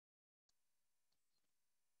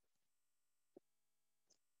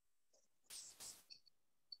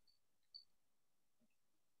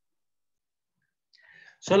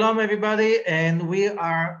Shalom, everybody, and we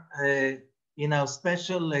are in our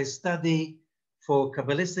special study for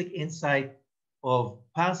Kabbalistic insight of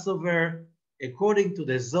Passover according to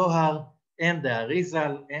the Zohar and the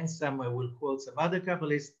Arizal, and some will quote some other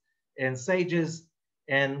Kabbalists and sages,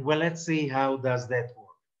 and well, let's see how does that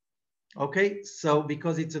work. Okay, so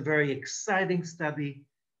because it's a very exciting study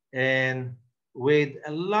and with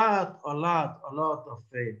a lot of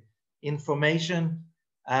information,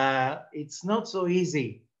 it's not so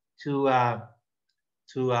easy to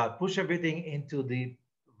push everything into the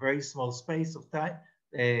very small space of time,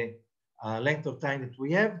 length of time that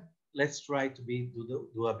we have. Let's try to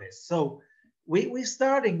do our best. So we're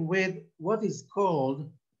starting with what is called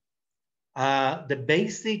the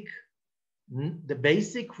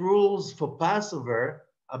basic rules for Passover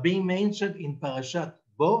are being mentioned in Parashat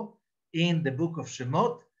Bo in the book of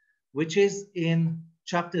Shemot, which is in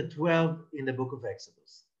chapter 12 in the book of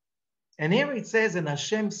Exodus. And here it says, and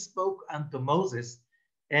Hashem spoke unto Moses,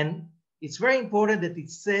 and it's very important that it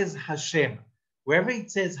says Hashem. Wherever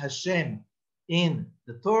it says Hashem in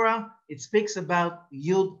the Torah, it speaks about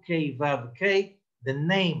Youdkevitch, the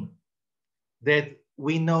name that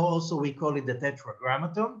we know also, we call it the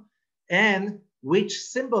Tetragrammaton, and which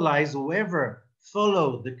symbolize whoever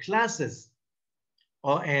follow the classes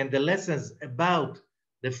and the lessons about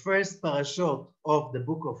the first parashot of the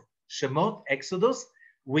book of Shemot, Exodus,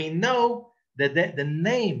 we know that the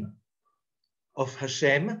name of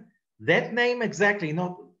Hashem, that name exactly,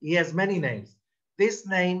 he has many names. This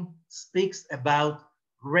name speaks about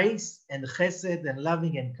grace and chesed and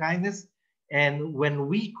loving and kindness. And when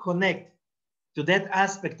we connect to that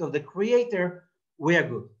aspect of the Creator, we are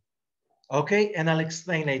good. Okay, and I'll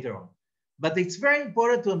explain later on. But it's very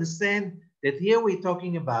important to understand that here we're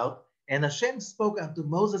talking about, and Hashem spoke unto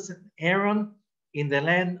Moses and Aaron in the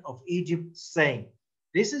land of Egypt, saying,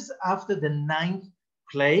 this is after the 9th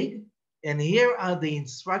plague, and here are the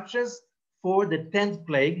instructions for the 10th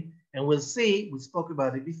plague, and we'll see, we spoke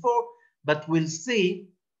about it before, but we'll see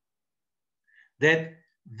that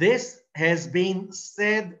this has been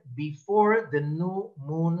said before the new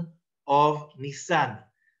moon of Nisan.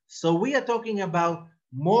 So we are talking about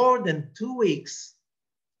more than 2 weeks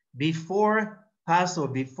before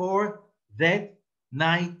Passover, before that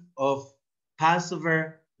night of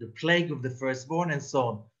Passover, the plague of the firstborn, and so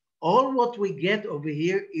on. All what we get over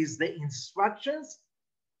here is the instructions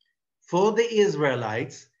for the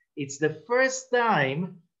Israelites. It's the first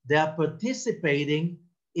time they are participating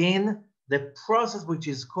in the process which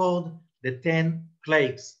is called the 10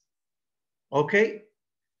 plagues. Okay?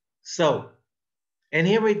 So, and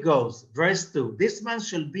here it goes, verse 2. This month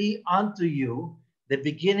shall be unto you the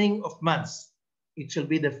beginning of months. It shall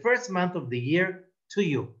be the first month of the year to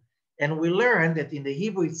you. And we learn that in the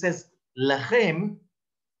Hebrew it says lachem,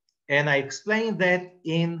 and I explained that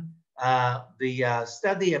in the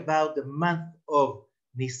study about the month of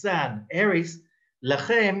Nisan, Aries.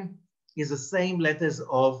 Lachem is the same letters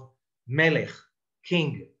of melech,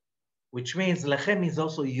 king, which means lachem is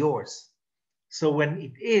also yours. So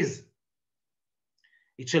when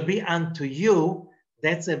it shall be unto you,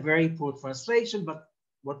 that's a very poor translation, but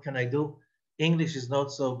what can I do? English is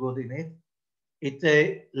not so good in it.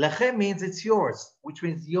 Lachem means it's yours, which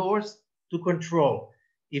means yours to control.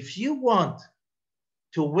 If you want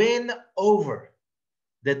to win over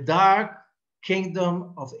the dark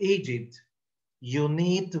kingdom of Egypt, you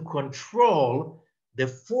need to control the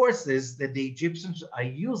forces that the Egyptians are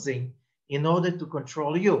using in order to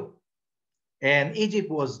control you. And Egypt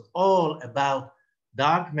was all about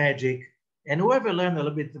dark magic, and whoever learned a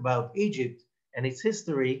little bit about Egypt and its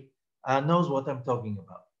history knows what I'm talking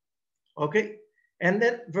about. Okay? And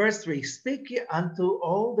then verse 3, speak ye unto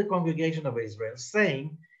all the congregation of Israel,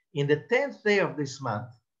 saying, in the 10th day of this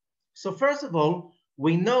month. So first of all,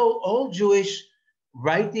 we know all Jewish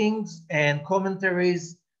writings and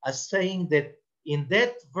commentaries are saying that in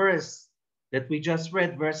that verse that we just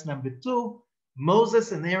read, verse number 2,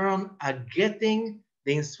 Moses and Aaron are getting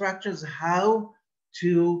the instructions how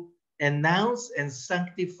to announce and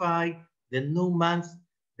sanctify the new month,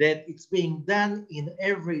 that it's being done in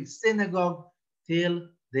every synagogue till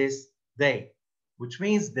this day, which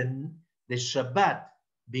means the Shabbat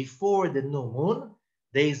before the new moon,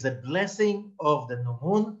 there is a blessing of the new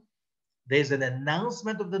moon, there's an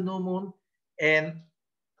announcement of the new moon, and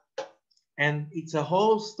it's a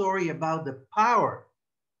whole story about the power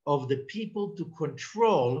of the people to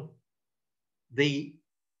control the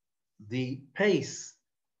pace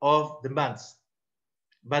of the months.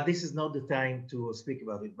 But this is not the time to speak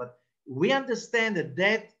about it. But we understand that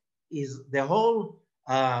that is the whole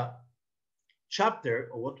chapter,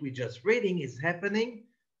 or what we're just reading, is happening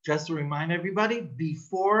just to remind everybody,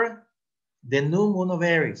 before the new moon of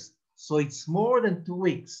Aries. So it's more than 2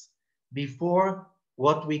 weeks before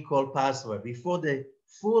what we call Passover, before the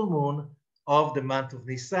full moon of the month of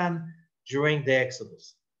Nisan during the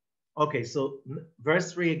Exodus. Okay, so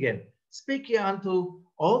verse 3 again. Speak ye unto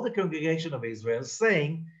all the congregation of Israel,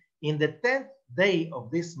 saying, in the 10th day of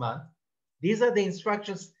this month, these are the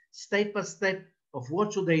instructions step by step of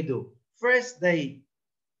what should they do. First, they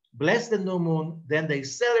bless the new moon, then they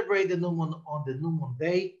celebrate the new moon on the new moon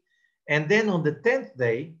day, and then on the 10th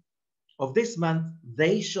day of this month,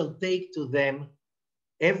 they shall take to them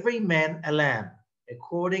every man a lamb,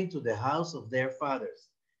 according to the house of their fathers,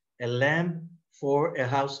 a lamb for a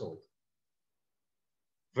household.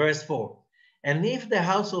 Verse 4, and if the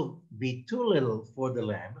household be too little for the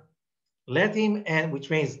lamb, let him, and which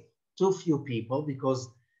means too few people, because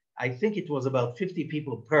I think it was about 50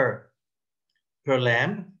 people per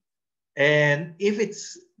lamb. And if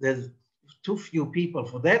there's too few people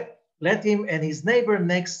for that, let him and his neighbor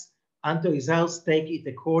next unto his house take it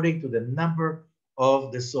according to the number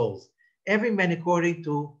of the souls. Every man according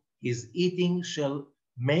to his eating shall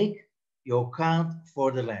make your count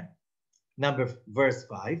for the lamb. Verse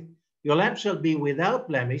 5, your lamb shall be without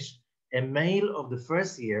blemish, a male of the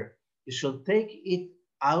first year. You shall take it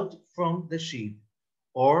out from the sheep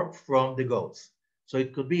or from the goats. So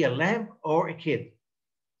it could be a lamb or a kid.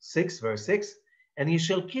 Verse 6, and you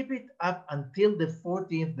shall keep it up until the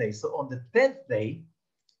 14th day. So on the 10th day,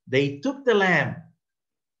 they took the lamb.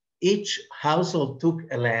 Each household took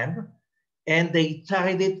a lamb, and they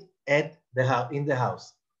tied it in the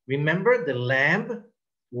house. Remember, the lamb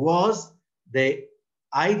was the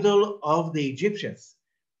idol of the Egyptians.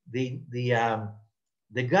 The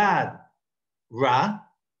god Ra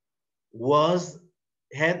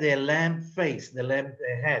had the lamb face, the lamb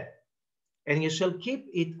head. And you shall keep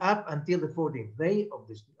it up until the 14th day of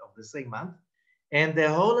the same month, and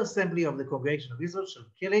the whole assembly of the congregation of Israel shall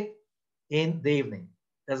kill it in the evening.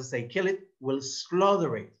 Doesn't say kill it, will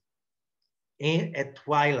slaughter it at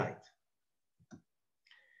twilight.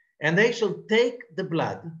 And they shall take the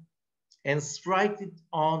blood and strike it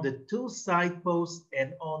on the 2 side posts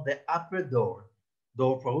and on the upper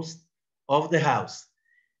doorpost of the house.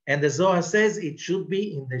 And the Zohar says it should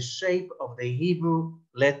be in the shape of the Hebrew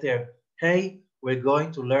letter Hey. We're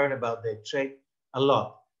going to learn about that shape a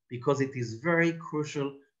lot because it is very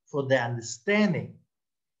crucial for the understanding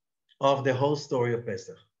of the whole story of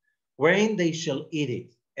Pesach, wherein they shall eat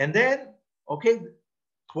it. And then, okay,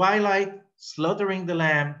 twilight, slaughtering the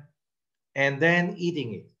lamb, and then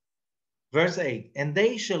eating it. Verse 8, and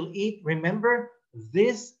they shall eat, remember,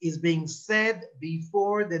 this is being said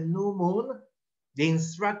before the new moon. The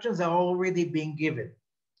instructions are already being given.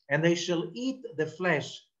 And they shall eat the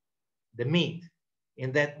flesh, the meat,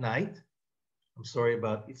 in that night. I'm sorry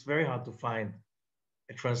about, it's very hard to find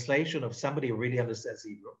a translation of somebody who really understands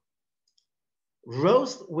Hebrew.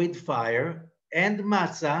 Roast with fire and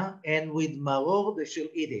matzah, and with maror they shall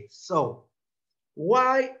eat it. So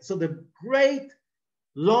why? So the great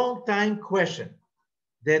long time question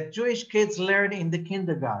that Jewish kids learn in the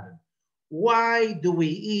kindergarten. Why do we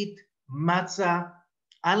eat matzah,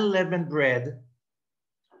 unleavened bread,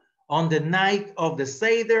 on the night of the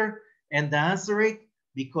Seder? And the answer is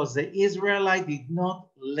because the Israelites did not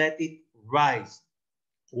let it rise.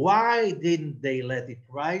 Why didn't they let it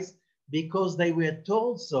rise? Because they were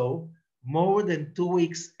told so more than 2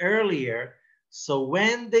 weeks earlier. So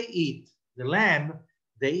when they eat the lamb,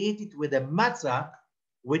 they eat it with a matzah,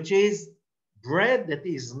 which is bread that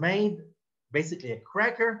is made, basically a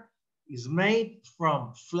cracker, is made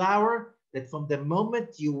from flour that from the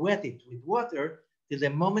moment you wet it with water till the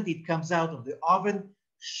moment it comes out of the oven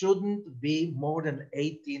shouldn't be more than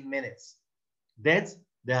 18 minutes. That's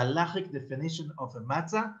the halachic definition of a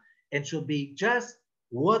matzah, and should be just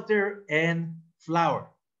water and flour.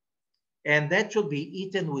 And that should be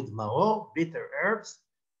eaten with maror, bitter herbs.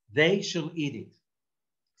 They shall eat it.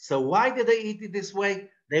 So why did they eat it this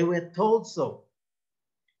way? They were told so.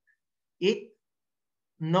 Eat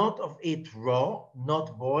not of it raw,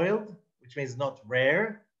 not boiled, which means not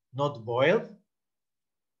rare, not boiled.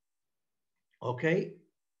 Okay.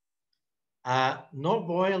 Not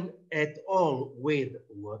boiled at all with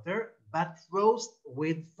water, but roast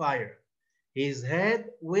with fire. His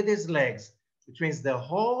head with his legs, which means the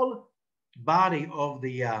whole body of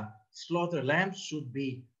the slaughtered lamb should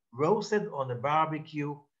be roasted on a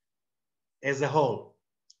barbecue as a whole,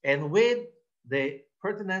 and with the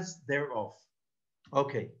pertinence thereof.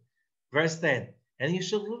 Okay, verse 10. And you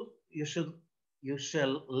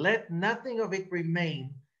shall let nothing of it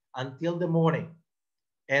remain until the morning.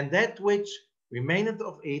 And that which remaineth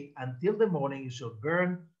of it until the morning you shall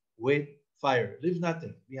burn with fire. Leave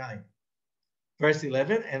nothing behind. Verse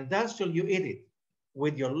 11, and thus shall you eat it,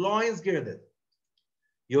 with your loins girded,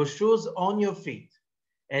 your shoes on your feet,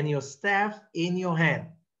 and your staff in your hand,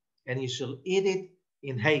 and you shall eat it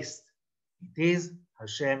in haste. It is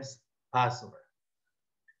Hashem's Passover.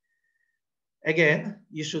 Again,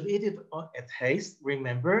 you should eat it at haste.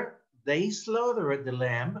 Remember, they slaughtered the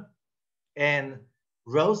lamb and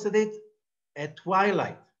roasted it at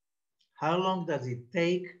twilight. How long does it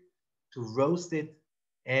take to roast it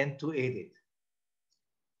and to eat it?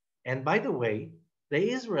 And by the way,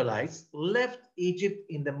 the Israelites left Egypt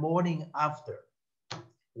in the morning after.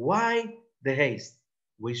 Why the haste?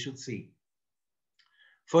 We should see.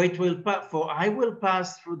 For I will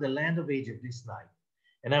pass through the land of Egypt this night,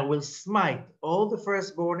 and I will smite all the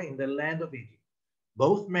firstborn in the land of Egypt,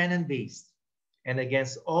 both man and beast, and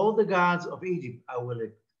against all the gods of Egypt I will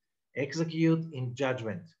execute in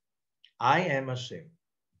judgment. I am Hashem.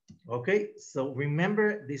 Okay, so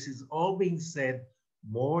remember, this is all being said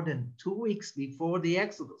more than 2 weeks before the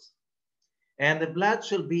Exodus. And the blood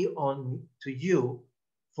shall be on to you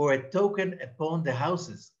for a token upon the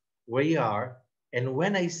houses where you are, and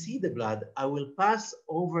when I see the blood, I will pass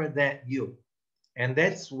over that you. And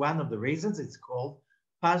that's one of the reasons it's called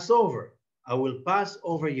Passover. I will pass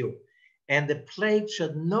over you, and the plague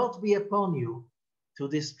shall not be upon you to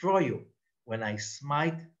destroy you when I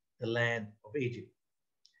smite the land of Egypt.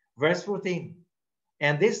 Verse 14,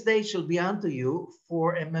 and this day shall be unto you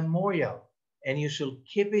for a memorial, and you shall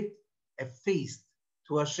keep it a feast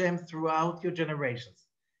to Hashem throughout your generations.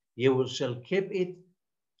 You shall keep it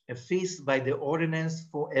a feast by the ordinance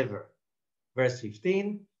forever. Verse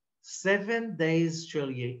 15, 7 days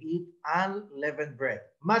shall ye eat unleavened bread,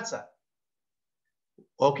 matzah.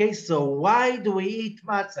 Okay, so why do we eat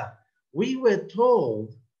matzah? We were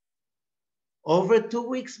told over 2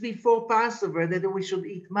 weeks before Passover that we should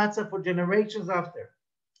eat matzah for generations after.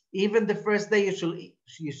 Even the first day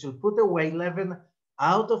you shall put away leaven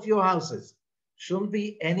out of your houses. Shouldn't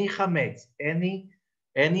be any chametz,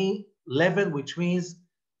 any leaven, which means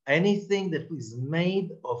anything that is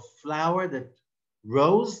made of flour that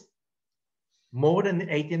rose more than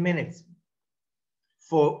 18 minutes.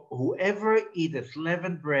 For whoever eateth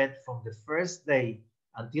leavened bread from the first day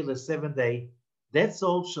until the 7th day, that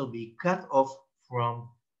soul shall be cut off from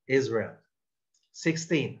Israel.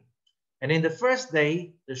 16. And in the first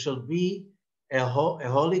day there shall be a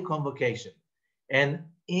holy convocation. And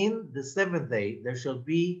in the 7th day there shall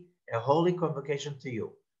be a holy convocation to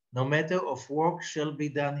you. No matter of work shall be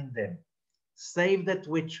done in them, save that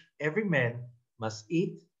which every man must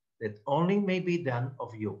eat, that only may be done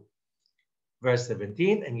of you. Verse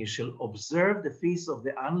 17, and you shall observe the feast of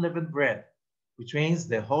the unleavened bread, which means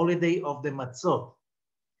the holiday of the matzot.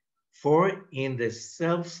 For in the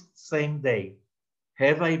self-same day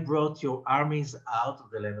have I brought your armies out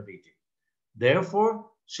of the land of Egypt. Therefore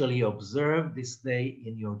shall ye observe this day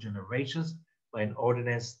in your generations by an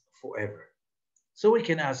ordinance forever. So we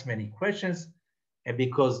can ask many questions, and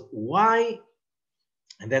because why,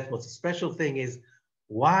 and that's what the special thing is,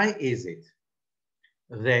 why is it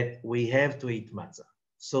that we have to eat matzah?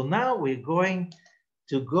 So now we're going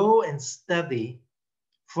to go and study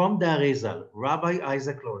from the Arizal, Rabbi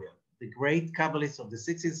Isaac Loyal, the great Kabbalist of the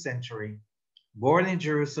 16th century, born in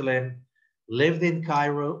Jerusalem, lived in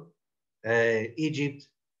Cairo, Egypt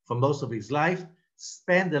for most of his life,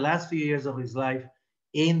 spent the last few years of his life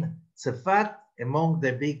in Tzfat, among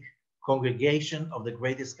the big congregation of the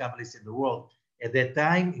greatest Kabbalists in the world. At that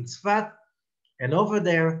time in Tzfat, and over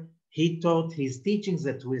there, he taught his teachings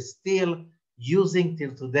that we're still using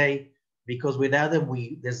till today, because without them,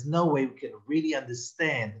 there's no way we can really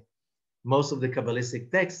understand most of the Kabbalistic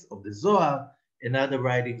texts of the Zohar and other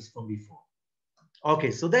writings from before.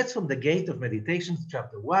 Okay, so that's from the Gate of Meditations,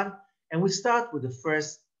 chapter 1, and we start with the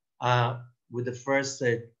first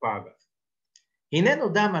paragraph. הנה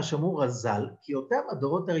נודע מה שמור הז"ל, כי אותם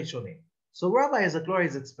הדורות הראשונים. So Rabbi Isaac Loyal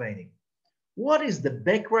is explaining, what is the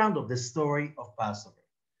background of the story of Passover?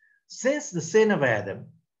 Since the sin of Adam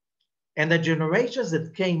and the generations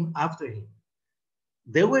that came after him,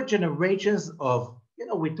 there were generations of,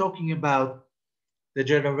 we're talking about the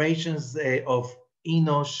generations of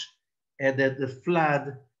Enosh and the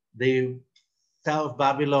flood, the Tower of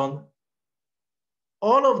Babylon.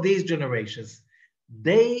 All of these generations,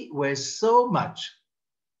 they were so much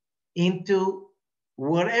into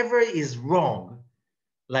whatever is wrong,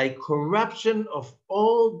 like corruption of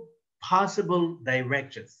all possible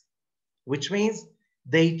directions, which means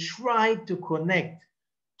they tried to connect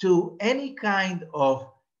to any kind of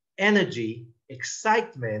energy,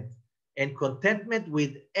 excitement, and contentment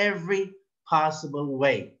with every possible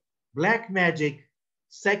way. Black magic,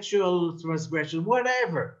 sexual transgression,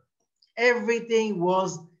 whatever. Everything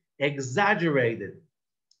was exaggerated.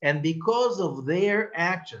 And because of their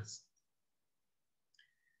actions,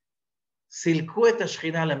 סילקו את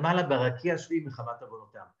השכינה למעלה ברקיע השביעי מחמת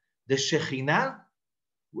עוונותם. The Shekhinah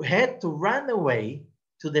had to run away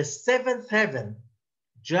to the seventh heaven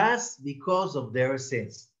just because of their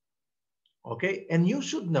sins. Okay? And you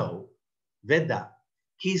should know, ודע,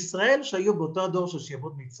 כי ישראל שהיו באותו הדור של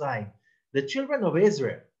שעבוד מצרים, the children of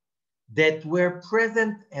Israel that were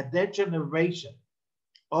present at that generation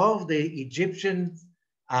of the Egyptian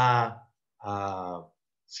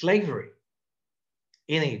slavery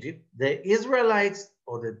in Egypt, the Israelites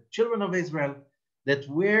or the children of Israel that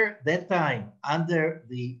were that time under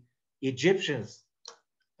the Egyptians'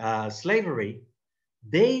 slavery,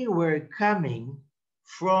 they were coming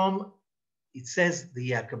from, it says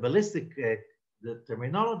the Kabbalistic the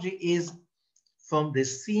terminology is from the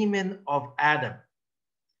semen of Adam,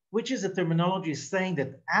 which is a terminology saying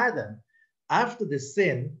that Adam, after the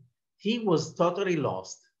sin, he was totally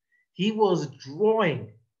lost. He was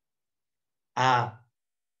drawing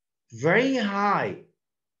very high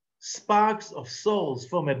sparks of souls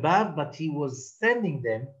from above, but he was sending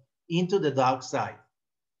them into the dark side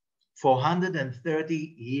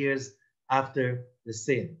 430 years after the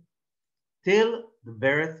sin, till the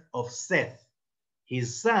birth of Seth,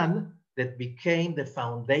 his son that became the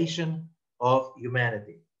foundation of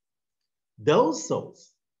humanity. Those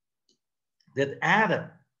souls that Adam,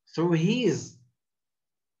 through his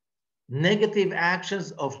negative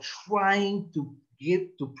actions of trying to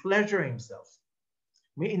give to pleasure himself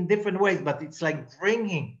in different ways, but it's like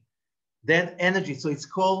bringing that energy. So it's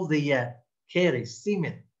called the keri,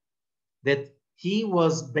 semen, that he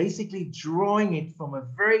was basically drawing it from a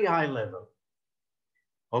very high level.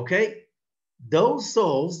 Okay, those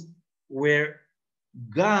souls were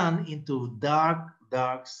gone into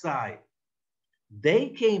dark side. They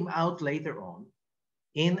came out later on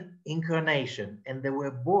in incarnation, and they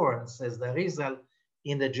were born, says the Arizal,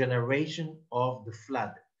 in the generation of the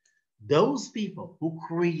flood. Those people who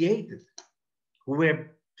created, who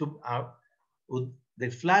were the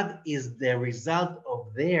flood is the result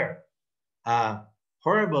of their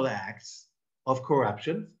horrible acts of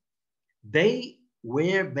corruption. They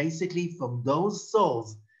were basically from those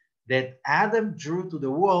souls that Adam drew to the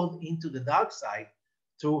world into the dark side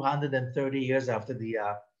 230 years after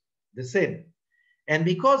the sin. And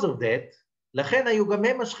because of that, לכן היו גם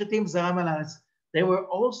הם משחיתים זרעם על הארץ. They were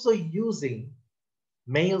also using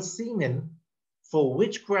male semen for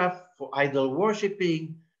witchcraft, for idol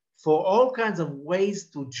worshiping, for all kinds of ways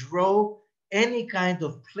to draw any kind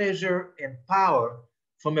of pleasure and power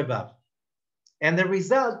from above. And the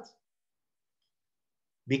result,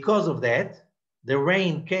 because of that, the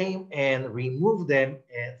rain came and removed them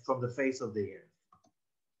from the face of the earth.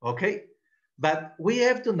 Okay? But we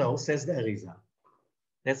have to know, says the Arizal,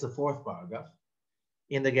 that's the fourth paragraph,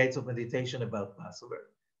 in the Gates of Meditation about Passover.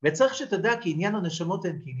 וצריך שתדע כי עניין הנשמות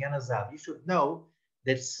הן כעניין הזהב. You should know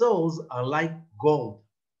that souls are like gold.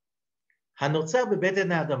 הנוצר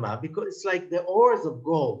בבטן האדמה, because it's like the ores of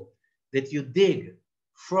gold that you dig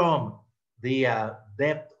from the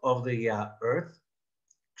depth of the earth.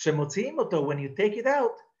 כשמוציאים אותו, when you take it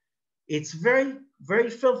out, it's very, very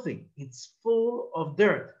filthy. It's full of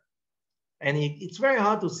dirt. And it's very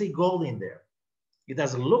hard to see gold in there. It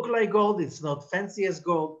doesn't look like gold. It's not fancy as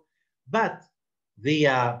gold. But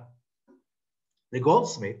the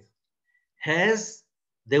goldsmith has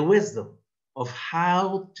the wisdom of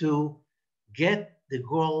how to get the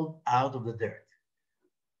gold out of the dirt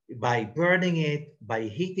by burning it, by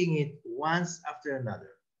heating it once after another,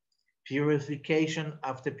 purification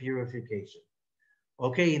after purification.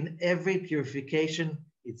 Okay, in every purification,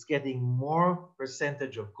 it's getting more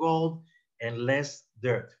percentage of gold and less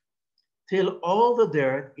dirt, till all the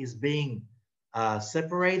dirt is being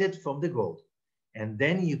separated from the gold. And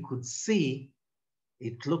then you could see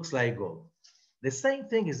it looks like gold. The same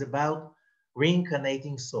thing is about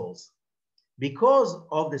reincarnating souls. Because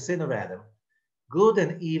of the sin of Adam, good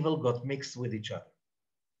and evil got mixed with each other.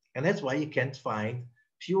 And that's why you can't find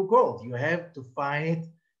pure gold. You have to find it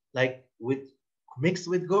like mixed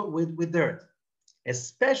with gold, with dirt.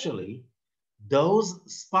 Especially those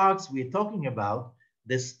sparks we're talking about,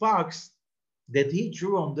 the sparks that he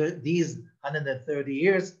drew on these 130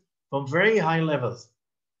 years from very high levels.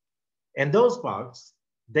 And those sparks,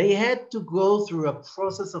 they had to go through a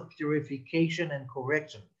process of purification and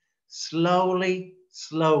correction, slowly,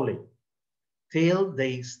 till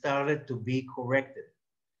they started to be corrected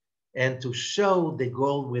and to show the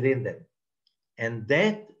gold within them. And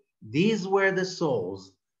that these were the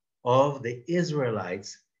souls of the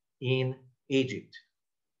Israelites in Egypt.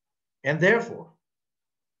 And therefore,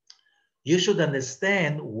 you should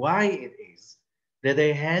understand why it is that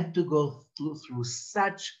they had to go through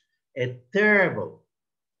such a terrible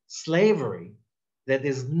slavery that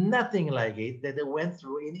is nothing like it that they went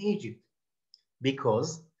through in Egypt.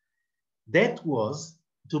 Because that was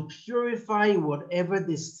to purify whatever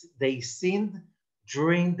they sinned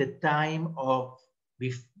during the time of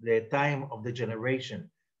the generation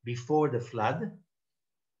before the flood.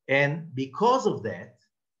 And because of that,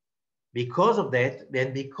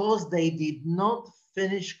 and because they did not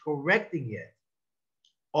finish correcting yet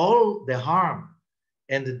all the harm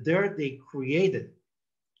and the dirt they created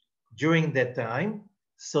during that time,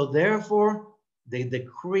 so therefore the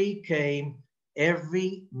decree came,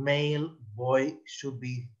 every male boy should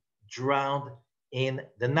be drowned in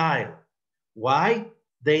the Nile. Why?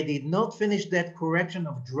 They did not finish that correction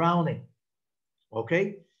of drowning.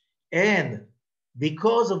 Okay? And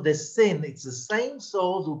because of the sin, it's the same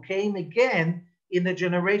souls who came again in the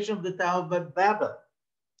generation of the Tower of Babel.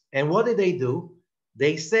 And what did they do?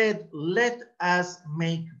 They said, let us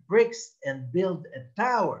make bricks and build a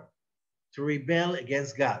tower to rebel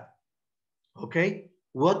against God. Okay?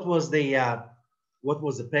 What was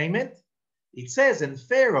the payment? It says, and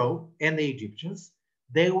Pharaoh and the Egyptians,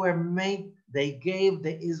 they gave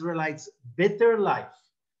the Israelites bitter life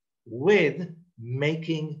with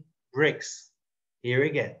making bricks. Here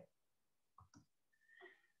again.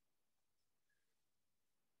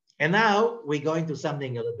 And now we're going to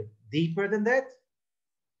something a little bit deeper than that.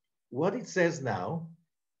 What it says now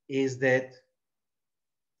is that,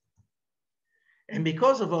 and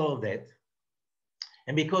because of all of that,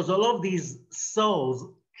 and because all of these souls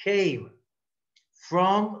came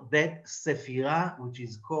from that Sephirah, which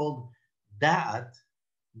is called Da'at.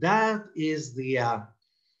 Da'at is the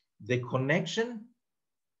connection.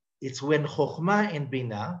 It's when Chokhmah and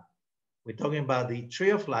Binah, we're talking about the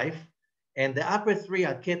tree of life, and the upper three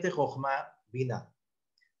are Keteh, Chokhmah, Binah.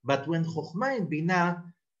 But when Chokhmah and Binah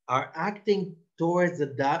are acting towards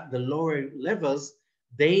the lower levels,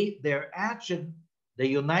 their action, the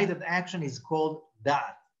united action is called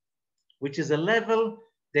Da'at, which is a level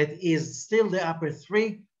that is still the upper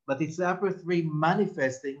three, but it's the upper three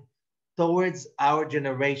manifesting towards our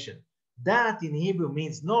generation. Da'at in Hebrew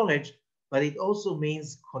means knowledge, but it also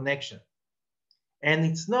means connection. And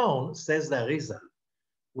it's known, says the Arizal,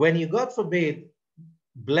 when you, God forbid,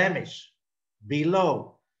 blemish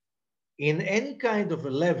below in any kind of a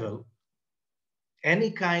level,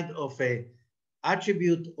 any kind of a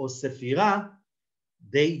attribute or sephirah,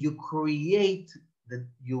 you create, that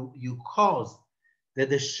you cause that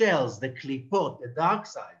the shells, the klipot, the dark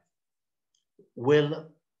side, will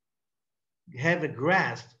have a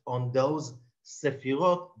grasp on those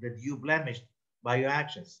sephirot that you blemished by your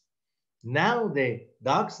actions. Now the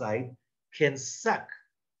dark side can suck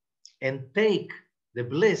and take the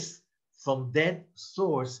bliss from that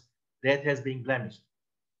source that has been blemished.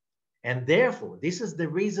 And therefore, this is the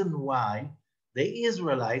reason why the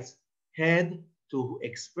Israelites had to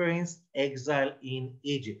experience exile in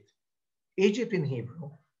Egypt. Egypt in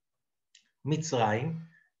Hebrew, Mitzrayim,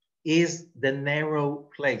 is the narrow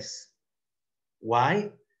place.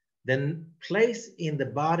 Why? The place in the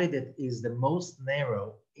body that is the most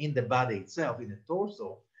narrow in the body itself, in the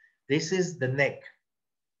torso, this is the neck.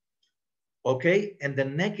 Okay? And the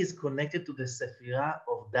neck is connected to the Sephirah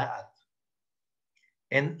of Da'at.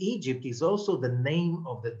 And Egypt is also the name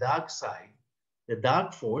of the dark side, the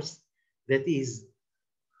dark force that is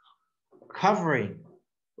covering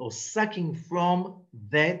or sucking from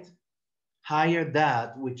that higher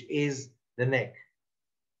Da'at, which is the neck.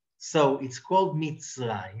 So it's called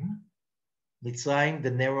Mitzrayim. Mitzrayim,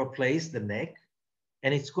 the narrow place, the neck.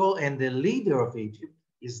 And it's called, and the leader of Egypt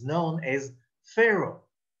is known as Pharaoh.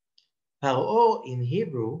 Paro in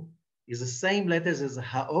Hebrew is the same letters as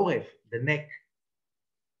Ha'oref, the neck.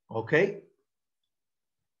 Okay?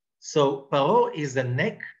 So Paro is the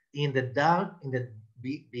neck in the dark,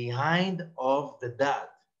 behind of the Da'at.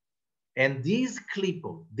 And these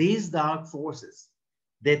klipot, these dark forces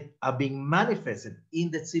that are being manifested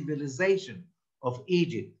in the civilization of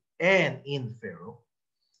Egypt and in Pharaoh,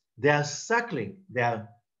 they are suckling, they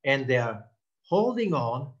are holding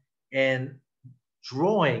on and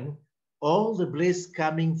drawing all the bliss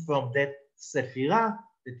coming from that sephirah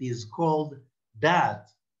that is called Da'at.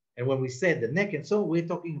 And when we said the neck and so, we're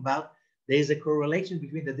talking about there is a correlation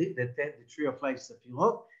between the tree of life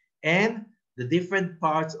sephirot and the different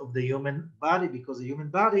parts of the human body, because the human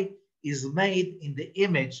body is made in the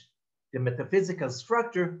image, the metaphysical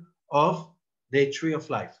structure of the tree of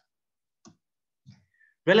life.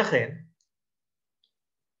 ולכן,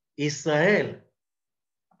 ישראל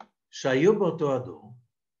שהיו באותו הדור,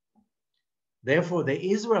 Therefore,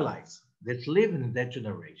 the Israelites that lived in that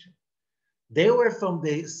generation, they were from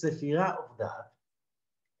the Sephirah of that,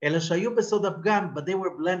 אלא שהיו בסוד הפגם, but they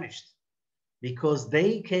were blemished because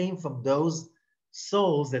they came from those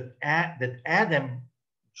souls that Adam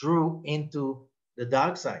drew into the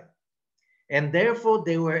dark side. And therefore,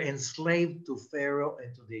 they were enslaved to Pharaoh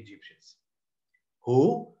and to the Egyptians,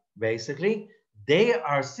 who basically, they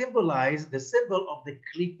are symbolized, the symbol of the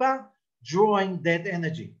klipa drawing that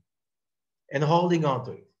energy and holding on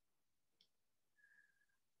to it.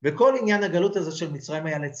 וכל עניין הגלות הזה של מצרים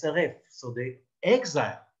היה לצרף. So the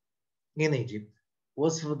exile in Egypt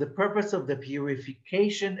was for the purpose of the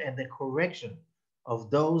purification and the correction of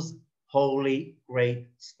those holy great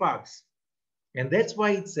sparks. And that's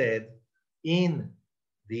why it said it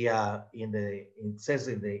says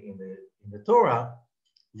in the Torah,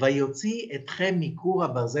 ויוציא אתכם מכור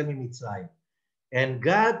הברזל ממצרים. And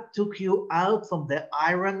God took you out from the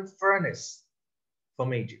iron furnace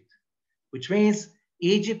from Egypt, which means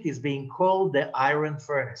Egypt is being called the iron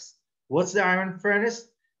furnace. What's the iron furnace?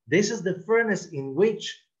 This is the furnace in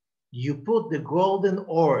which you put the golden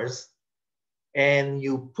ores and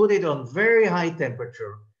you put it on very high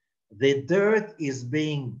temperature. The dirt is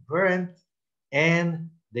being burnt and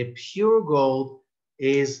the pure gold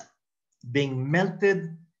is being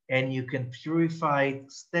melted, and you can purify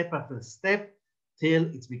it step after step till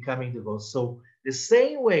it's becoming the gold. So the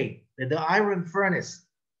same way that the iron furnace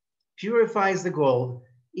purifies the gold,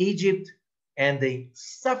 Egypt and the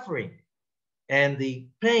suffering and the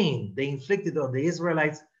pain they inflicted on the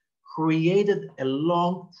Israelites created a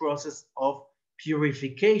long process of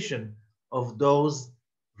purification of those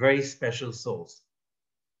very special souls.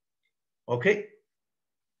 Okay?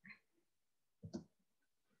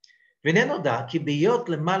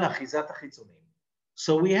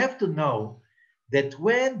 So we have to know that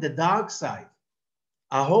when the dark side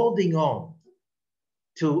are holding on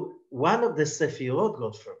to one of the Sephirot,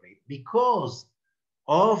 God forbid, because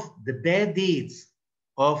of the bad deeds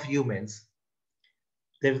of humans,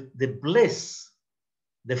 the bliss,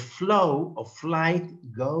 the flow of light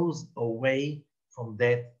goes away from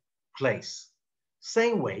that place.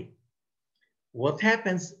 Same way, what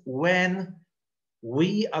happens when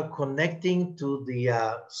we are connecting to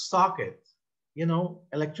the socket,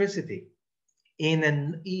 electricity, in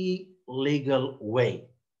an illegal way,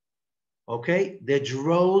 okay? That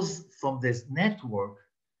draws from this network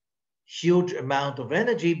huge amount of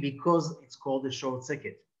energy because it's called a short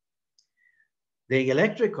circuit. The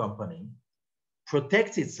electric company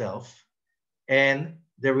protects itself, and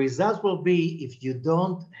the result will be if you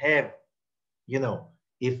don't have,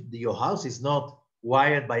 if your house is not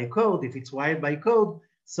wired by code, if it's wired by code,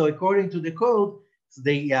 so according to the code,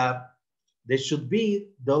 there should be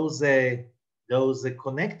those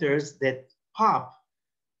connectors that pop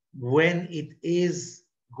when it is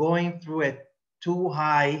going through a too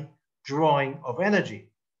high drawing of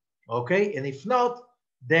energy, okay? And if not,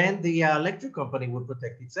 then the electric company will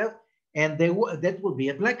protect itself, and that will be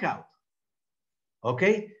a blackout,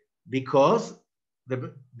 okay? Because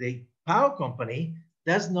the power company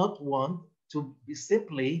does not want to be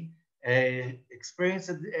simply experience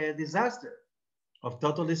a disaster of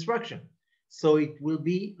total destruction. So it will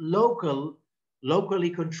be locally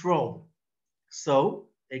controlled. So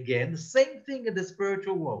again, the same thing in the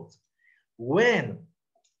spiritual world. When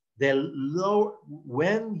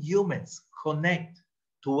humans connect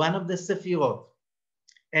to one of the Sephirot,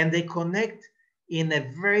 and they connect in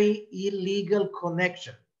a very illegal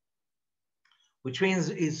connection, which means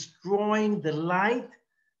it's drawing the light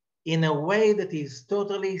in a way that is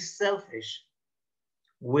totally selfish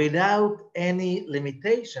without any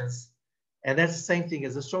limitations, and that's the same thing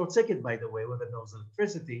as a short circuit, by the way, where there's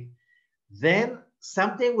electricity, then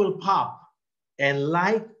something will pop and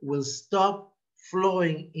light will stop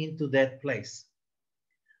flowing into that place.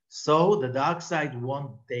 So the dark side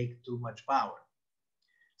won't take too much power.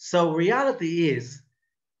 So reality is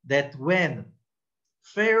that when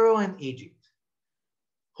Pharaoh and Egypt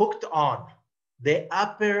hooked on the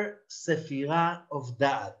upper Sephirah of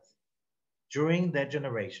Da'at during that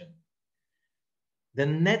generation, the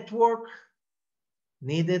network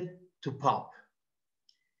needed to pop.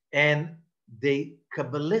 And the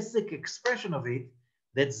Kabbalistic expression of it,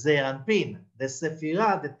 that Zeranpin, the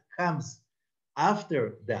Sephirah that comes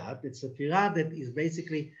after that, the Sephirah that is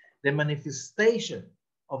basically the manifestation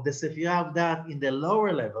of the Sephirah of that in the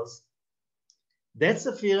lower levels, that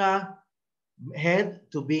Sephirah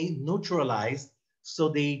had to be neutralized so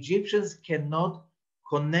the Egyptians cannot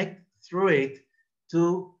connect through it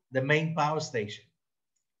to the main power station.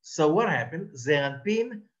 So what happened?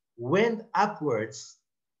 Zeranpin went upwards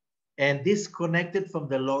and disconnected from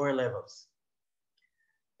the lower levels.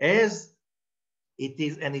 as it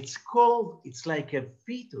is, and it's called, it's like a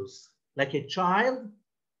fetus, like a child.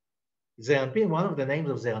 Zeranpin, one of the names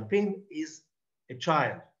of Zeranpin is a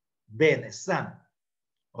child, Ben, a son.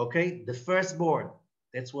 Okay, the firstborn.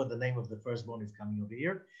 That's what the name of the firstborn is coming over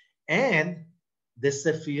here. And the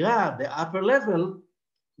Sephirah, the upper level,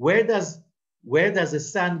 where does the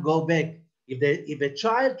son go back? If a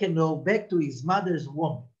child can go back to his mother's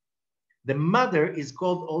womb, the mother is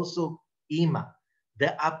called also Ima,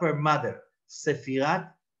 the upper mother,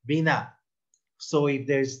 Sephirat Bina. So if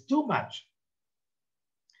there's too much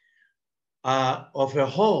of a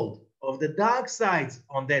hold of the dark sides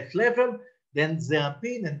on that level, then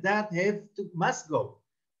Zeranpin and that must go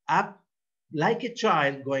up like a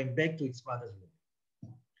child going back to its mother's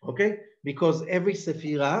womb. Okay, because every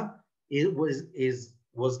Sephirah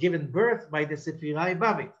was given birth by the Sephirah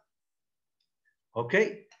above it.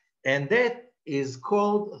 Okay, and that is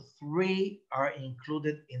called 3 are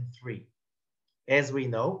included in 3, as we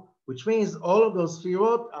know, which means all of those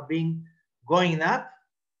Sefirot are going up,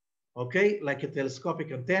 okay, like a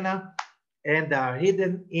telescopic antenna, and are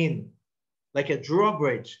hidden in, like a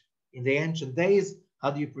drawbridge in the ancient days. How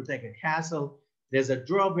do you protect a castle? There's a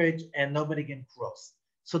drawbridge and nobody can cross.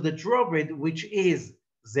 So the drawbridge, which is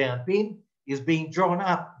Zeranpin, is being drawn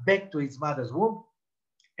up back to its mother's womb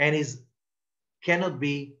and cannot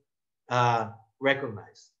be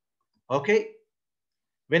recognized. אוקיי?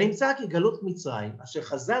 ונמצא כי גלות מצרים, אשר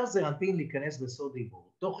חזר זרנפין להיכנס בסוד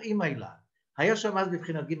דיבור, תוך אימא אילן, היה שם אז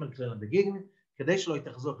בבחינת ג' כללה בג', כדי שלא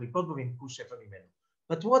יתחזוק ליפות בו וינקו שפע ממנו.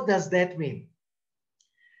 But what does that mean?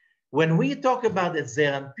 When we talk about that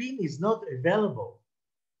Zeranpin is not available,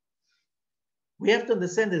 we have to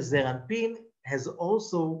understand that Zeranpin has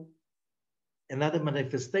also another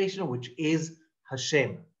manifestation, which is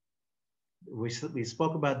Hashem. We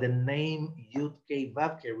spoke about the name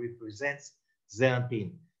Youdkevitch represents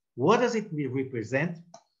Zeranpin. What does it represent?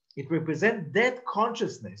 It represents that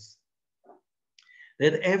consciousness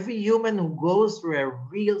that every human who goes through a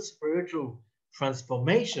real spiritual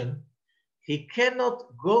transformation, he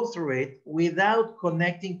cannot go through it without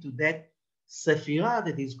connecting to that Sephirah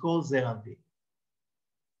that is called Zeranpin,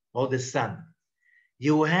 or the sun.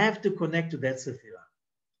 You have to connect to that Sephirah.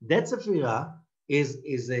 That Sephirah is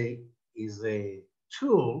a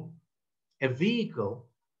tool, a vehicle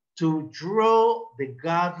to draw the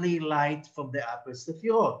godly light from the upper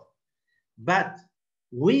Sephirot. But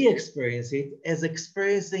we experience it as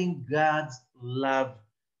experiencing God's love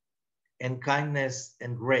and kindness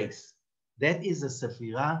and grace. That is the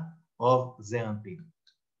Sephirah of Zeranpin.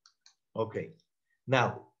 Okay.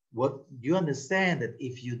 Now, what you understand that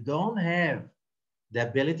if you don't have the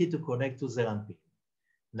ability to connect to Zeranpin,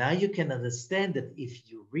 now you can understand that if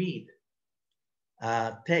you read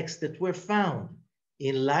texts that were found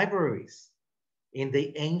in libraries in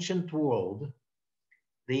the ancient world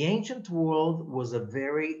was a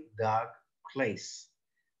very dark place.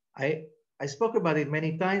 I spoke about it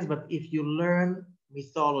many times, but if you learn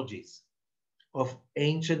mythologies of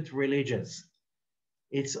ancient religions,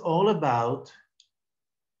 it's all about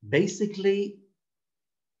basically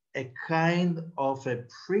a kind of a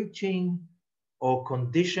preaching or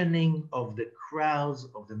conditioning of the crowds,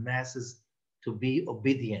 of the masses to be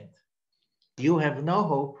obedient. You have no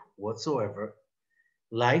hope whatsoever.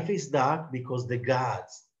 Life is dark because the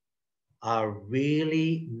gods are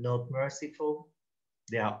really not merciful.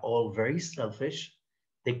 They are all very selfish.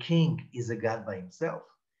 The king is a god by himself,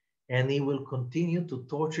 and he will continue to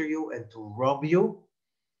torture you and to rob you,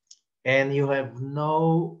 and you have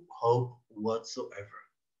no hope whatsoever.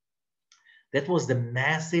 That was the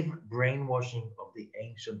massive brainwashing of the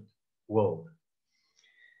ancient world.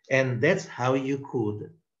 And that's how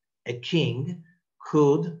a king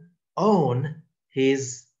could own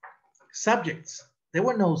his subjects. There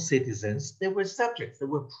were no citizens, they were subjects, they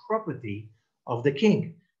were property of the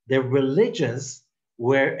king. The religions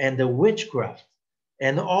were, and the witchcraft,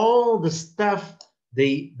 and all the stuff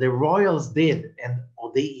the royals did and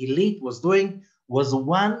the elite was doing was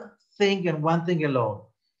one thing and one thing alone: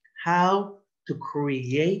 how to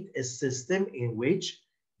create a system in which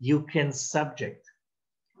you can subject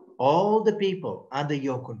all the people under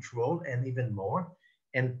your control and even more,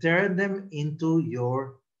 and turn them into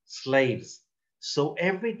your slaves. So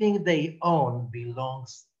everything they own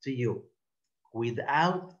belongs to you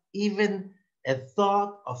without even a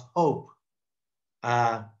thought of hope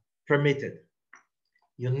permitted.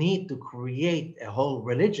 You need to create a whole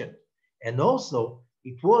religion. And also,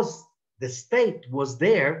 the state was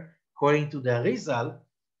there, according to the Arizal.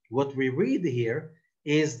 What we read here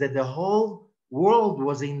is that the whole world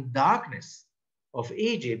was in darkness of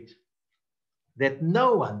Egypt, that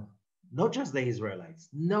no one not just the Israelites.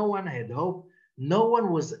 No one had hope. No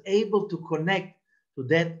one was able to connect to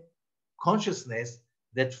that consciousness,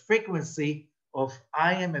 that frequency of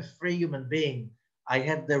I am a free human being. I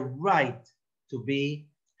have the right to be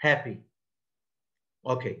happy.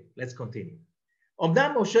 אוקיי, let's continue.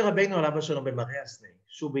 אמנם משה רבינו עליו השלום במראה הסנה,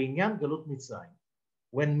 שהוא בעניין גלות מצרים,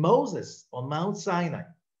 when Moses on Mount Sinai,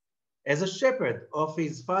 as a shepherd of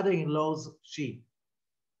his father-in-law's sheep,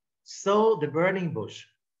 saw the burning bush,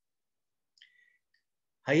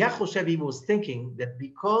 היה חושב, he was thinking that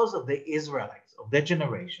because of the Israelites of that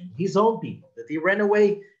generation, his own people, that he ran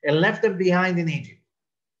away and left them behind in Egypt,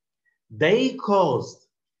 they caused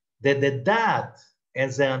that the Dat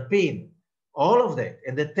and Zeranpin, all of that,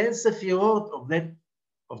 and the 10 Sefirot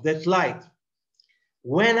of that light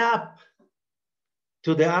went up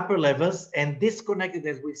to the upper levels and disconnected,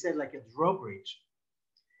 as we said, like a drawbridge.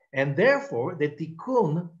 And therefore, the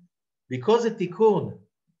tikkun, because the tikkun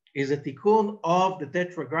is a tikkun of the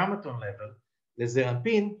tetragrammaton level, the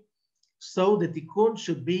Zeranpin, so the tikkun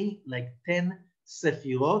should be like 10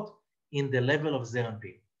 Sefirot in the level of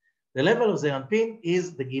Zeranpin. The level of Zeranpin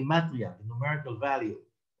is the gematria, the numerical value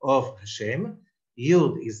of Hashem.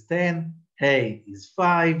 Yud is 10, Hey is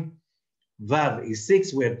 5, Vav is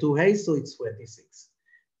 6. We have 2 Hey, so it's 26.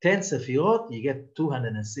 10 Sefirot, you get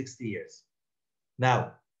 260 years.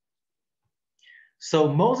 Now, so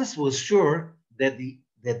Moses was sure that the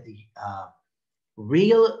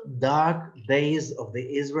real dark days of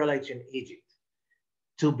the Israelites in Egypt,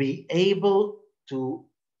 to be able to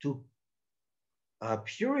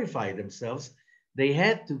purify themselves, they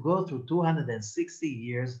had to go through 260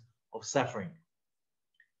 years of suffering.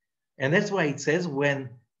 And that's why it says when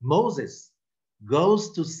Moses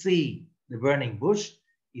goes to see the burning bush,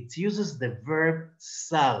 it uses the verb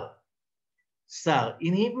sar. Sar.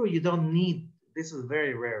 In Hebrew, you don't need, this is a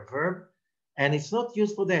very rare verb, and it's not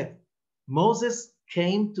used for that. Moses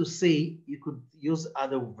came to see, you could use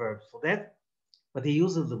other verbs for that, but he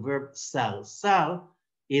uses the verb sar. Sar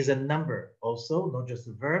is a number also, not just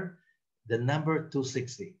a verb, the number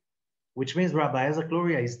 260, which means Rabbi Isaac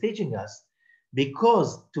Luria is teaching us,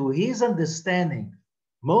 because to his understanding,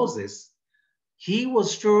 Moses, he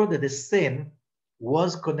was sure that the sin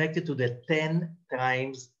was connected to the 10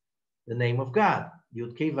 times the name of God,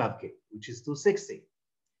 Youdkevitch, which is 260.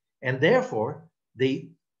 And therefore,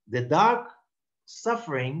 the dark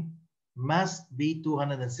suffering must be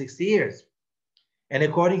 260 years. And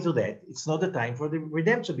according to that, it's not the time for the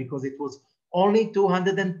redemption, because it was only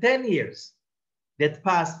 210 years that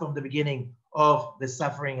passed from the beginning of the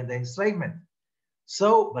suffering and the enslavement.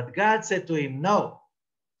 So, but God said to him, no,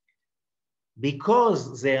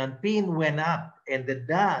 because the Anpin went up and the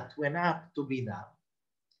Dat went up to Binah,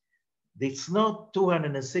 it's not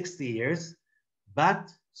 260 years,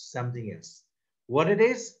 but something else. What it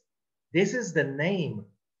is? This is the name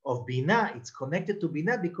of Binah. It's connected to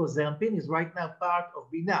Binah because the Anpin is right now part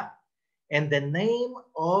of Binah. And the name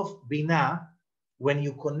of Binah, when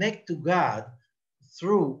you connect to God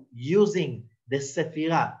through using the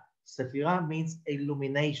Sephirah, Sephirah means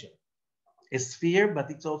illumination. A sphere, but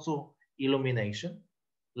it's also illumination,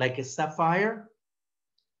 like a sapphire,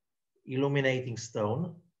 illuminating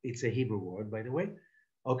stone. It's a Hebrew word, by the way.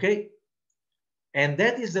 Okay. And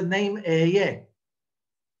that is the name Ehyeh.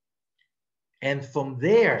 And from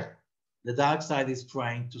there, the dark side is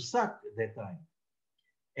trying to suck at that time.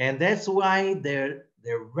 And that's why their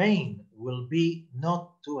reign will be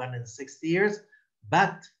not 260 years,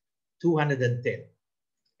 but 210.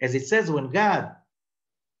 As it says, when God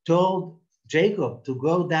told Jacob to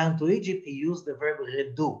go down to Egypt, he used the verb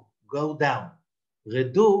redu, go down.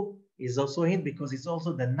 Redu is also in because it's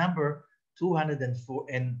also the number 204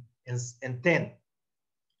 and 10.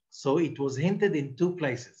 So it was hinted in 2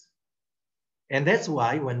 places. And that's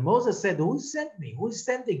why when Moses said, who sent me? Who is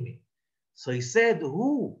sending me? So he said,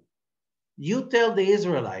 who? You tell the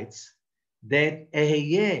Israelites that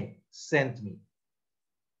Ehyeh sent me.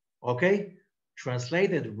 Okay?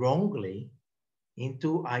 Translated wrongly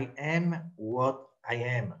into I am what I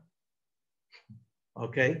am.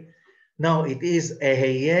 Okay? No, it is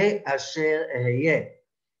Ehyeh Asher Ehyeh.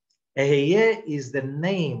 Ehyeh is the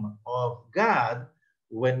name of God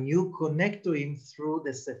when you connect to him through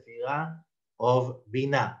the Sephirah of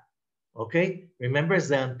Binah. Okay? Remember,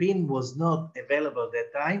 Zeranpin was not available at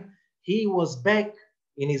that time. He was back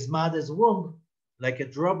in his mother's womb, like a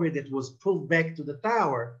drawbridge that was pulled back to the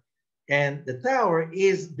tower. And the tower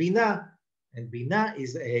is Binah. And Binah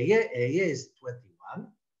is Ehyeh. Ehyeh is 21.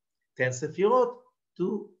 10 Sephirot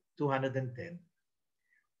to 210.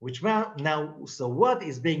 Which now, so what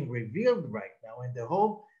is being revealed right now, and the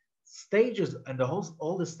whole stages and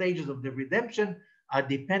all the stages of the redemption are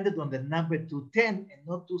dependent on the number 210 and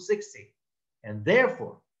not 260. And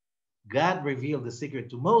therefore, God revealed the secret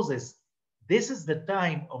to Moses. This is the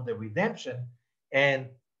time of the redemption, and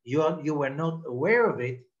you were not aware of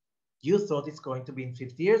it. You thought it's going to be in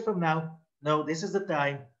 50 years from now. No, this is the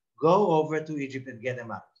time. Go over to Egypt and get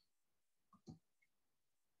them out.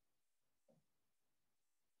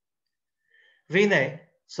 Vine,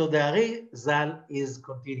 so the Arizal is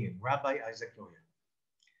continuing, Rabbi Isaac Loya.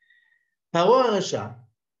 Paro Arasha,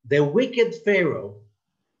 the wicked Pharaoh,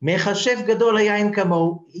 Mechashev Gadol Hayayin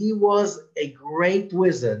Kamo, he was a great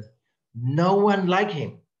wizard. No one like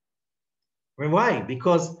him. Why?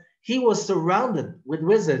 Because he was surrounded with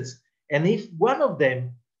wizards, and if one of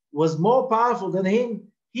them was more powerful than him,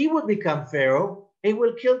 he would become Pharaoh. He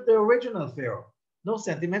will kill the original Pharaoh. No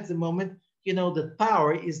sentiments. The moment you know that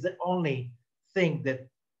power is the only thing that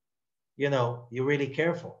you really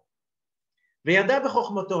care for. V'yada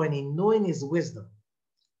b'chokhmato, and he knew in his wisdom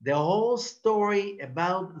the whole story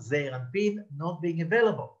about Zeir Anpin not being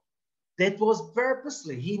available. That was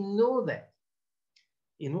purposely. He knew that.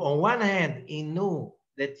 On one hand, he knew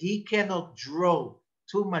that he cannot draw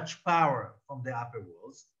too much power from the upper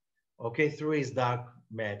worlds, through his dark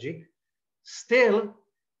magic. Still,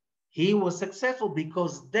 he was successful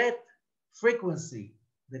because that frequency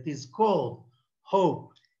that is called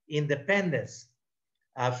hope, independence,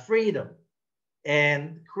 freedom,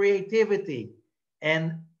 and creativity,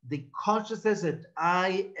 and the consciousness that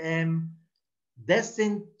I am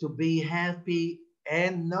destined to be happy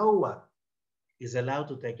and no one is allowed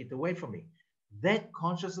to take it away from me. That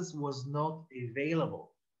consciousness was not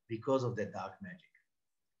available because of the dark magic.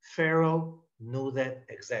 Pharaoh knew that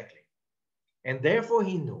exactly. And therefore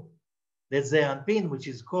he knew that Zeir Anpin, which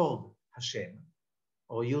is called Hashem,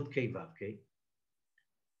 or Youdkevitch,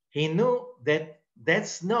 he knew that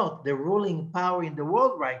that's not the ruling power in the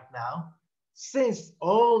world right now, since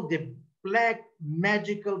all the black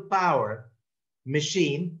magical power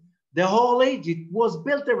machine, the whole Egypt was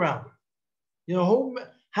built around it.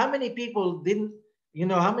 How many people didn't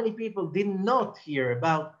not hear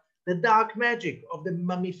about the dark magic of the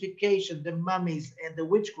mummification, the mummies, and the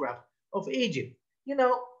witchcraft of Egypt?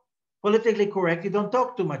 Politically correct, you don't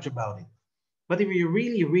talk too much about it. But if you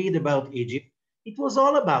really read about Egypt, it was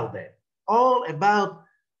all about that, all about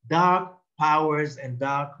dark powers and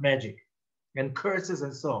dark magic and curses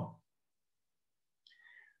and so on.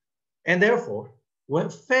 And therefore, when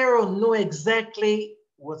Pharaoh knew exactly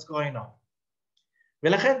what's going on,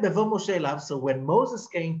 so when Moses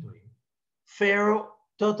came to him, Pharaoh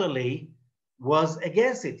totally was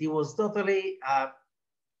against it. He was totally,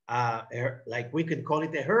 like we could call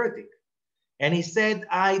it a heretic. And he said,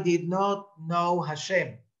 I did not know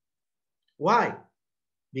Hashem. Why?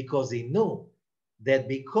 Because he knew that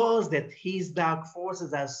because that his dark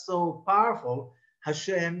forces are so powerful,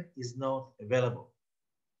 Hashem is not available.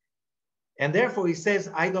 And therefore he says,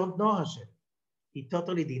 I don't know Hashem. He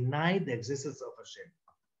totally denied the existence of Hashem.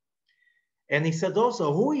 And he said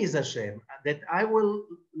also, who is Hashem? That I will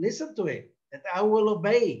listen to him, that I will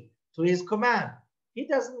obey to his command. He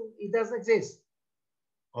doesn't exist.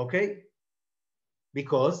 Okay?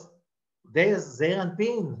 Because there's Zeir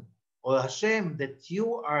Anpin, or Hashem, that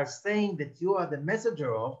you are saying that you are the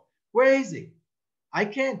messenger of. Where is he? I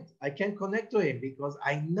can't connect to him because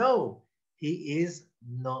I know he is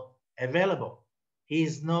not available. He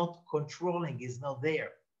is not controlling. He's not there.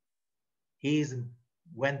 He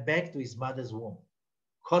went back to his mother's womb,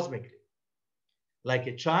 cosmically, like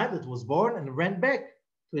a child that was born and ran back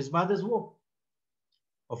to his mother's womb.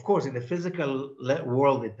 Of course, in the physical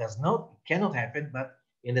world, it cannot happen, but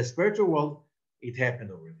in the spiritual world, it happened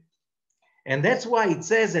already. And that's why it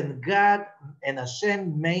says, and God and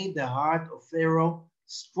Hashem made the heart of Pharaoh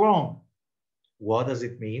strong. What does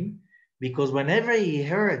it mean? Because whenever he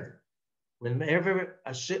heard, whenever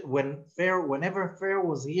Pharaoh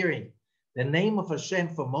was hearing the name of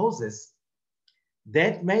Hashem for Moses,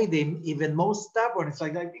 that made him even more stubborn. It's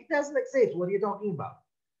like it doesn't exist. What are you talking about?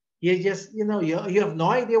 You just, you have no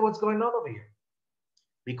idea what's going on over here.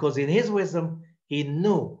 Because in his wisdom, he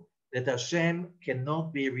knew that Hashem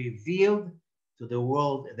cannot be revealed to the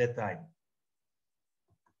world at that time.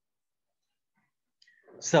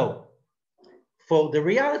 So, for the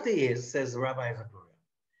reality is, says Rabbi Zakura,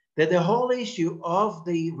 that the whole issue of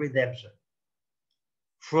the redemption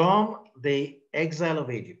from the exile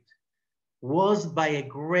of Egypt was by a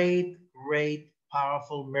great, great,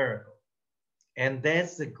 powerful miracle. And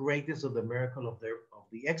that's the greatest of the miracle of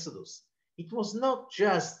the Exodus. It was not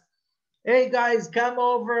just, hey guys, come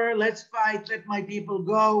over, let's fight, let my people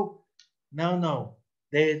go. No.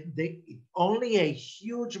 Only a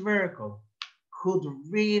huge miracle could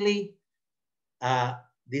really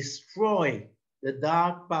destroy the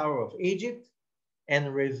dark power of Egypt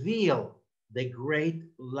and reveal the great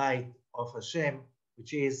light of Hashem,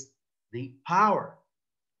 which is the power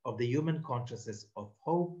of the human consciousness of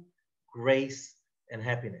hope, grace, and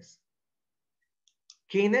happiness.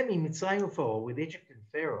 With Egypt and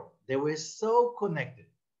Pharaoh, they were so connected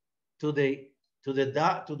to the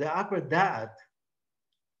upper da'at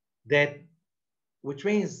that, which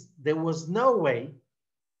means there was no way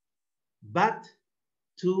but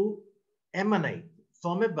to emanate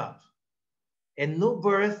from above a new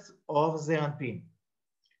birth of Zeranpin,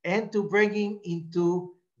 and to bringing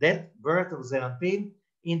into that birth of Zeranpin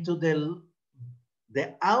into the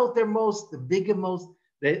outermost, the biggermost,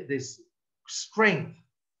 this strength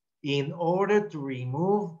in order to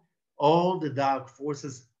remove all the dark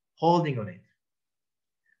forces holding on it.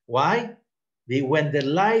 Why? When the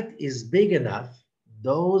light is big enough,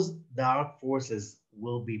 those dark forces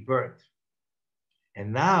will be burned.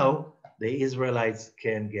 And now the Israelites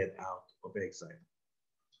can get out of exile.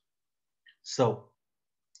 So,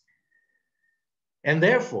 and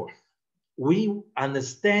therefore, we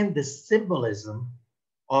understand the symbolism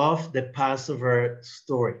of the Passover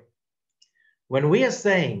story. When we are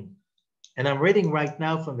saying, and I'm reading right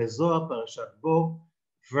now from the Zohar Parashat Bo,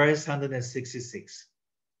 verse 166.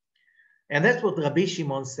 And that's what Rabbi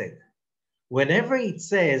Shimon said. Whenever it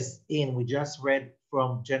says we just read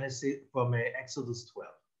from Exodus 12,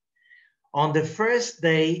 on the first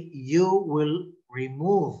day you will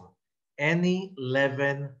remove any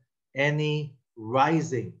leaven, any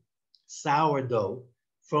rising sourdough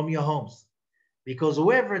from your homes, because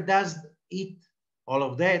whoever does eat all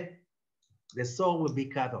of that, the soul will be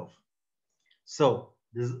cut off. So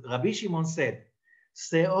Rabbi Shimon said,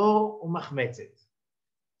 Seor umachmetzet.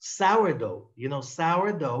 Sourdough, you know,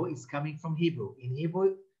 sourdough is coming from Hebrew. In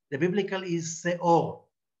Hebrew, the biblical is seor.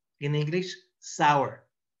 In English, sour.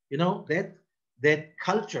 You know, that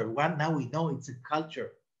culture, now we know it's a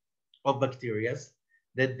culture of bacteria,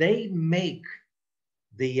 that they make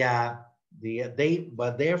by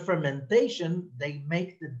their fermentation, they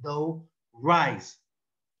make the dough rise.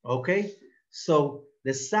 Okay? So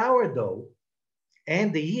the sourdough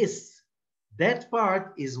and the yeast, that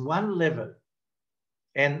part is one level.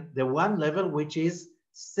 And the one level which is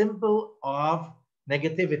symbol of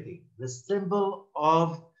negativity, the symbol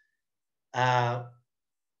of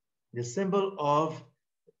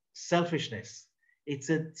selfishness. It's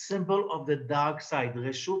a symbol of the dark side,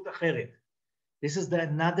 reshut acheret. This is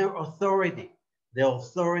another authority, the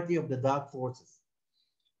authority of the dark forces.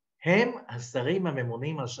 Hem hasarim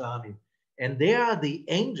hamemunim al sha'amim, and they are the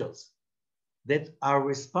angels that are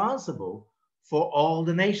responsible for all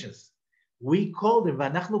the nations. We call them,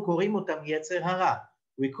 ואנחנו קוראים אותם יצר הרע.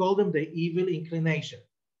 We call them the evil inclination.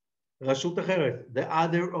 רשות אחרת, the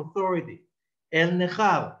other authority. El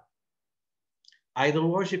nechar, idol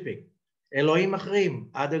worshipping. Elohim אחרים,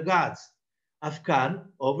 other gods. Afkan,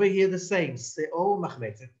 over here the same, seor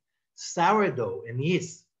machmetzet, sourdough and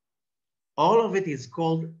yeast. All of it is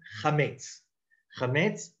called chametz.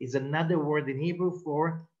 Chametz is another word in Hebrew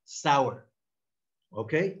for sour.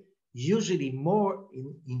 Okay? Usually more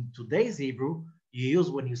in today's Hebrew, you use,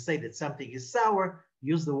 when you say that something is sour,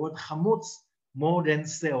 use the word chamutz more than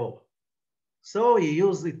seor. So you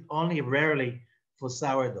use it only rarely for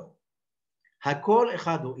sourdough. Hakol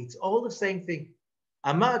echadu, it's all the same thing.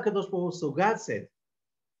 Amar HaKadosh Baruch Hu, so God said,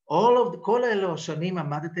 all of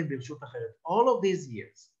these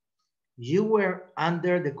years, you were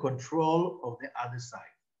under the control of the other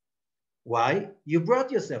side. Why? You brought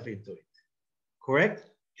yourself into it, correct?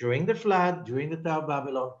 During the flood, during the Tower of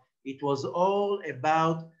Babylon, it was all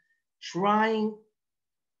about trying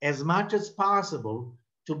as much as possible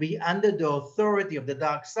to be under the authority of the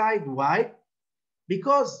dark side. Why?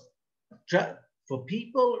 Because for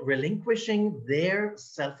people relinquishing their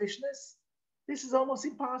selfishness, this is almost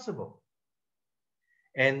impossible.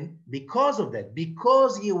 And because of that,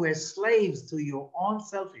 because you were slaves to your own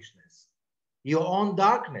selfishness, your own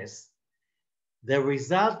darkness, the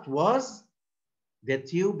result was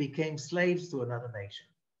that you became slaves to another nation.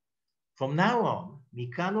 From now on,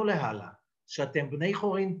 mikanu lehala, shatem bnei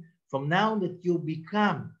chorin, from now on that you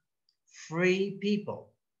become free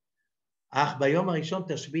people. Ach bayom harishon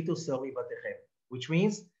tashbitu seori batechem, which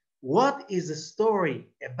means, what is the story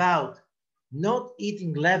about not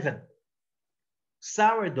eating leaven,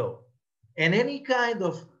 sourdough, and any kind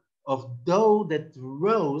of dough that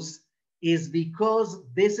rose, is because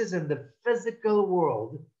this is in the physical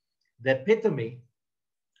world, the epitome,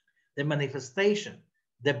 the manifestation,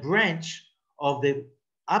 the branch of the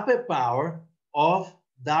upper power of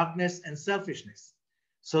darkness and selfishness.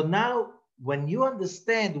 So now when you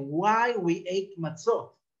understand why we ate matzot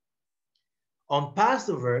on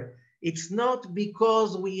Passover, it's not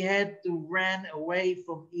because we had to run away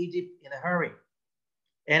from Egypt in a hurry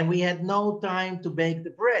and we had no time to bake the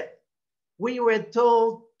bread. We were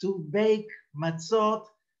told to bake matzot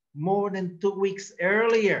more than 2 weeks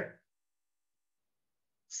earlier.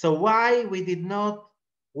 So why we did not,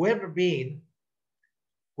 whoever been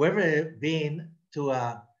to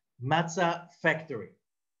a matzah factory,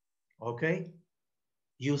 okay?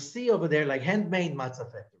 You see over there like handmade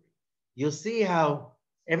matzah factory. You see how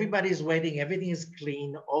everybody's waiting, everything is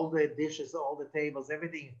clean, all the dishes, all the tables,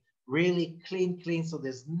 everything really clean. So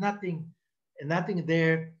there's nothing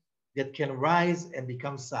there that can rise and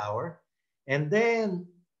become sour. And then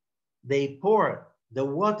they pour the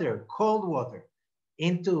water, cold water,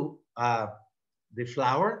 into the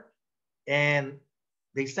flour, and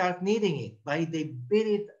they start kneading it. They beat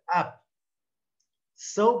it up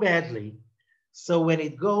so badly, so when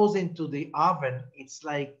it goes into the oven, it's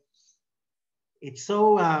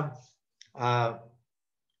so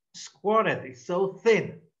squatted, it's so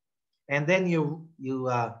thin, and then you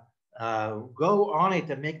go on it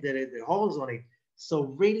and make the holes on it, so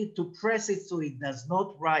really to press it so it does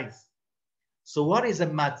not rise. So what is a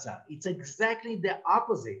matzah? It's exactly the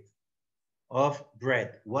opposite of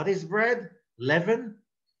bread. What is bread? Leaven.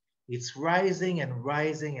 It's rising and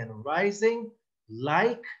rising and rising,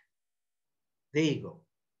 like the ego,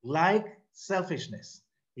 like selfishness.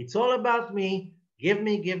 It's all about me, give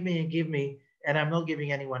me, and give me, and I'm not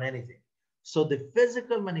giving anyone anything. So the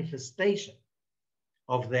physical manifestation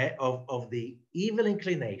of the evil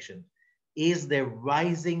inclination is the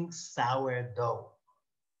rising sourdough,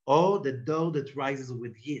 or the dough that rises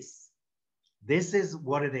with yeast. This is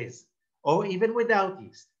what it is. Or even without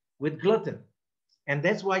yeast, with gluten. And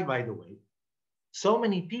that's why, by the way, so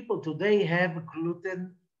many people today have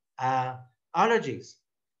gluten allergies,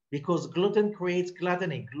 because gluten creates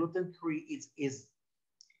gluttony. Gluten is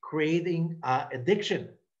creating addiction.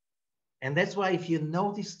 And that's why if you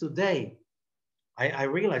notice today, I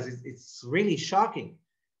realize it's really shocking.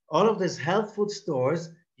 All of these health food stores,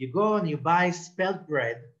 you go and you buy spelt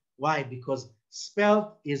bread. Why? Because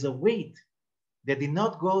spelt is a wheat that did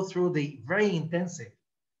not go through the very intensive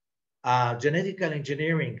genetical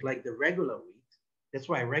engineering like the regular wheat. That's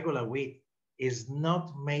why regular wheat is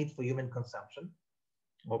not made for human consumption.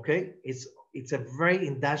 Okay, it's a very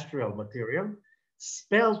industrial material.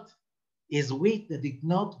 Spelt is wheat that did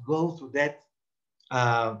not go through that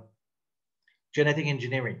genetic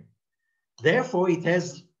engineering. Therefore, it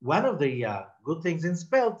has one of the good things in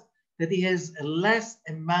spelt, that it has a less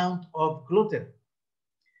amount of gluten.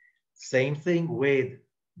 Same thing with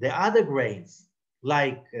the other grains,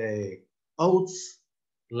 like oats,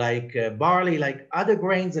 like barley, like other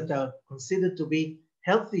grains that are considered to be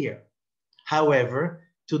healthier. However,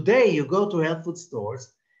 today you go to health food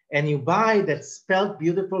stores and you buy that spelt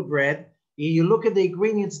beautiful bread, you look at the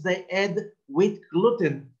ingredients, they add wheat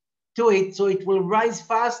gluten to it, so it will rise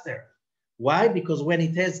faster. Why? Because when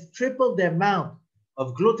it has triple the amount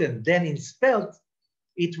of gluten than in spelt,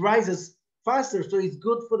 it rises faster, so it's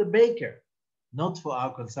good for the baker, not for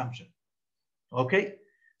our consumption. Okay,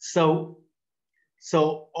 so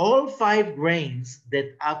all 5 grains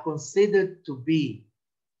that are considered to be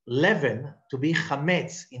leaven, to be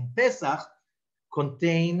chametz in Pesach,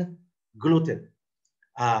 contain gluten.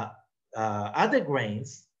 Other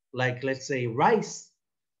grains, like let's say rice,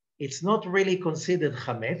 it's not really considered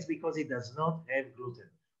chametz because it does not have gluten.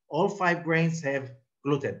 All 5 grains have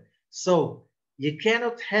gluten. So you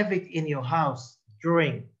cannot have it in your house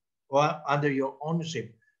during or under your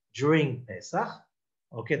ownership during Pesach.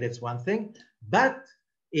 Okay, that's one thing. But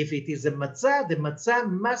if it is a matzah, the matzah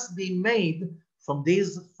must be made from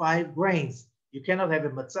these 5 grains. You cannot have a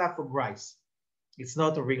matzah from rice. It's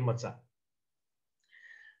not a real matzah.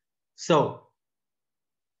 So,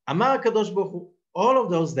 Amar HaKadosh Baruch Hu, all of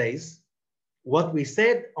those days, what we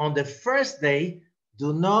said on the first day,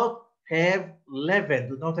 do not have leaven,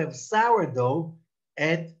 do not have sourdough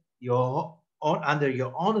at under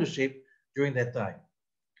your ownership during that time.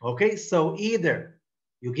 Okay, so either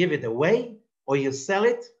you give it away or you sell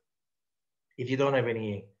it. If you don't have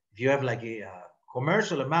any, if you have like a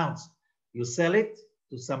commercial amounts, you sell it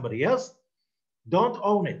to somebody else. Don't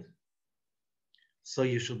own it. So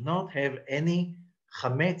you should not have any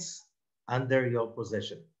chametz under your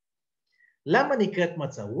possession. Lama nikret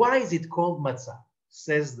matzah? Why is it called matzah?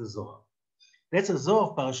 Says the Zohar. That's a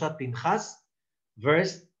Zohar of Parashat Pinchas,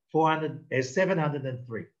 verse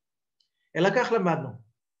 703. Elakach lamadnu.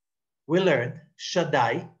 We learned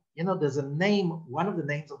Shaddai. You know, there's a name, one of the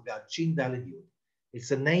names of God, Shin Daled Yud.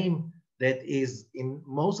 It's a name that is in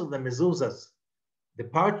most of the mezuzahs, the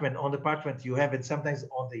parchment you have, and sometimes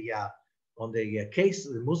on the case,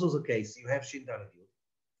 the mezuzah case, you have Shin Daled Yud.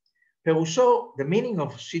 Perusho, the meaning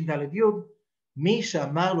of Shin Daled Yud, Mi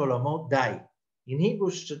Shamar L'Olamot Dai. In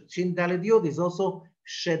Hebrew, Shin Daled Yud is also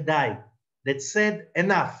Shedai, that said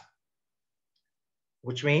enough,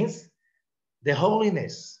 which means the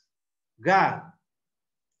holiness, God,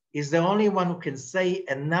 is the only one who can say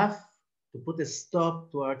enough to put a stop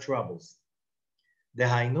to our troubles.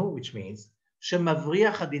 Dehainu, which means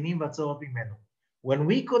Shemavriach hadinim v'atzorot mimenu. When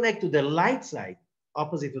we connect to the light side,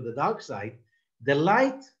 opposite to the dark side, the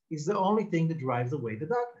light is the only thing that drives away the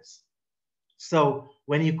darkness. So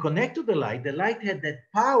when you connect to the light had that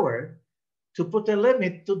power to put a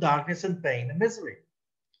limit to darkness and pain and misery.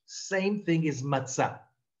 Same thing is matzah.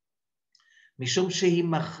 Mishum shehi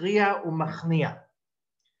machriya umachniya.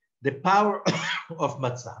 The power of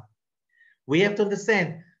matzah. We have to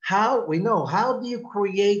understand how do you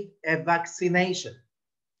create a vaccination?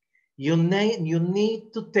 You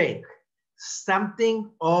need to take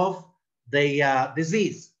something of the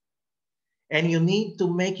disease and you need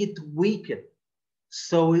to make it weaken.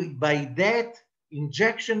 So by that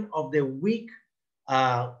injection of the weak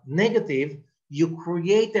negative, you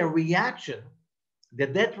create a reaction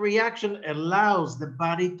that reaction allows the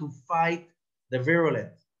body to fight the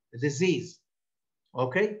virulent, the disease.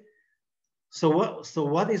 Okay? So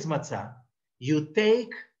what is matzah? You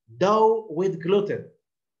take dough with gluten,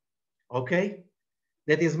 okay?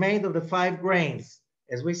 That is made of the 5 grains,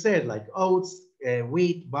 as we said, like oats,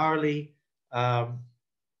 wheat, barley.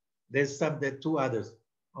 There's the 2 others,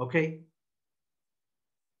 okay?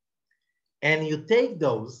 And you take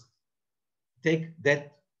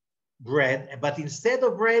that bread, but instead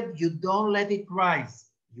of bread, you don't let it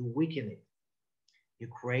rise. You weaken it. You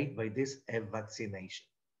create by this a vaccination.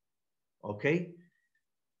 Okay?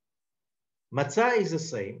 Matzah is the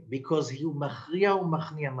same because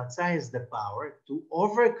matzah has the power to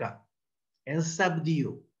overcome and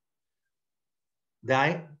subdue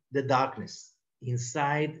the darkness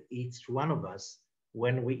inside each one of us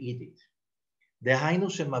when we eat it. Dehainu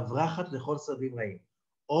shemavrachat lechol sadim reim.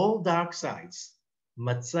 All dark sides,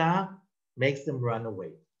 matzah makes them run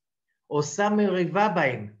away. Osa meriva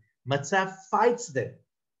baim. Matzah fights them.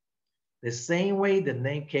 The same way the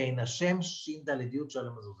name Kain Hashem Shin Daled Yud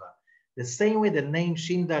Shalom Mezuzah. The same way the name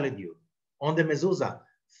Shin Daled Yud on the mezuzah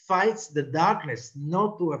fights the darkness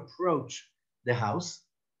not to approach the house.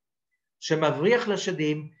 Shemavriach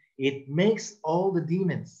l'shadim, it makes all the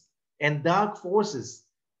demons and dark forces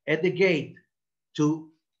at the gate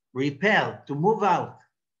to repel, to move out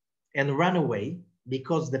and run away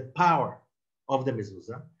because the power of the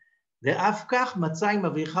mezuzah. The afkach matzah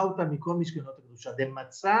mavricha ota mikol mishkenot kedusha. The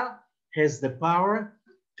matzah has the power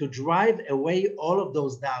to drive away all of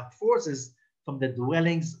those dark forces from the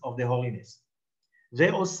dwellings of the holiness.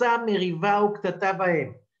 Ve'osa meriva uktata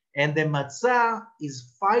bahem. And the matzah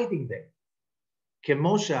is fighting them.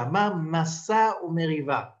 Kemo she'amar masa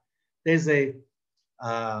u'meriva. There's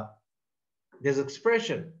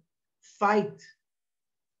expression, fight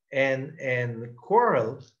and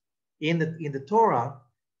quarrel in the Torah,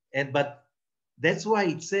 but that's why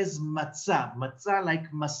it says matzah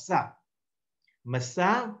like masa.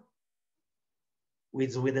 Masa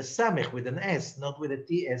with a samech, with an S, not with a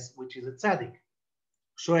TS, which is a tzaddik.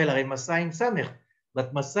 Shoel are masa in samech,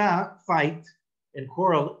 but masa, fight, and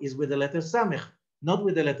quarrel is with the letter samech, not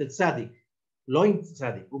with the letter tzaddik. Lo in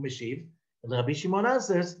tzaddik, umeshiv. And Rabbi Shimon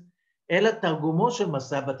answers, ela targumo shel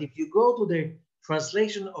masa, but if you go to the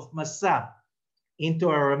translation of masa into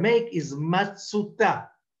Aramaic is matsuta.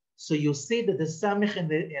 So you see that the samech and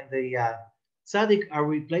the tzaddik are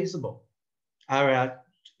replaceable, are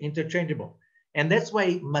interchangeable. And that's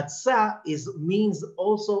why matzah means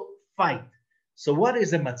also fight. So what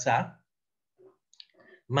is a matzah?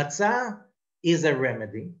 Matzah is a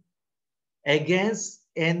remedy against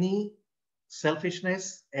any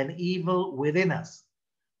selfishness and evil within us.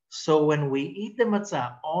 So when we eat the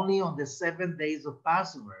matzah only on the 7 days of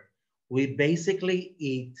Passover, we basically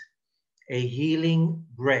eat a healing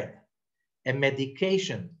bread, a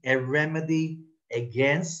medication, a remedy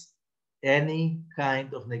against any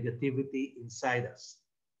kind of negativity inside us.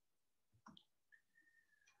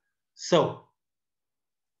 So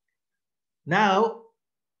now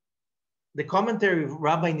the commentary of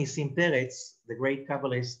Rabbi Nisim Peretz, the great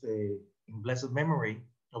Kabbalist in blessed memory,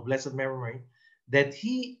 that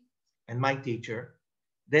he and my teacher,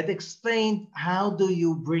 that explained how do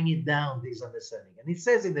you bring it down, this understanding. And it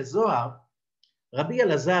says in the Zohar, Rabbi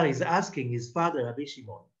Elazar is asking his father, Rabbi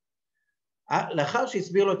Shimon,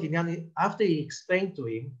 after he explained to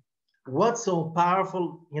him what's so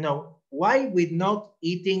powerful, why we're not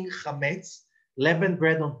eating chametz, leavened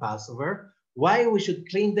bread on Passover, why we should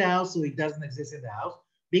clean the house so it doesn't exist in the house,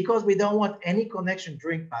 because we don't want any connection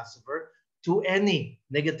during Passover to any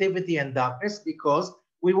negativity and darkness, because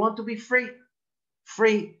we want to be free.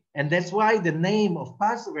 Free. And that's why the name of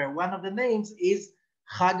Passover, one of the names is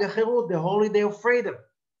Chag HaCherut, the holy day of freedom.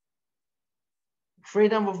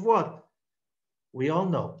 Freedom of what? We all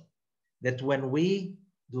know that when we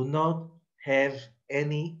do not have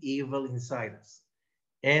any evil inside us,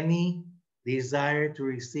 any desire to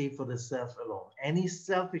receive for the self alone, any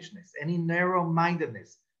selfishness, any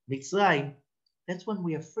narrow-mindedness, Mitzrayim, that's when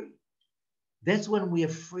we are free. That's when we are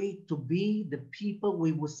free to be the people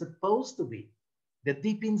we were supposed to be, that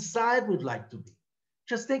deep inside we'd like to be.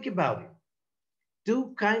 Just think about it.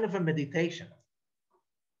 Do kind of a meditation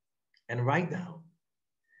and write down.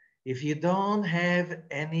 If you don't have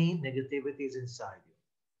any negativities inside you,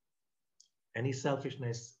 any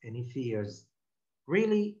selfishness, any fears,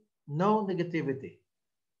 really no negativity,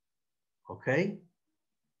 okay?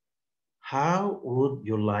 How would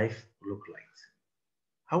your life look like?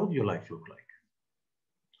 How would your life look like?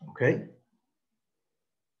 Okay?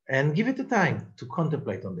 And give it the time to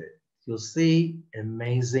contemplate on that. You'll see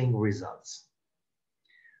amazing results.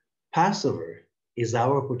 Passover is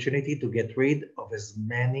our opportunity to get rid of as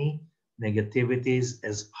many negativities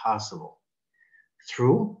as possible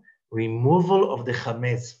through removal of the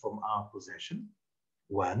chametz from our possession,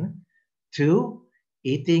 1. 2,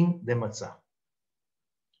 eating the matzah.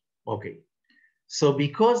 Okay, so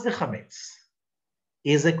because the chametz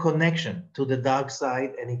is a connection to the dark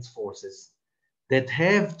side and its forces that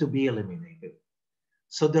have to be eliminated,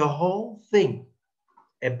 so the whole thing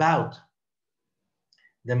about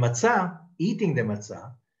the matzah, eating the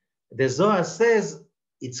matzah, the Zohar says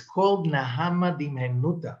it's called Nahama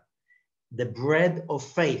Dimhemnuta, the bread of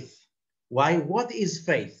faith. Why? What is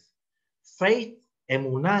faith? Faith,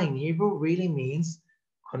 emunah in Hebrew, really means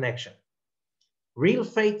connection. Real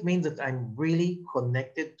faith means that I'm really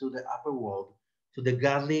connected to the upper world, to the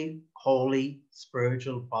godly, holy,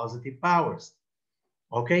 spiritual, positive powers.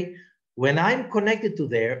 Okay? When I'm connected to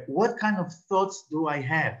there, what kind of thoughts do I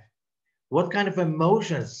have? What kind of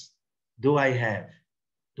emotions do I have?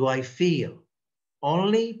 Do I feel?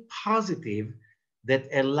 Only positive that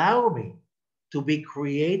allow me to be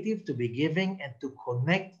creative, to be giving, and to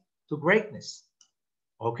connect to greatness.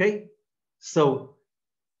 Okay? So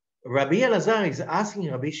Rabbi Elazar is asking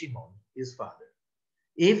Rabbi Shimon, his father,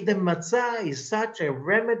 if the matzah is such a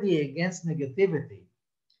remedy against negativity,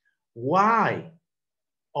 why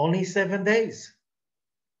only 7 days?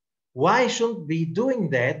 Why shouldn't be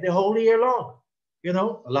doing that the whole year long? You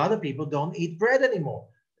know, a lot of people don't eat bread anymore.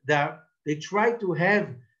 They try to have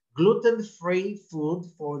gluten-free food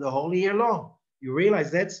for the whole year long. You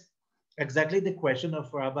realize that's exactly the question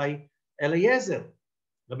of Rabbi Eliezer,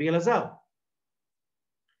 Rabbi Elazar.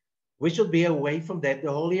 We should be away from that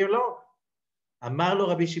the whole year long. Amar lo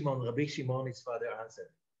Rabbi Shimon, his father answered,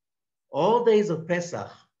 all days of Pesach,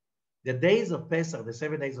 the days of Pesach, the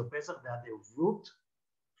 7 days of Pesach, they are the root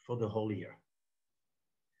for the whole year.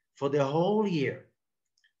 For the whole year.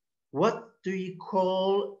 What do you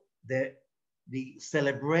call the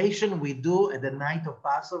celebration we do at the night of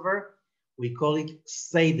Passover? We call it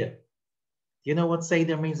Seder. You know what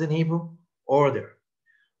Seder means in Hebrew? Order.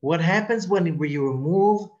 What happens when we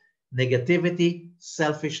remove negativity,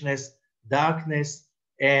 selfishness, darkness,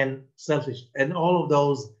 and all of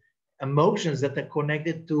those emotions that are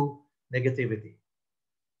connected to negativity?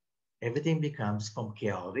 Everything becomes from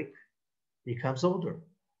chaotic, becomes order.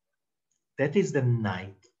 That is the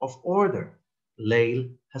night of order, Leil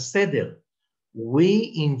HaSeder.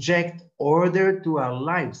 We inject order to our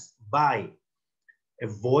lives by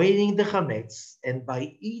avoiding the chametz and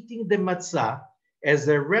by eating the matzah as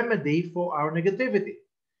a remedy for our negativity.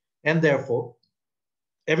 And therefore,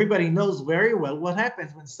 everybody knows very well what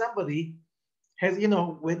happens when somebody has, you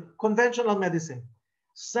know, with conventional medicine,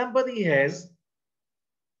 somebody has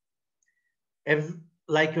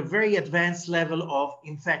like a very advanced level of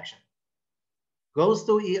infection, goes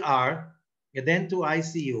to ER, and then to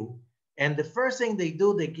ICU, and the first thing they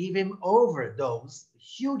do, they give him overdose,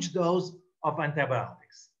 huge dose of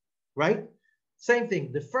antibiotics, right? Same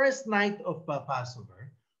thing, the first night of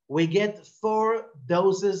Passover, we get 4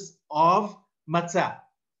 doses of matzah,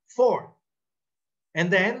 4.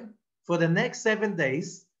 And then for the next 7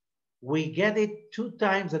 days, we get it 2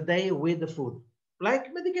 times a day with the food,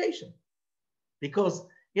 like medication. Because,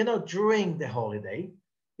 you know, during the holiday,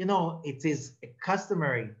 you know, it is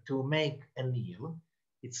customary to make a meal.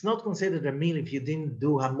 It's not considered a meal if you didn't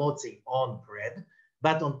do hamotzi on bread,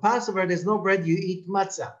 but on Passover, there's no bread, you eat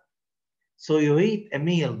matzah. So you eat a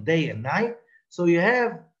meal day and night. So you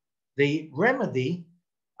have the remedy.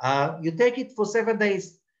 You take it for 7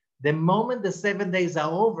 days. The moment the 7 days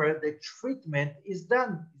are over, the treatment is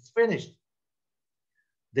done. It's finished.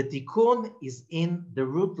 The tikkun is in the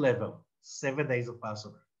root level, 7 days of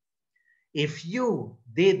Passover. If you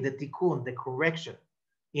did the tikkun, the correction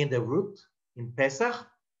in the root, in Pesach,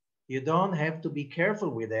 you don't have to be careful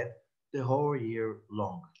with it the whole year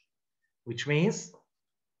long, which means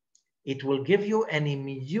it will give you an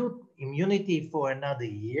immunity for another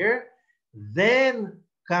year. Then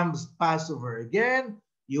comes Passover again.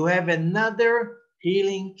 You have another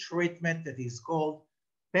healing treatment that is called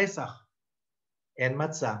Pesach and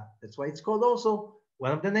Matzah. That's why it's called also,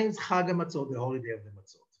 one of the names, Chag HaMatzot, the holy day of the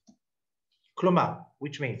Matzot. Klomar,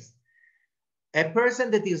 which means a person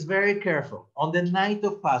that is very careful on the night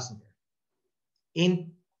of Passover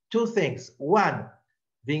in two things. One,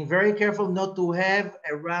 being very careful not to have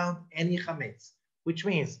around any chametz, which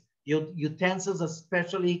means your utensils are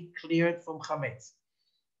specially cleared from chametz.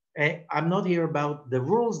 I'm not here about the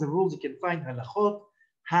rules. The rules you can find halachot,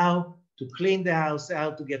 how to clean the house,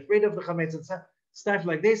 how to get rid of the chametz and stuff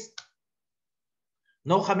like this.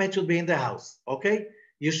 No chametz should be in the house, okay?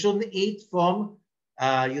 You shouldn't eat from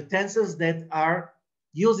utensils that are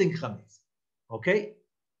using chametz, okay?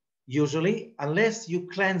 Usually, unless you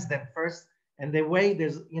cleanse them first, and the way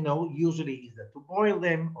there's, usually either to boil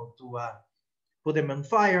them or to put them on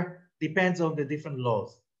fire, depends on the different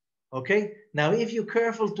laws, okay? Now, if you're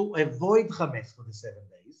careful to avoid chametz for the 7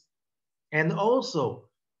 days, and also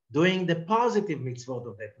doing the positive mitzvot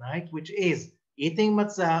of that night, which is eating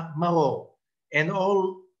matzah, maror, and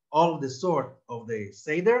all the sort of the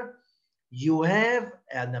Seder, you have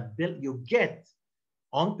an ability, you get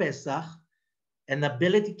on Pesach an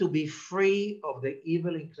ability to be free of the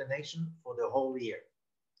evil inclination for the whole year.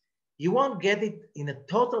 You won't get it in a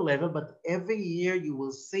total level, but every year you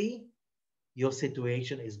will see your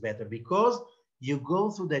situation is better because you go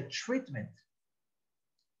through that treatment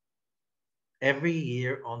every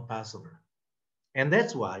year on Passover. And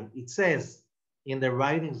that's why it says in the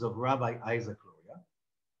writings of Rabbi Isaac Luria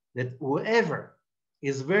that whoever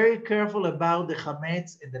is very careful about the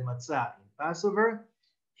chametz and the matzah in Passover,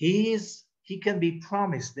 he can be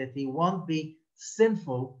promised that he won't be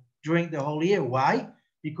sinful during the whole year. Why?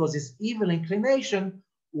 Because his evil inclination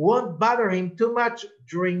won't bother him too much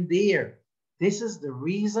during the year. This is the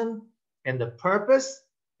reason and the purpose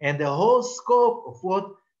and the whole scope of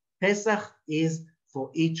what Pesach is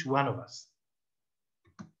for each one of us.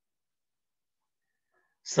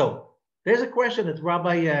 So there's a question that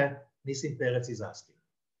Rabbi Nissim Peretz is asking.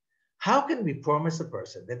 How can we promise a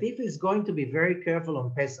person that if he's going to be very careful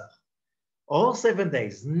on Pesach, all 7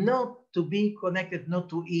 days, not to be connected, not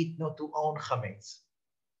to eat, not to own chametz,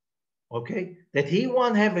 okay, that he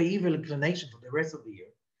won't have an evil inclination for the rest of the year?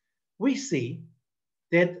 We see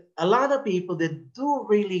that a lot of people that do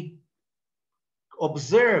really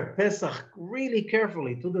observe Pesach really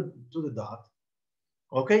carefully to the dot,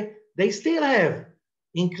 okay, they still have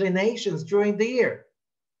inclinations during the year.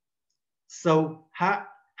 So how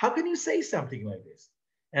can you say something like this?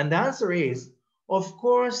 And the answer is, of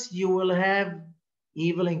course, you will have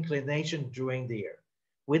evil inclination during the year.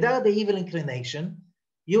 Without the evil inclination,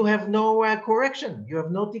 you have no correction. You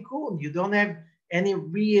have no tikkun. You don't have any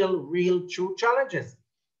real true challenges.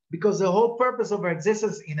 Because the whole purpose of our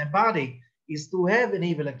existence in a body is to have an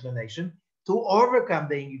evil inclination, to overcome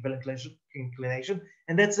the evil inclination.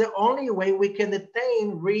 And that's the only way we can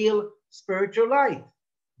attain real spiritual light,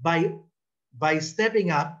 by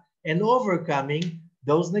stepping up and overcoming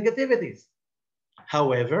those negativities.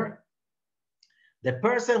 However, the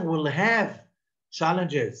person will have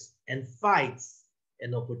challenges and fights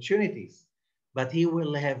and opportunities, but he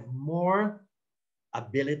will have more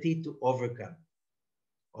ability to overcome,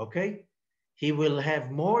 okay? He will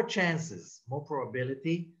have more chances, more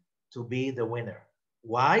probability to be the winner.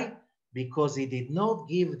 Why? Because he did not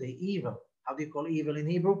give the evil. How do you call evil in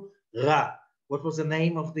Hebrew? Ra. What was the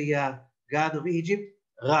name of the god of Egypt?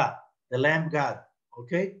 Ra, the lamb god,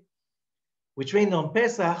 okay? Which means on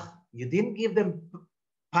Pesach, you didn't give them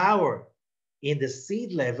power in the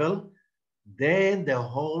seed level, then the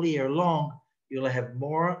whole year long, you'll have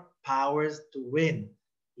more powers to win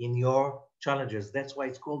in your challenges. That's why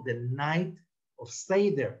it's called the night of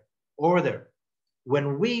Seder, order.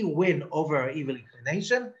 When we win over our evil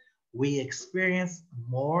inclination, we experience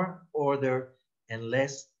more order and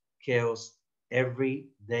less chaos every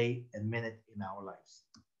day and minute in our lives.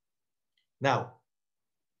 Now,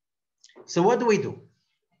 so what do?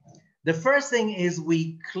 The first thing is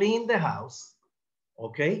we clean the house,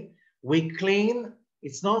 okay? We clean,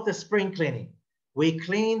 it's not a spring cleaning. We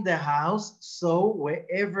clean the house, so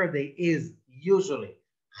wherever there is usually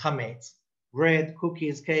chametz, bread,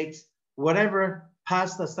 cookies, cakes, whatever,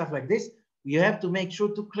 pasta, stuff like this, you have to make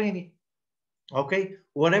sure to clean it. Okay?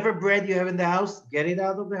 Whatever bread you have in the house, get it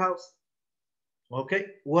out of the house. Okay?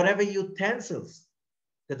 Whatever utensils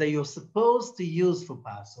that you're supposed to use for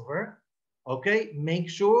Passover, okay, make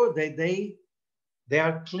sure that they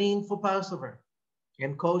are clean for Passover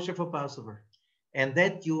and kosher for Passover, and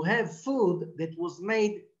that you have food that was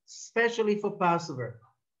made specially for Passover,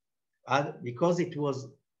 because it was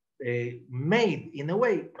made in a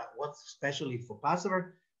way, but what's specially for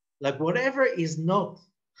Passover, like whatever is not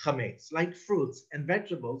chametz, like fruits and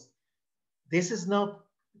vegetables, this is not,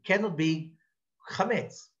 cannot be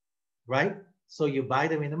chametz, right? So you buy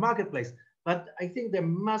them in the marketplace. But I think there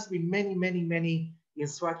must be many, many, many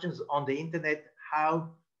instructions on the internet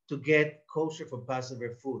how to get kosher for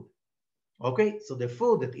Passover food. Okay, so the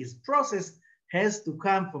food that is processed has to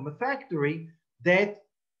come from a factory that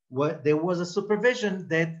there was a supervision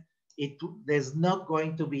that there's not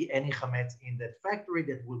going to be any chametz in that factory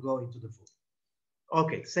that will go into the food.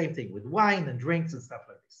 Okay, same thing with wine and drinks and stuff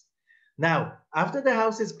like this. Now, after the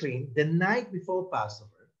house is clean, the night before Passover,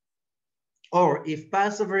 or if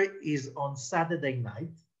Passover is on Saturday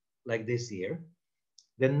night, like this year,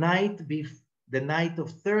 the night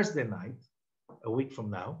of Thursday night, a week from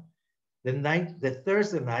now, the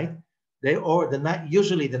Thursday night,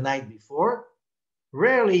 usually the night before.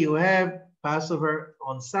 Rarely you have Passover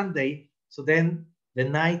on Sunday, so then the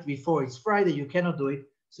night before it's Friday, you cannot do it,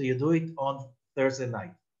 so you do it on Thursday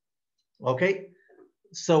night. Okay,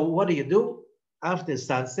 so what do? After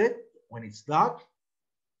sunset, when it's dark,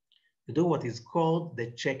 you do what is called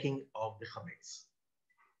the checking of the chametz.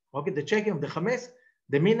 Okay, the checking of the chametz,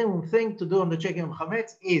 the minimum thing to do on the checking of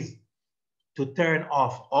chametz is to turn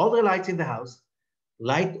off all the lights in the house,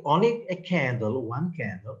 light only a candle, one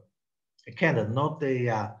candle, a candle, not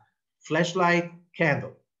the flashlight,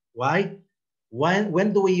 candle. Why?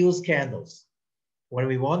 When do we use candles? When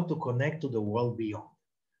we want to connect to the world beyond.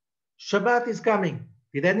 Shabbat is coming.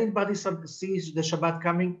 Did anybody see the Shabbat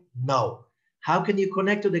coming? No. How can you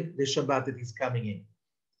connect to the Shabbat that is coming in?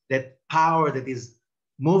 That power that is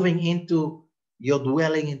moving into your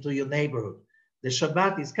dwelling, into your neighborhood. The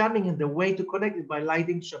Shabbat is coming, and the way to connect is by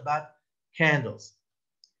lighting Shabbat candles.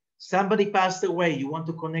 Somebody passed away, you want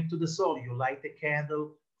to connect to the soul, you light a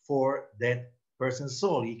candle for that person's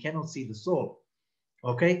soul. You cannot see the soul.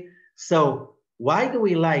 Okay? So why do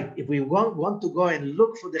we light? If we want to go and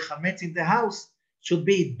look for the chametz in the house, should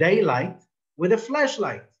be daylight with a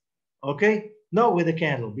flashlight. Okay? No, with a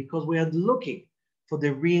candle, because we are looking for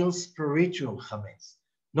the real spiritual chametz,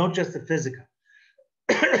 not just the physical.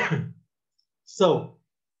 So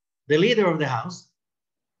the leader of the house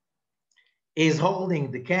is holding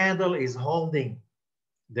the candle, is holding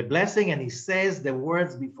the blessing, and he says the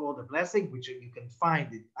words before the blessing, which you can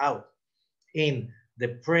find it out in the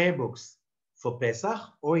prayer books for Pesach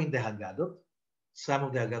or in the Haggadah. Some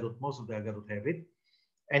of the Haggadah, most of the Haggadah have it.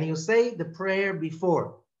 And you say the prayer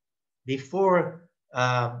before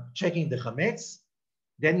checking the chametz.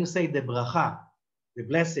 Then you say the bracha, the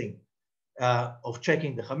blessing of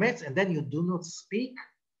checking the chametz, and then you do not speak.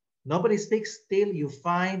 Nobody speaks till you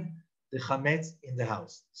find the chametz in the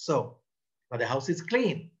house. So, but the house is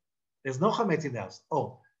clean. There's no chametz in the house.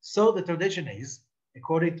 Oh, so the tradition is,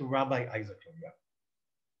 according to Rabbi Isaac,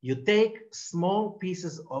 you take small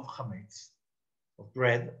pieces of chametz, of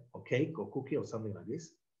bread, or cake, or cookie, or something like this,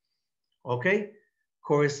 okay,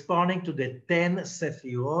 corresponding to the 10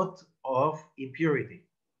 sefirot of impurity,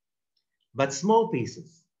 but small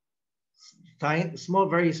pieces, tiny, small,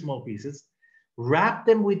 very small pieces, wrap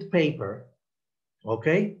them with paper,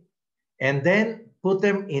 okay, and then put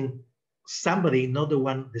them in somebody, not the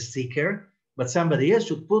one, the seeker, but somebody else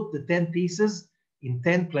should put the 10 pieces in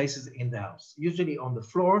 10 places in the house, usually on the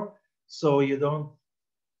floor, so you don't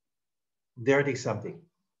dirty something.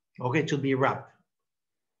 Okay, it should be wrapped.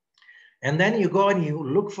 And then you go and you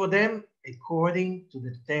look for them according to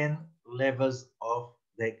the 10 levels of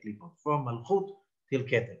the klipot, from Malchut till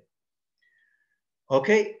Keter.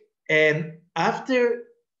 Okay, and after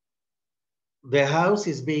the house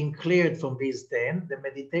is being cleared from these 10, the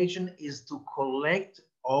meditation is to collect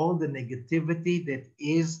all the negativity that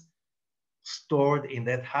is stored in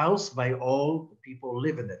that house by all the people who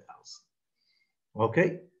live in that house.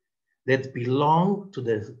 Okay, that belong to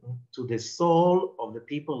the soul of the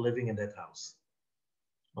people living in that house.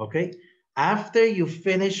 Okay, after you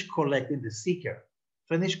finish collecting, the seeker,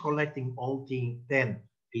 finish collecting all the 10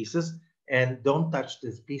 pieces, and don't touch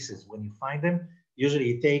these pieces. When you find them, usually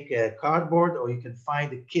you take a cardboard, or you can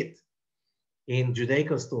find a kit in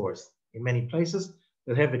Judaica stores. in many places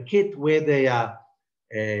that have a kit with a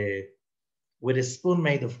spoon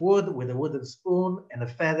made of wood, with a wooden spoon and a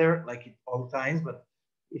feather, like it all times. But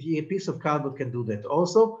if you a piece of cardboard can do that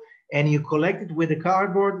also, and you collect it with the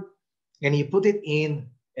cardboard, and you put it in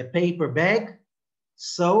a paper bag.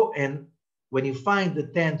 So, and when you find the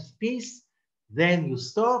 10th piece, then you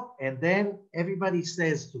stop, and then everybody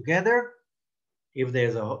says together, if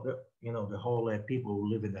there's the whole people who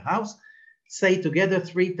live in the house, say together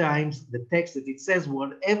 3 times the text that it says,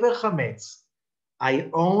 whatever chametz I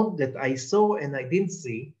own that I saw and I didn't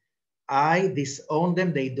see, I disown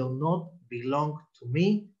them. They do not belong to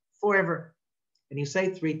me forever. And you say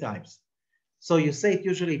it 3 times. So you say it,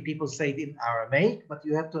 usually people say it in Aramaic, but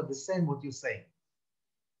you have to understand what you're saying.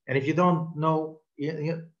 And if you don't know,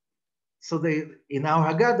 so in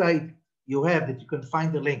our Haggadah, you have that you can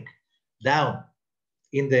find the link down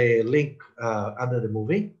in the link under the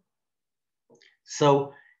movie.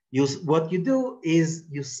 So what you do is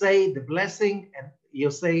you say the blessing, and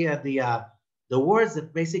you say the words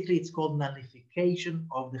that basically it's called nullification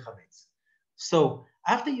of the chametz. So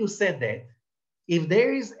after you said that, if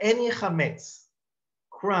there is any chametz,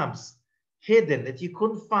 crumbs, hidden that you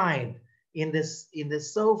couldn't find in the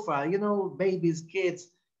sofa, babies, kids,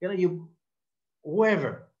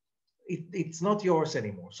 whoever, it's not yours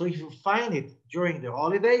anymore. So if you find it during the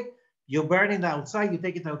holiday, you burn it outside, you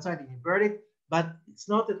take it outside and you burn it, but it's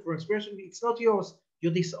not that for expression, it's not yours, you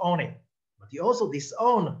disown it. But you also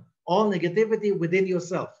disown all negativity within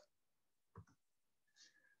yourself.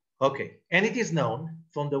 Okay, and it is known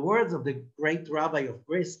from the words of the great Rabbi of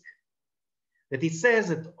Brisk that it says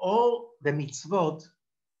that all the mitzvot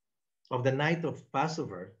of the night of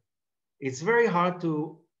Passover, it's very hard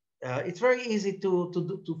to, it's very easy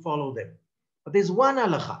to follow them. But there's one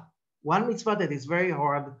halacha, one mitzvah that is very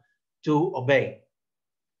hard to obey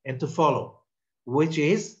and to follow, which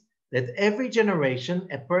is that every generation,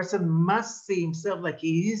 a person must see himself like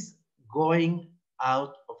he is going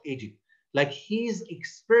out of Egypt, like he's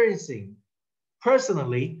experiencing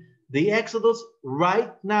personally the Exodus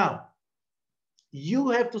right now. You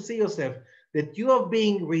have to see yourself that you are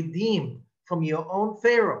being redeemed from your own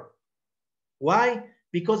Pharaoh. Why?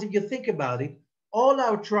 Because if you think about it, all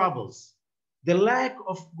our troubles, the lack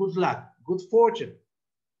of good luck, good fortune,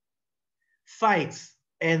 fights,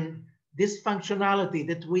 and dysfunctionality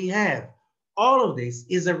that we have, all of this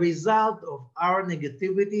is a result of our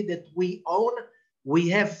negativity that we own. We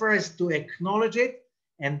have first to acknowledge it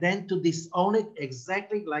and then to disown it,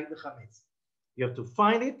 exactly like the chametz. You have to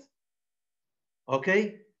find it,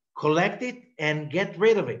 okay, collect it and get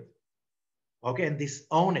rid of it, okay, and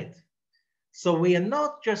disown it. So we are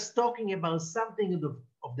not just talking about something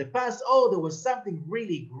of the past. Oh, there was something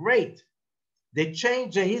really great. They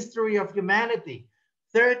changed the history of humanity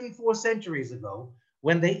 34 centuries ago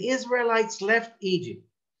when the Israelites left Egypt,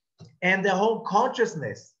 and the whole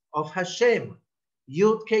consciousness of Hashem,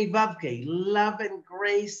 Youdkevitch, love and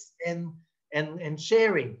grace and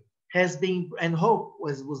sharing has been, and hope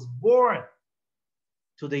was born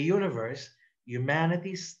to the universe.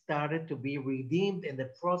 Humanity started to be redeemed, and the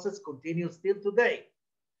process continues still today.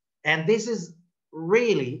 And this is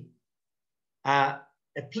really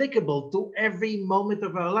applicable to every moment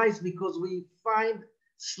of our lives, because we find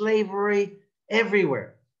slavery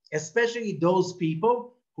everywhere, especially those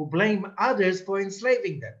people who blame others for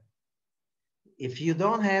enslaving them. If you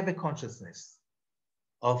don't have a consciousness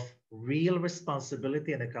of real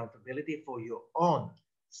responsibility and accountability for your own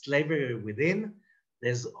slavery within,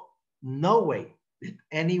 there's no way that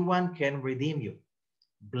anyone can redeem you.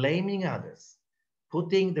 Blaming others,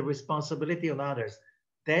 putting the responsibility on others,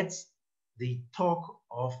 that's the talk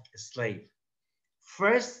of a slave.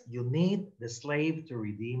 First, you need the slave to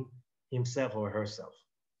redeem himself or herself.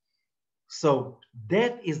 So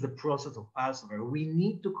that is the process of Passover. We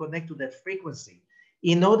need to connect to that frequency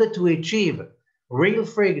in order to achieve real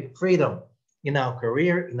freedom in our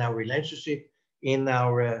career, in our relationship, in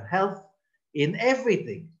our health, in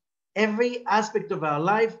everything. Every aspect of our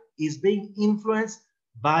life is being influenced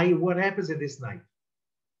by what happens in this night.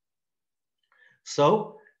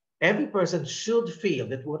 So every person should feel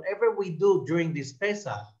that whatever we do during this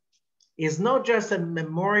Pesach is not just a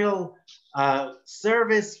memorial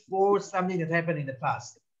service for something that happened in the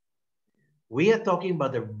past. We are talking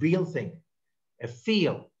about the real thing, a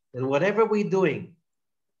feel that whatever we're doing,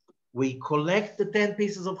 we collect the 10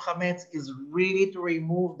 pieces of chametz is really to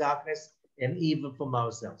remove darkness and evil from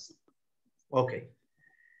ourselves. Okay,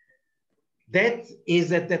 that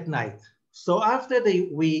is at that night. So after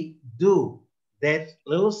we do that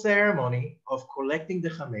little ceremony of collecting the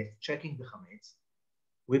chametz, checking the chametz,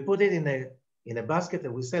 we put it in a basket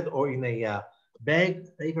that we said, or in a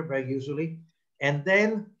bag, paper bag usually, and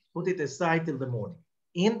then put it aside till the morning.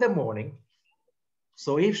 In the morning,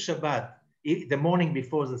 so if Shabbat, the morning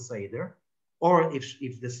before the Seder, or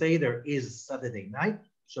if the Seder is Saturday night,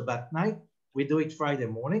 Shabbat night, we do it Friday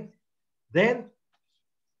morning, then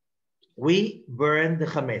we burn the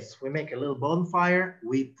chametz. We make a little bonfire.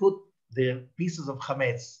 We put the pieces of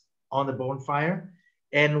chametz on the bonfire,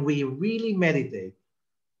 and we really meditate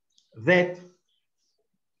that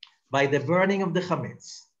by the burning of the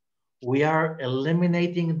chametz, we are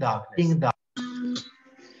eliminating darkness.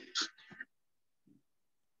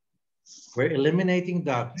 We're eliminating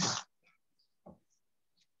darkness.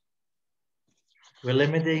 We're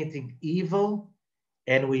eliminating evil,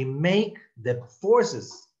 and we make the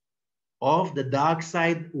forces of the dark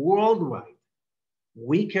side worldwide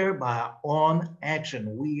weaker by our own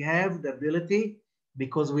action. We have the ability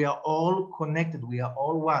because we are all connected. We are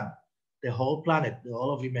all one, the whole planet, the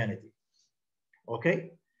whole of humanity.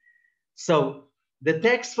 Okay? So the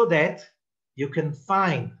text for that you can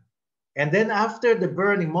find. And then after the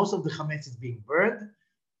burning, most of the chametz is being burned.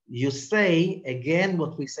 You say again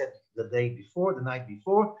what we said the day before, the night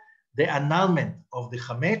before, the annulment of the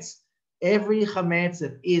chametz. Every chametz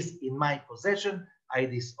that is in my possession, I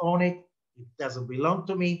disown it. It doesn't belong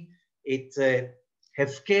to me. It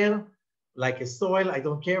hefker, like a soil. I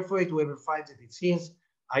don't care for it. Whoever finds it, it's his.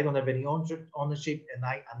 I don't have any ownership, and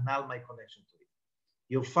I annul my connection to it.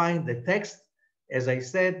 You'll find the text, as I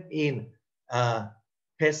said, in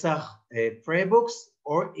Pesach prayer books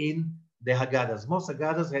or in the Haggadahs. Most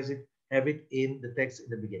Haggadahs have it in the text in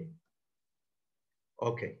the beginning.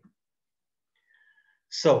 Okay.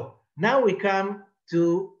 So now we come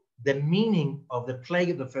to the meaning of the plague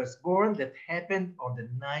of the firstborn that happened on the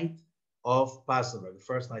night of Passover, the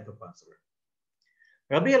first night of Passover.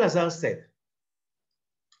 Rabbi Elazar said,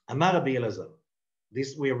 Amar Rabbi Elazar,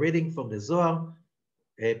 this we are reading from the Zohar,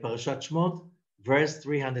 Parashat Shmot, verse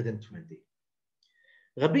 320.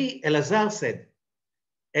 Rabbi Elazar said,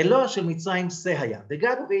 Eloah shel Mitzrayim sehaya, the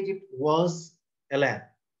God of Egypt was a lamb.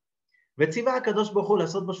 V'tzivah HaKadosh Baruch Hu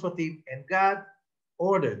lasot bo shvatim, and God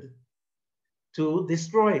ordered to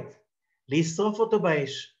destroy it, lisrof oto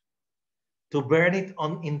ba'esh, to burn it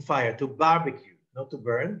in fire, to barbecue, not to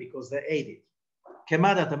burn because they ate it.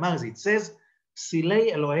 Kemad Tamar, it says,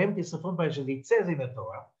 Psilei Elohem tisrofon ba'esh, it says in the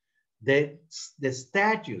Torah, the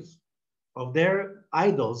statues of their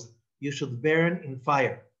idols you should burn in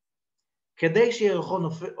fire. Kedei she'yerocho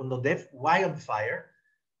nodef, why on fire?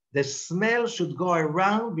 The smell should go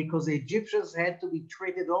around because the Egyptians had to be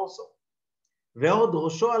treated also. Ve'od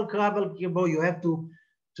rosho al krav al kirbo, you have to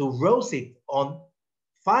roast it on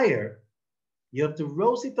fire. You have to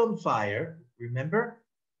roast it on fire, remember?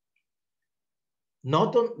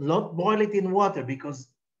 Not boil it in water, because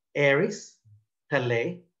eris,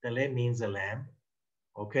 tale means a lamb,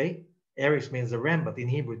 okay? Eris means a ram, but in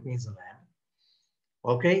Hebrew it means a lamb.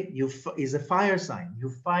 Okay, is a fire sign. You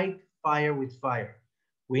fight fire with fire.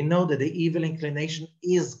 We know that the evil inclination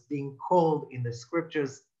is being called in the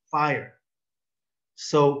scriptures fire.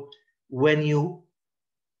 So when you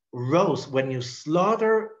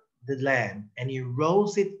slaughter the lamb and you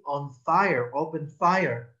roast it on fire, open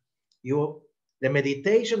fire, the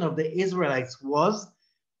meditation of the Israelites was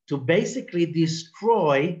to basically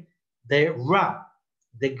destroy the Ra,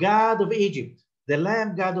 the god of Egypt, the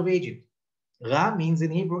lamb god of Egypt. Ra means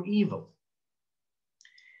in Hebrew evil.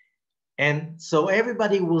 And so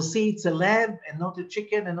everybody will see it's a lamb and not a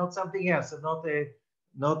chicken and not something else, and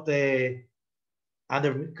not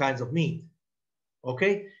other kinds of meat.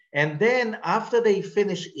 Okay? And then after they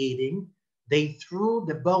finish eating, they threw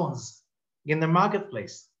the bones in the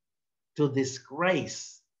marketplace to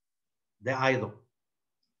disgrace the idol.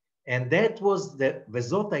 And that was the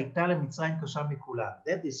Vezot hayta leMitzrayim kasha mikulam.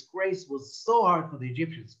 That disgrace was so hard for the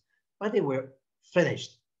Egyptians, but they were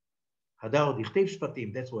finished. Hadar dichtiv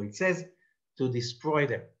shvatim, that's what it says, to destroy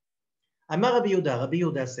them. Amar Rabbi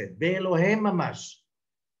Yehuda said, Be'elohem mamash.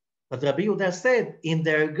 But Rabbi Yehuda said, in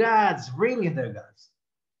their gods, really in their gods,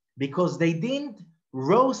 because they didn't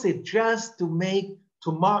roast it just to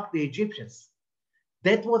mock the Egyptians.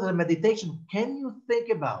 That was a meditation. Can you think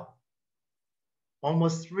about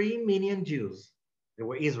almost 3 million Jews, they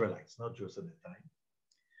were Israelites, not Jews at the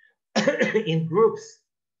time, in groups,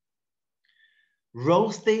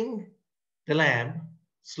 roasting the lamb,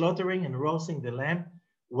 slaughtering and roasting the lamb,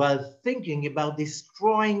 while thinking about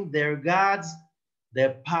destroying their gods,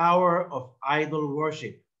 their power of idol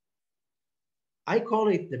worship. I call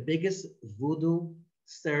it the biggest voodoo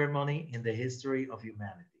ceremony in the history of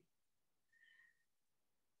humanity.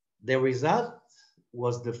 The result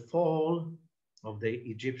was the fall of the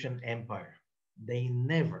Egyptian empire. They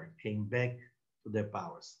never came back to their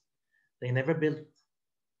powers. They never built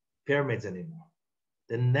pyramids anymore.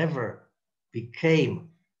 They never became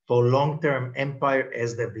for long-term empire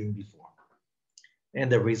as they've been before.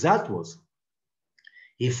 And the result was,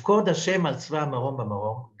 Yifkod Hashem al tzva marom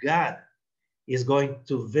b'marom, God is going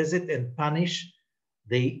to visit and punish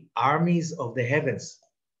the armies of the heavens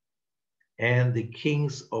and the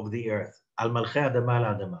kings of the earth. Al malchei adama al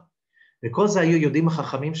adama. Because hayu yodim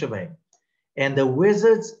chachamim shebahem. And the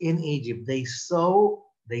wizards in Egypt, they saw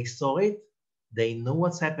it, they knew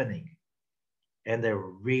what's happening. And they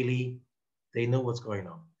knew what's going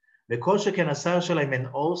on. Because sheken asar shalem, and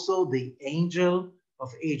also the angel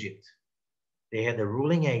of Egypt. They had a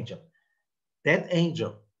ruling angel. That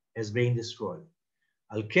angel is being destroyed.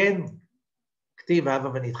 Al ken ktiv hava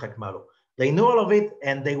v'nitchak lo. They knew all of it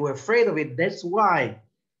and they were afraid of it. That's why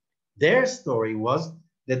their story was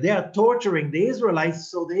that they are torturing the Israelites,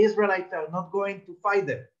 so the Israelites are not going to fight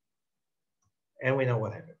them. And we know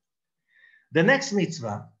what happened. The next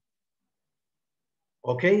mitzvah,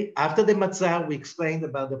 okay, after the matzah, we explained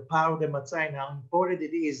about the power of the matzah and how important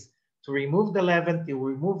it is to remove the leaven, to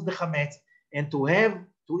remove the chametz, and to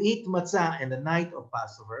eat matzah in the night of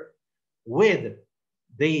Passover with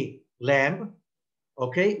the lamb.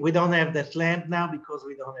 Okay, we don't have that lamb now because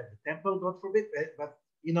we don't have the temple, God forbid, but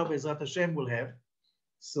you know, Bezrat Hashem will have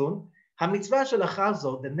soon. HaMitzvah shel achar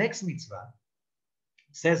zot, the next mitzvah,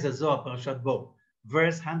 says the Zohar, Parashat Bo,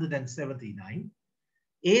 verse 179,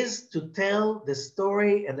 is to tell the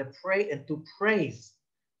story and to praise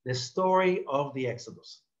the story of the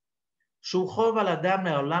Exodus.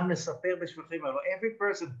 Every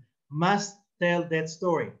person must tell that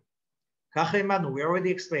story. We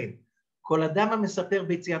already explained. Telling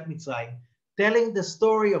the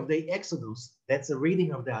story of the Exodus, that's a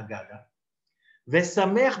reading of the Haggadah.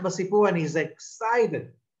 And he's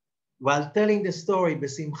excited while telling the story.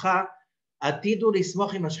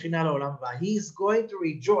 He's going to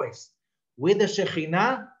rejoice with the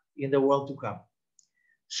Shekhinah in the world to come.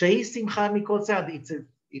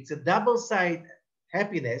 It's a double-sided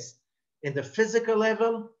happiness in the physical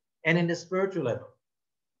level and in the spiritual level.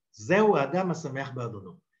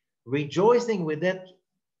 Rejoicing with that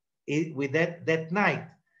night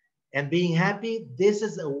and being happy, this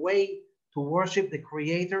is a way to worship the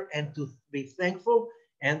Creator and to be thankful.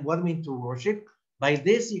 And what I mean to worship? By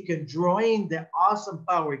this, you can draw in the awesome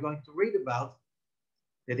power we're going to read about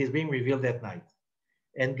that is being revealed that night.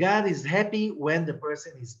 And God is happy when the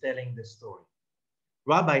person is telling the story.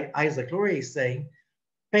 Rabbi Isaac Lurie is saying,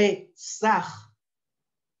 Pesach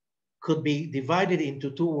could be divided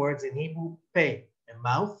into two words in Hebrew, pe, a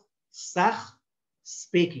mouth, sach,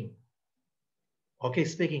 speaking. Okay,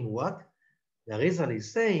 speaking what? The Arizal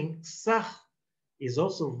is saying, sach is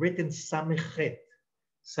also written samechet.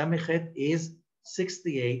 Samechet is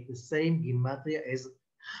 68, the same gematria as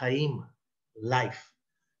chaim, life.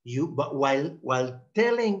 But while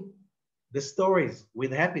telling the stories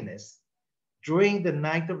with happiness, during the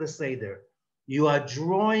night of the Seder, you are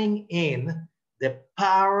drawing in the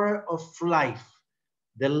power of life,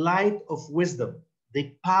 the light of wisdom,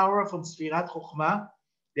 the power from Sfirat Chokhmah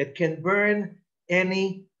that can burn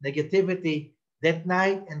any negativity that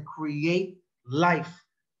night and create life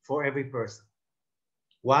for every person.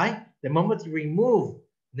 Why? The moment you remove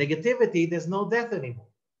negativity, there's no death anymore.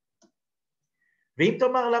 We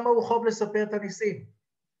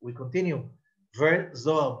continue.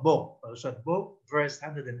 Zohar Bo, Parashat Bo, verse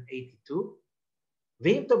 182.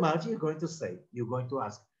 You're going to say, you're going to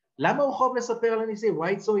ask, why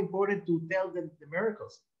it's so important to tell them the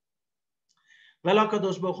miracles?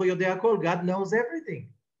 God knows everything.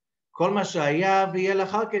 He knows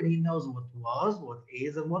what was, what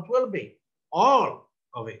is, and what will be. All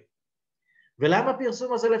of it. Why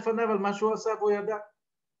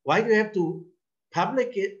do you have to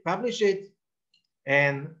publish it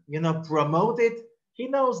and promote it? He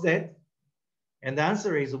knows that. And the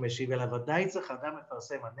answer is,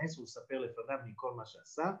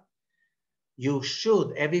 you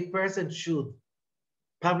should, every person should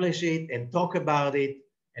publish it and talk about it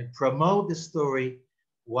and promote the story.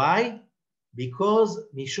 Why? Because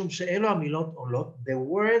the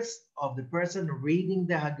words of the person reading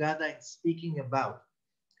the Haggadah and speaking about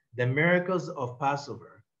the miracles of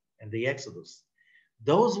Passover and the Exodus,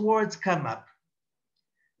 those words come up.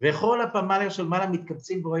 And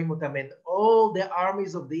all the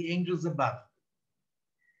armies of the angels above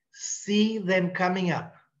see them coming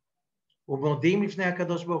up. And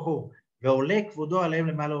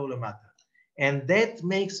that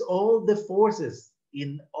makes all the forces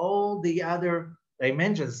in all the other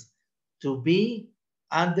dimensions to be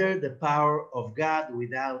under the power of God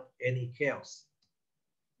without any chaos.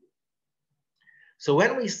 So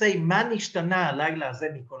when we say, Ma nishtana layla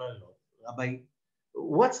hazeh mikol halilot, Rabbi,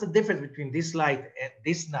 what's the difference between this night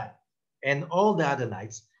and all the other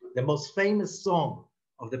nights? The most famous song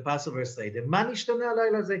of the Passover Seder, Ma nishtana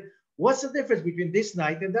layla hazeh. What's the difference between this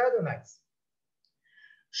night and the other nights?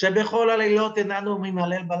 Shebechol halilot enanu omrim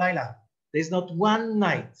halel balayla. There's not one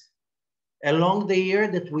night along the year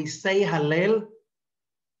that we say Hallel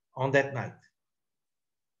on that night.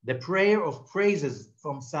 The prayer of praises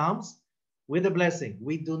from Psalms with a blessing.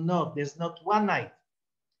 We do not, there's not one night,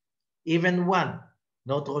 even one,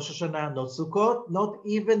 not Rosh Hashanah, not Sukkot, not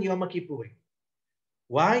even Yom Kippurim.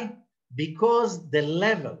 Why? Because the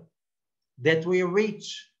level that we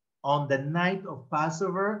reach on the night of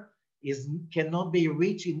Passover cannot be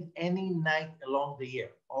reached in any night along the year,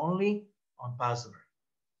 only on Passover.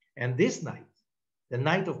 And this night, the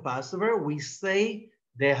night of Passover, we say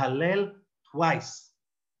the Hallel twice.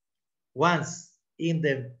 Once in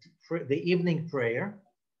the evening prayer,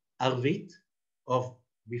 Arvit, of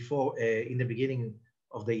before in the beginning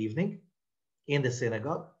of the evening, in the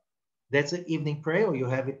synagogue. That's an evening prayer, or you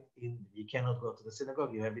have it in. You cannot go to the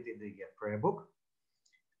synagogue. You have it in the prayer book.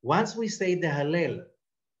 Once we say the Hallel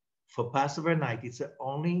for Passover night, it's the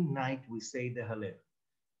only night we say the Hallel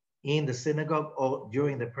in the synagogue or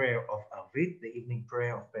during the prayer of Arvit, the evening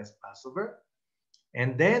prayer of Passover,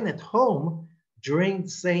 and then at home. During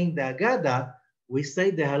saying the Haggadah, we say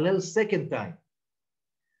the Hallel second time.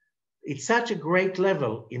 It's such a great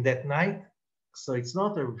level in that night, so it's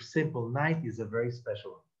not a simple night, it's a very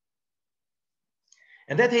special one.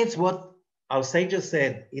 And that is what our sages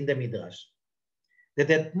said in the Midrash, that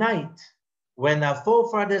at night, when our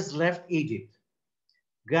forefathers left Egypt,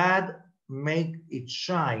 God made it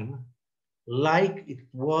shine like it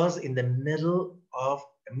was in the middle of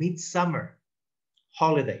a midsummer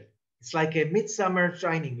holiday. It's like a midsummer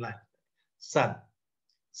shining light, sun.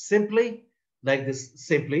 Simply that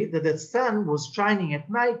the sun was shining at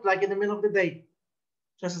night, like in the middle of the day.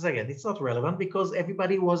 Just a second, it's not relevant because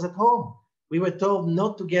everybody was at home. We were told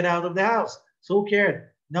not to get out of the house. So who cared?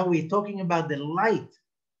 Now we're talking about the light.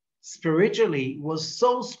 Spiritually was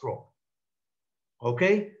so strong.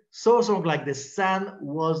 Okay? So strong, like the sun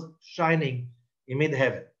was shining in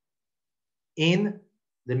mid-heaven, in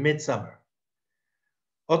the midsummer.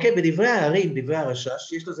 אוקיי, בדברי הערים, דברי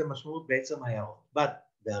הרש"ש, יש לזה משמעות בעצם הירוק. But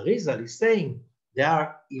the Arizal is saying there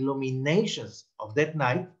are illuminations of that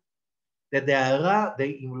night, that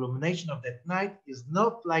the illumination of that night is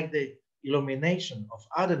not like the illumination of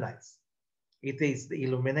other nights. It is the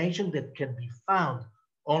illumination that can be found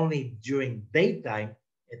only during daytime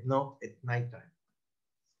and not at nighttime.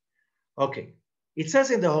 Okay, it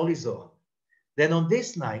says in the Holy Zohar that on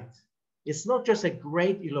this night, it's not just a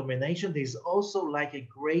great illumination, there's also like a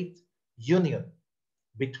great union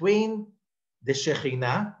between the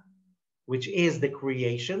Shekhinah, which is the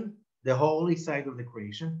creation, the holy side of the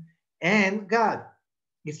creation, and God.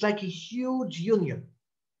 It's like a huge union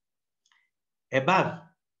above,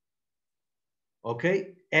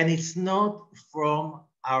 okay? And it's not from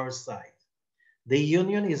our side. The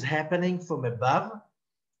union is happening from above.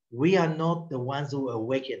 We are not the ones who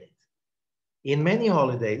awaken it. In many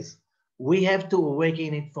holidays, we have to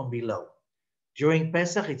awaken it from below. During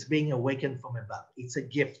Pesach, it's being awakened from above. It's a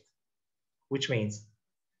gift, which means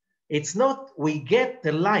it's not, we get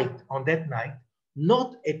the light on that night,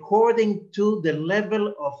 not according to the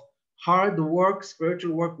level of hard work,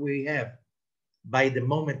 spiritual work we have by the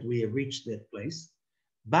moment we reach that place,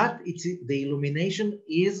 but it's the illumination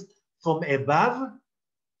is from above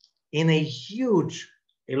in a huge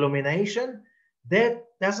illumination that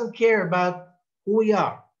doesn't care about who we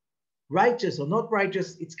are. Righteous or not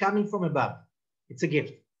righteous, it's coming from above. It's a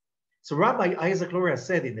gift. So Rabbi Isaac Luria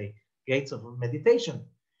said in the Gates of Meditation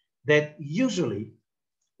that usually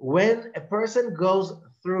when a person goes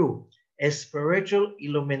through a spiritual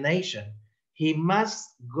illumination, he must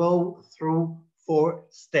go through 4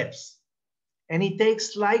 steps. And it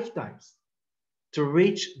takes lifetimes to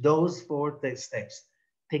reach those 4 steps.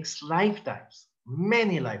 It takes lifetimes,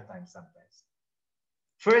 many lifetimes sometimes.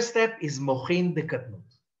 First step is Mochin de Katnut.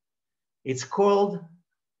 It's called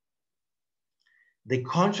the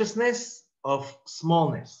consciousness of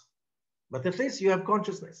smallness. But at least you have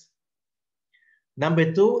consciousness.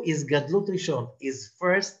 Number 2 is Gadlut Rishon, is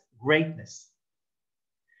first greatness.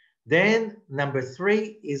 Then number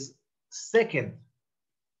 3 is second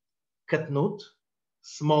Katnut,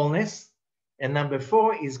 smallness. And number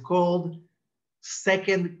 4 is called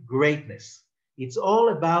second greatness. It's all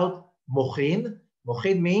about Mochin.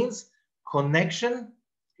 Mochin means connection.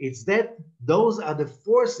 It's that those are the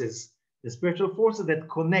forces, the spiritual forces that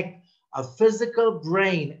connect our physical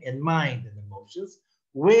brain and mind and emotions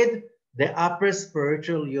with the upper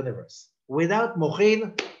spiritual universe. Without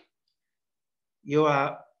mochin, you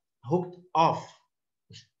are hooked off,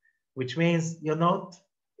 which means you're not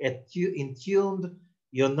in tuned,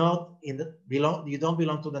 you're not in the you don't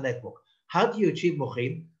belong to the network. How do you achieve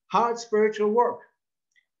mochin? Hard spiritual work,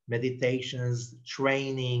 meditations,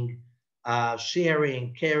 training,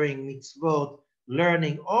 sharing, caring, mitzvot,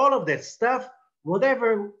 learning, all of that stuff,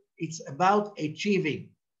 whatever it's about achieving,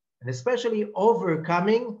 and especially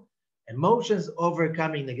overcoming emotions,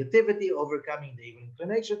 overcoming negativity, overcoming the evil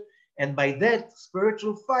inclination. And by that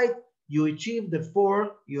spiritual fight, you attain the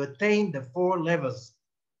four levels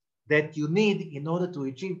that you need in order to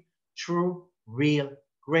achieve true, real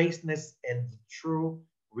graceness and true,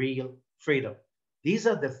 real freedom. These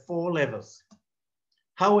are the four levels.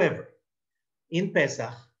 However, in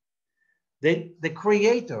Pesach, the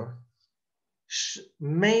Creator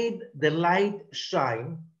made the light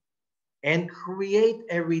shine and create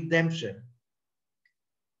a redemption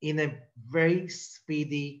in a very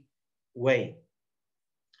speedy way.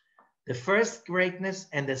 The first greatness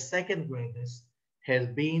and the second greatness has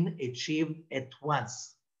been achieved at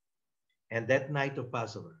once, and that night of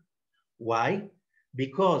Passover. Why?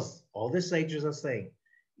 Because all the sages are saying,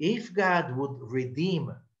 if God would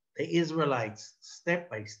redeem the Israelites step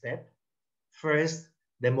by step, first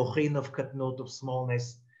the mochin of katnut, of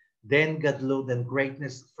smallness, then gadlut, then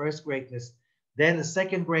greatness, first greatness, then the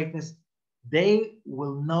second greatness, they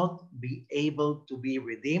will not be able to be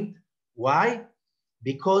redeemed. Why?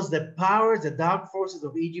 Because the powers, the dark forces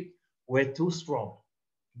of Egypt were too strong.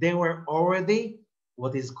 They were already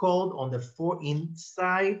what is called on the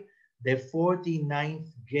inside the 49th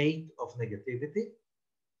gate of negativity.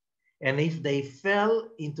 And if they fell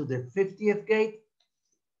into the 50th gate,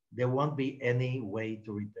 there won't be any way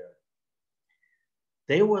to return.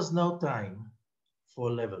 There was no time for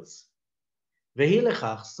levels. והיא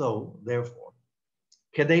לכך, so therefore,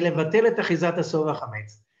 כדי לבטל את אחיזת הסור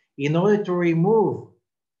החמץ, in order to remove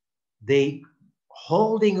the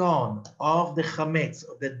holding on of the chametz,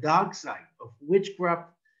 of the dark side, of witchcraft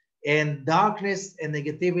and darkness and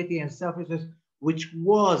negativity and selfishness, which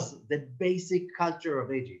was the basic culture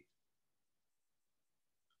of Egypt.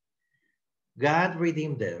 God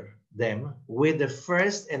redeemed them with the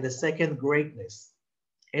first and the second greatness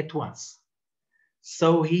at once.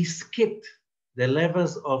 So he skipped the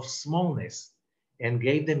levels of smallness and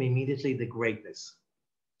gave them immediately the greatness.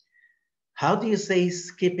 How do you say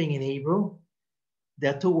skipping in Hebrew?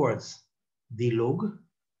 There are two words, dilug,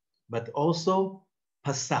 but also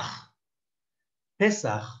pasach.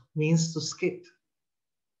 Pesach means to skip.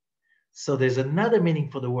 So there's another meaning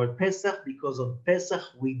for the word Pesach, because on Pesach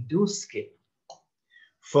we do skip.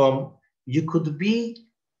 From you could be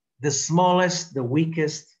the smallest, the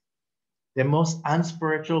weakest, the most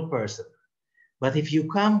unspiritual person. But if you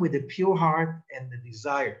come with a pure heart and the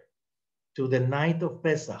desire to the night of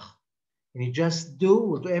Pesach, and you just do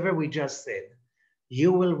whatever we just said,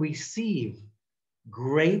 you will receive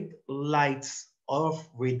great lights of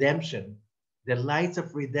redemption, the lights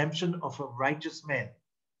of redemption of a righteous man.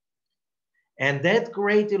 And that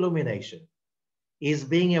great illumination is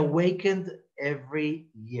being awakened every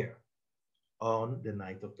year on the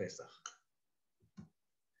night of Pesach.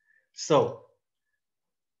 So,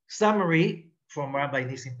 summary from Rabbi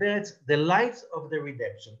Nissim Peretz, the lights of the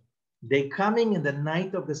redemption, they coming in the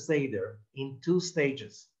night of the Seder in two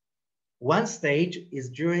stages. One stage is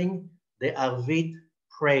during the Arvit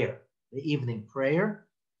prayer, the evening prayer,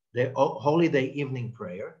 the holiday evening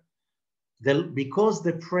prayer. Because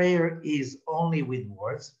the prayer is only with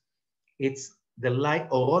words, it's the light,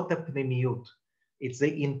 orot hapnimiyut, it's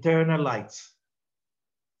the internal lights.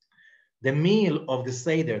 The meal of the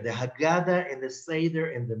Seder, the Haggadah and the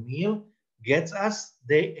Seder and the meal gets us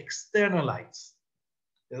the external lights.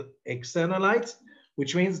 The external lights,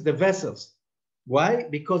 which means the vessels. Why?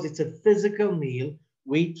 Because it's a physical meal,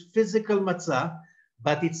 we eat physical matzah,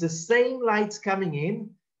 but it's the same lights coming in,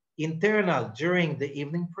 internal during the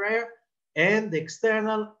evening prayer, and the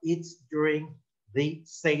external, it's during the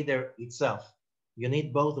Seder itself. You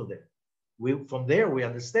need both of them. From there, we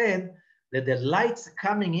understand that the lights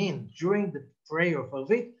coming in during the prayer of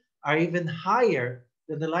Arvit are even higher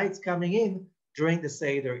than the lights coming in during the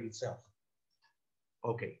Seder itself.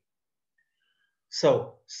 Okay.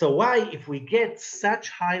 So why, if we get such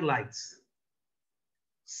high lights,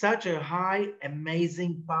 such a high,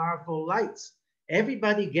 amazing, powerful lights,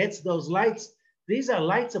 everybody gets those lights. These are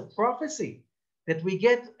lights of prophecy that we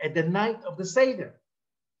get at the night of the Seder.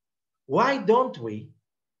 Why don't we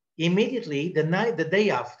immediately, the day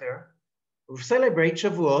after, celebrate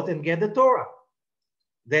Shavuot and get the Torah?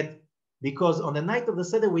 Because on the night of the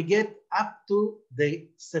Seder, we get up to the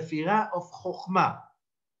Sephirah of Chokhmah,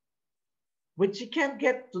 which you can't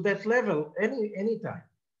get to that level any time.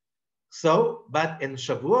 So, but in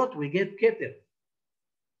Shavuot, we get Keter.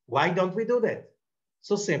 Why don't we do that?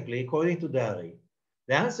 So simply, according to the Ari,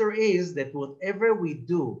 the answer is that whatever we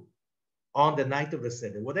do on the night of the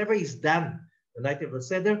Seder, whatever is done the night of the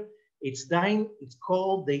Seder, it's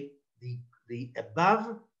called the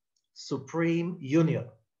above supreme union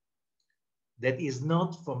that is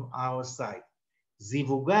not from our side.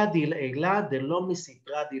 Zivuga dil'ela de lo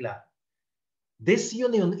misitra dila. This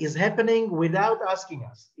union is happening without asking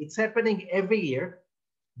us. It's happening every year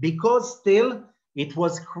because still it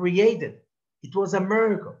was created. It was a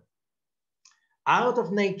miracle out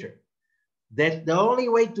of nature. That the only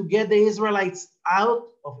way to get the Israelites out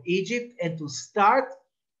of Egypt and to start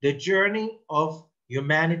the journey of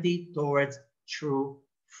humanity towards true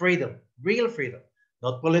freedom, real freedom,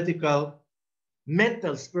 not political,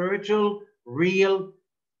 mental, spiritual, real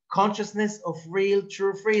consciousness of real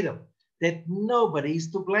true freedom, that nobody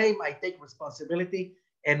is to blame. I take responsibility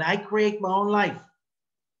and I create my own life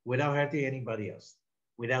without hurting anybody else,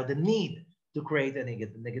 without the need to create any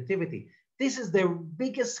negativity. This is their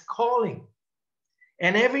biggest calling.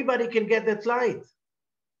 And everybody can get that light,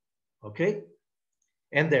 okay?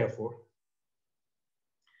 And therefore,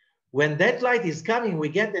 when that light is coming, we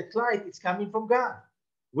get that light, it's coming from God.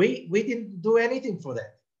 We didn't do anything for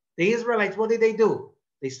that. The Israelites, what did they do?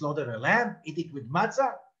 They slaughtered a lamb, eat it with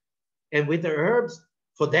matzah and with the herbs.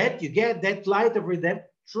 For that, you get that light of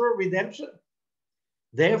true redemption.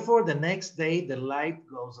 Therefore, the next day, the light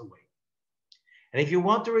goes away. And if you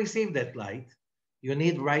want to receive that light, you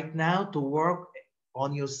need right now to work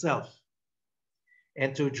on yourself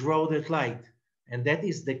and to draw that light. And that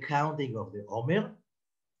is the counting of the Omer,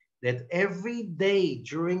 that every day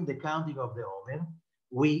during the counting of the Omer,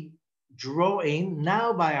 we draw in,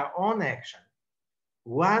 now by our own action,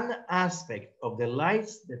 one aspect of the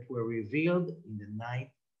lights that were revealed in the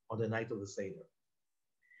night, on the night of the Seder.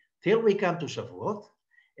 Till we come to Shavuot,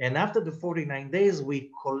 and after the 49 days, we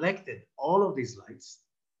collected all of these lights.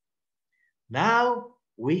 Now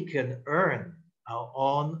we can earn our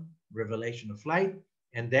own revelation of light,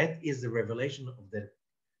 and that is the revelation of the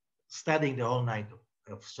studying the whole night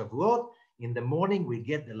of Shavuot. In the morning, we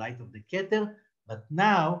get the light of the Keter, but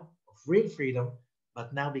now of real freedom,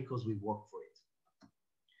 but now because we work for it.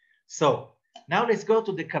 So now let's go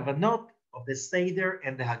to the Kavanot of the Seder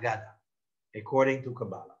and the Haggadah, according to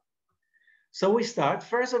Kabbalah. So we start,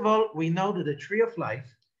 first of all, we know that the tree of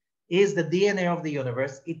life is the DNA of the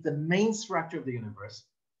universe. It's the main structure of the universe.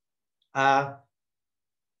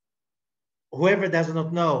 Whoever does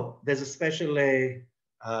not know, there's a special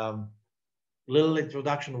little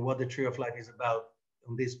introduction of what the tree of life is about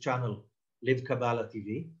on this channel, Live Kabbalah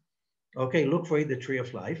TV. Okay, look for it, the tree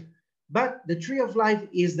of life. But the tree of life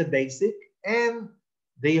is the basic, and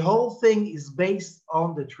the whole thing is based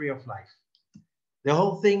on the tree of life. The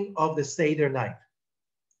whole thing of the Seder night.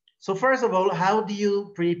 So first of all, how do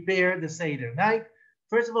you prepare the Seder night?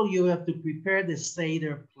 First of all, you have to prepare the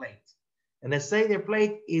Seder plate. And the Seder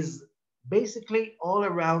plate is basically all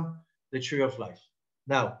around the tree of life.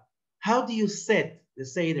 Now, how do you set the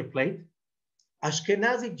Seder plate?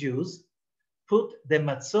 Ashkenazi Jews put the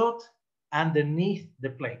matzot underneath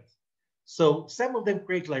the plate. So some of them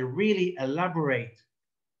create like really elaborate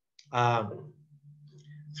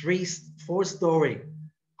 4-story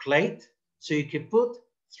plate. So you can put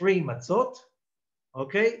 3 matzot,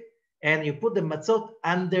 okay? And you put the matzot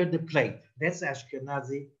under the plate. That's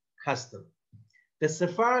Ashkenazi custom. The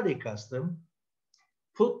Sephardi custom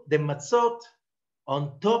put the matzot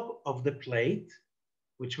on top of the plate,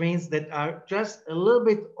 which means that are just a little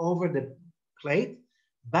bit over the plate,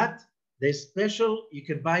 but they're special. You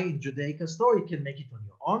can buy in Judaica store. You can make it on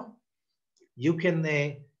your own. You can,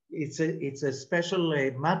 it's a special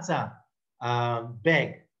matzah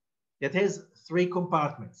bag that has 3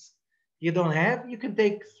 compartments. You don't have, you can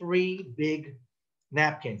take 3 big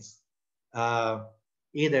napkins,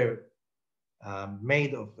 either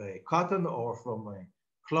made of cotton or from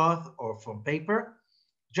cloth or from paper,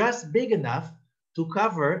 just big enough to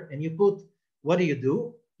cover. And you put, what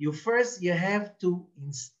do? You have to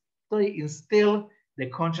instill the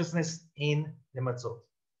consciousness in the matzot.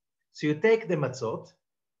 So you take the matzot,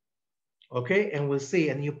 okay, and we'll see,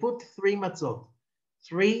 and you put 3 matzot,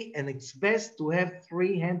 3, and it's best to have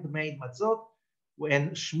 3 handmade matzot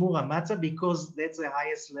and shmura matzah, because that's the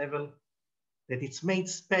highest level that it's made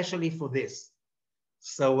specially for this.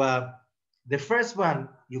 So the first one,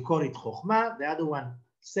 you call it chokhmah, the other one,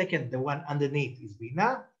 second, the one underneath is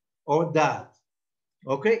binah or da'at,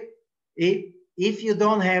 okay? If you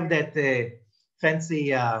don't have that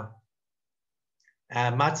fancy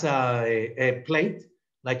matzah plate,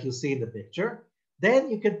 like you see in the picture. Then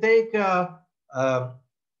you can take the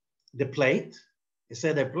plate, a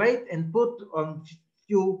Seder plate, and put on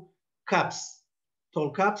few cups,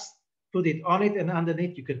 tall cups, put it on it, and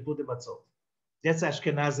underneath you can put the matzot. That's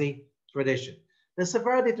Ashkenazi tradition. The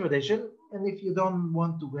Sephardi tradition, and if you don't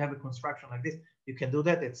want to have a construction like this, you can do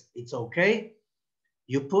that. It's okay.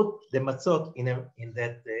 You put the matzot in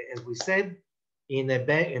that, as we said, in a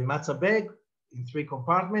bag, a matzah bag, in 3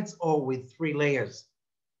 compartments, or with 3 layers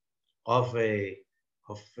of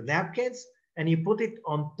napkins, and you put it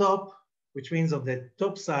on top, which means on the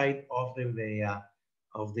top side of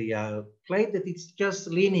the plate, that it's just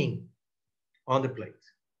leaning on the plate.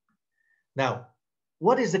 Now,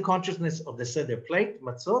 what is the consciousness of the Seder plate,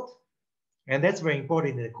 matzot? And that's very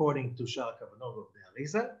important according to Shar Kavanot of the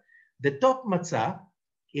Arizal. The top matzah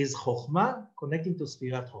is Chokhmah, connecting to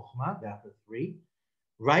Sfirat Chokhmah, the upper 3,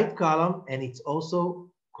 right column, and it's also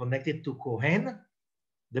connected to Kohen,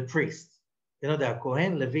 the priest. You know, there are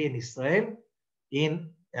Kohen, Levi, and Israel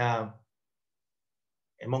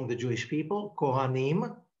among the Jewish people.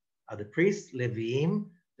 Kohanim are the priests, Leviim,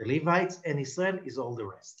 the Levites, and Israel is all the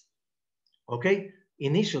rest. Okay?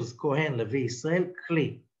 Initials, Kohen, Levi, Israel,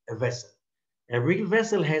 Kli, a vessel. A real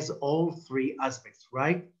vessel has all 3 aspects,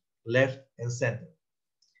 right, left, and center.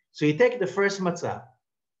 So you take the first matzah,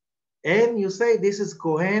 and you say, this is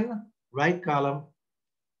Kohen, right column,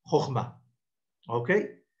 Chokhmah. Okay?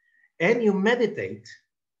 And you meditate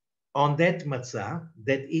on that matzah,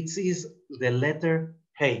 that it is the letter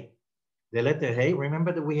Hey. The letter Hey,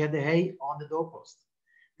 remember that we had the Hey on the doorpost.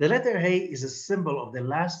 The letter Hey is a symbol of the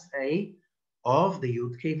last Hey of the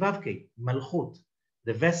Youdkevitch, Malchut,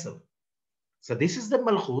 the vessel. So this is the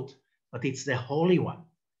Malchut, but it's the Holy One.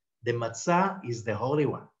 The matzah is the Holy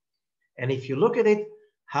One. And if you look at it,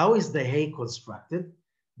 how is the Hey constructed?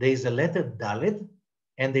 There is a letter Dalet,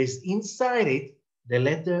 and there's inside it the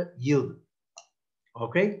letter Yud.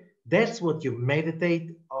 Okay? That's what you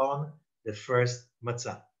meditate on the first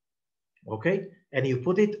matzah. Okay? And you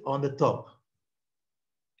put it on the top,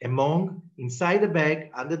 inside the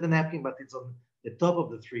bag, under the napkin, but it's on the top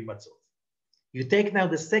of the 3 matzot. You take now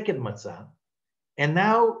the second matzah, and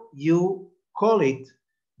now you call it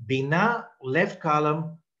Binah, left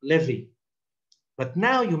column, Levi. But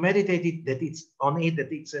now you meditate that it's on it,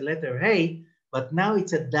 that it's a letter Hey, but now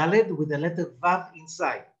it's a Dalet with a letter Vav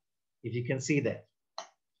inside, if you can see that.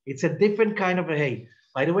 It's a different kind of a Hey.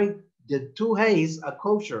 By the way, the 2 Heys are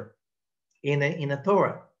kosher in a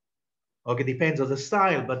Torah. Okay, depends on the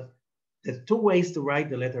style, but there's 2 ways to write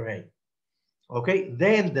the letter Hey. Okay,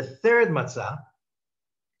 then the third matzah,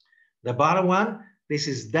 the bottom one, this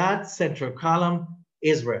is that central column,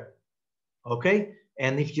 Israel. Okay,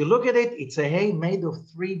 and if you look at it, it's a Hey made of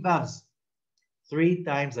 3 Vavs, 3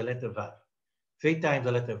 times the letter Vav. 3 times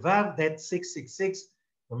the letter Vav, that's 666,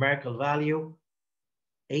 numerical value,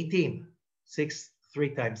 18. 3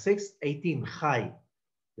 times 6, 18, Chai,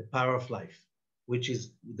 the power of life,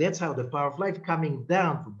 that's how the power of life coming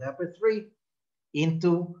down from the upper 3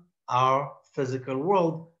 into our physical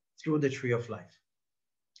world through the tree of life.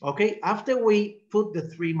 Okay, after we put the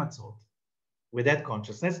 3 matzot with that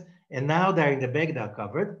consciousness, and now they're in the bag, they're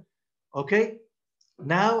covered. Okay,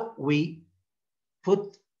 now we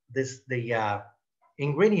put the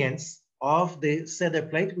ingredients of the Seder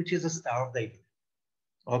plate, which is a Star of David.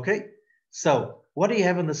 Okay, so what do you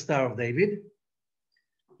have on the Star of David?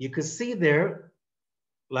 You can see there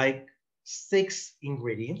like 6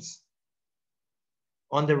 ingredients.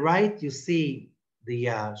 On the right, you see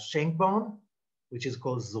the shank bone, which is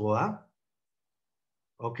called Zohar.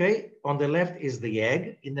 Okay, on the left is the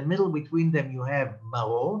egg. In the middle between them, you have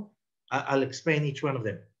maror. I'll explain each one of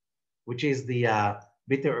them, which is the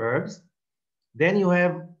bitter herbs. Then you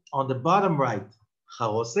have on the bottom right,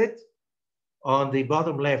 charoset. On the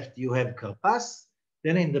bottom left, you have karpas.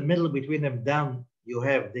 Then in the middle between them down, you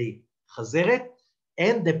have the chazeret.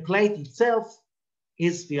 And the plate itself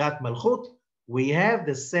is Sfirat Malchut. We have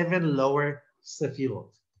the 7 lower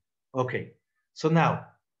sefirot. Okay, so now,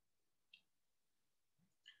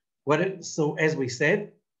 so as we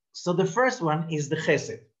said, so the first one is the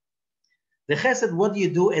chesed. The chesed, what do you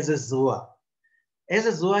do as a zohar? As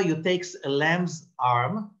a zohar, you take a lamb's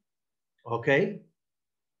arm, okay,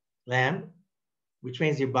 lamb, which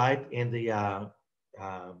means you buy it in the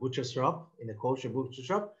butcher shop, in the kosher butcher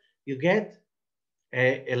shop. You get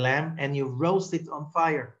a lamb and you roast it on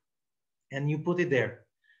fire and you put it there.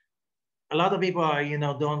 A lot of people are,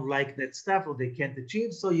 don't like that stuff or they can't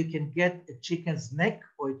achieve, so you can get a chicken's neck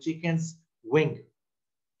or a chicken's wing,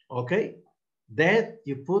 okay? That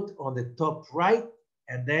you put on the top right,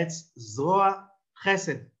 and that's Zohar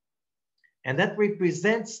Chesed. And that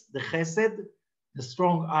represents the chesed, the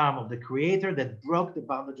strong arm of the Creator that broke the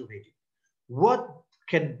bondage of Egypt. What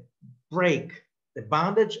can break the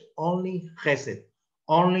bondage? Only chesed,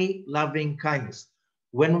 only loving kindness.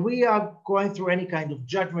 When we are going through any kind of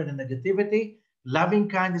judgment and negativity, loving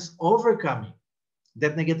kindness overcoming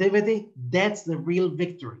that negativity, that's the real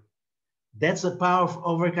victory. That's the power of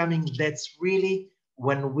overcoming. That's really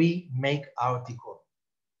when we make our tikkun.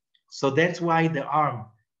 So that's why the arm,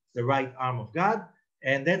 the right arm of God,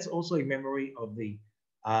 and that's also a memory of the,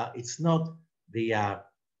 it's not the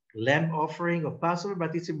lamb offering of Passover,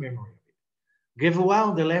 but it's a memory of it. Gevurah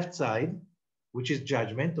on the left side, which is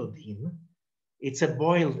judgment or din, it's a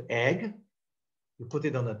boiled egg. You put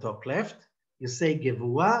it on the top left. You say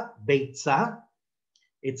Gevurah, Beitzah.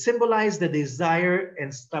 It symbolizes the desire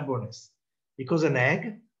and stubbornness, because an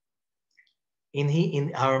egg,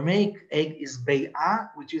 in Aramaic, egg is Bei'ah,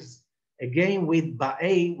 which is again with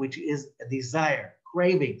Ba'eh, which is a desire,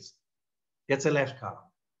 cravings. That's the left column.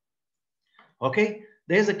 Okay,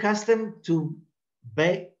 there's a custom to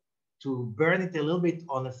burn it a little bit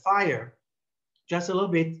on a fire, just a little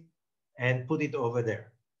bit, and put it over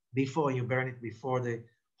there before you burn it before the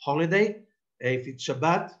holiday. If it's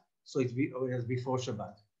Shabbat, so it's before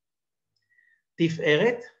Shabbat.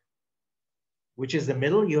 Tiferet, which is the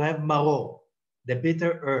middle, you have maror, the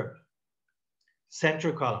bitter herb.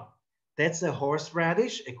 Central column, that's a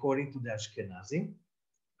horseradish according to the Ashkenazi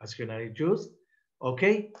Jews,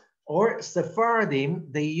 okay? Or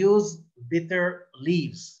Sephardim, they use bitter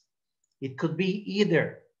leaves. It could be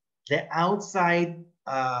either the outside,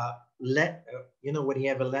 you know, when you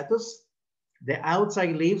have a lettuce, the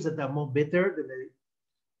outside leaves that are more bitter,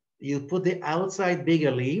 you put the outside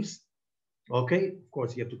bigger leaves, okay? Of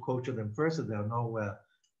course, you have to culture them first, so there are no,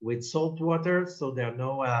 with salt water, so there are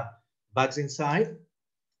no bugs inside,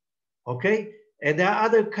 okay? And there are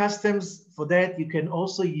other customs for that. You can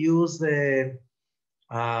also use the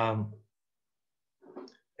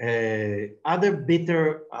other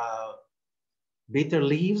bitter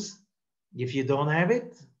leaves if you don't have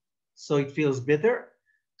it, so it feels bitter.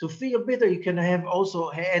 To feel bitter, you can have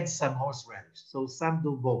also add some horseradish. So some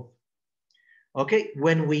do both. Okay,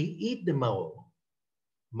 when we eat the maror,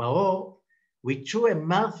 we chew a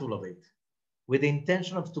mouthful of it with the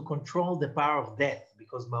intention of to control the power of death,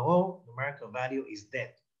 because maror, numerical value, is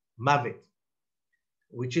death, mavet,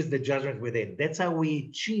 which is the judgment within. That's how we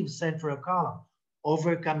achieve central column,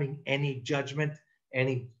 overcoming any judgment,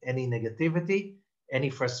 any negativity, any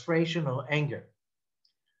frustration or anger.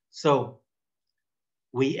 So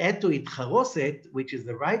we add to it charoset, which is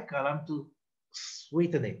the right column, to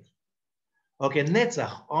sweeten it. Okay,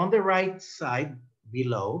 netzach, on the right side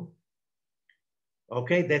below,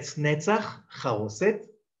 okay, that's netzach, charoset,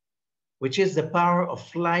 which is the power of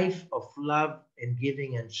life, of love and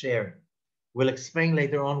giving and sharing. We'll explain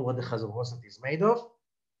later on what the charoset is made of.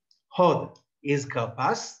 Hod is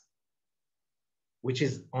karpas, which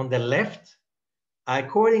is on the left.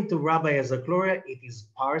 According to Rabbi Azakloria, it is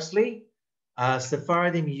parsley.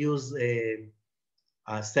 Sephardim use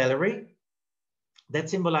celery. That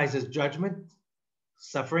symbolizes judgment,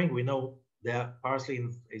 suffering. We know the parsley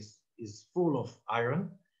is full of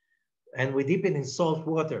iron. And we dip it in salt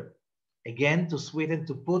water, again, to sweeten,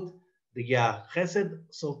 to put the chesed,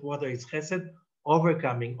 salt water is chesed,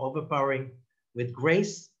 overpowering with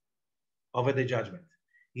grace over the judgment.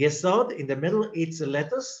 Yesod, in the middle, it's a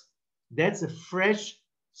lettuce. That's the fresh,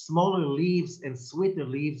 smaller leaves and sweeter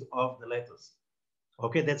leaves of the lettuce.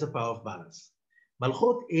 Okay, that's a power of balance.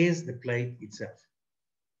 Malchut is the plate itself.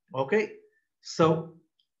 Okay, so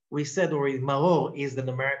we said already, maror is the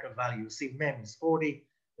numerical value. See, mem is 40,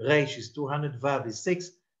 reish is 200, vav is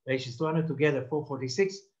 6, reish is 200, together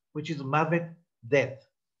 446, which is mavet, death.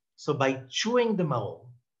 So by chewing the maror,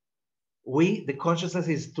 the consciousness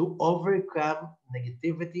is to overcome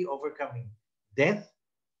negativity, overcoming death,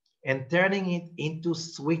 and turning it into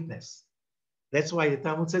sweetness. That's why the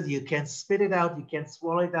Talmud says you can't spit it out, you can't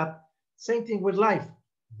swallow it up. Same thing with life.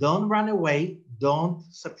 Don't run away, don't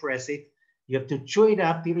suppress it. You have to chew it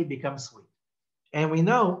up till it becomes sweet. And we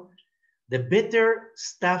know the bitter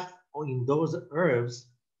stuff in those herbs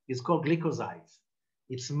is called glycosides.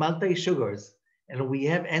 It's multi-sugars, and we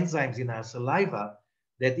have enzymes in our saliva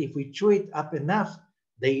that if we chew it up enough,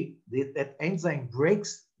 that enzyme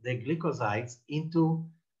breaks the glycosides into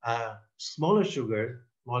smaller sugar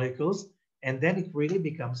molecules, and then it really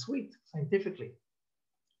becomes sweet, scientifically.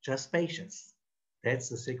 Just patience. That's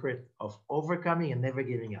the secret of overcoming and never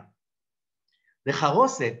giving up. The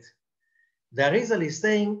charoset, the Arizal is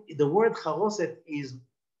saying the word charoset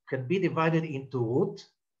can be divided into root,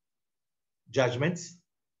 judgments,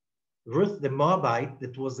 Ruth the Moabite,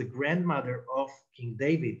 that was the grandmother of King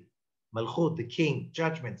David, Malchut, the king,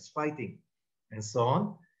 judgments, fighting, and so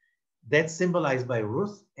on. That's symbolized by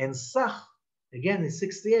Ruth. And Sach, again, is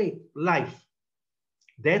 68, life.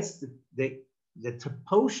 That's the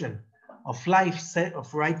portion of life set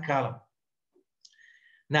of right column.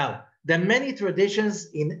 Now, there are many traditions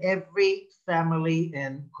in every family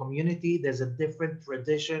and community. There's a different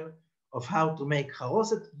tradition of how to make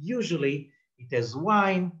charoset. Usually, it has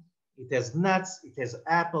wine, it has nuts, it has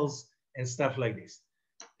apples, and stuff like this.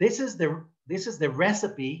 This is the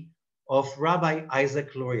recipe of Rabbi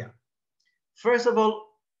Isaac Luria. First of all,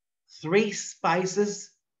 3 spices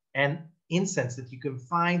and incense that you can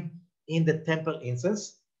find in the temple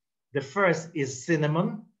incense. The first is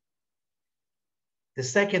cinnamon. The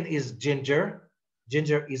second is ginger.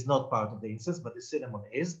 Ginger is not part of the incense, but the cinnamon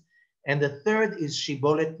is. And the third is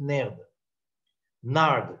shibolet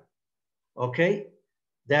nard. Okay?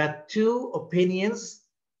 There are 2 opinions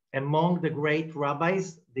among the great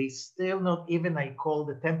rabbis. They still not even, I call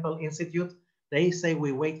the Temple Institute. They say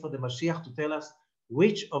we wait for the Mashiach to tell us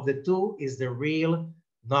which of the 2 is the real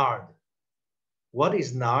nard. What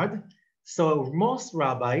is nard? So most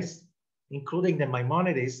rabbis, including the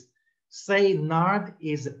Maimonides, say nard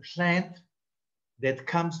is a plant that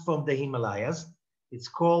comes from the Himalayas. It's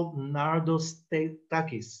called Nardus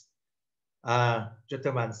takis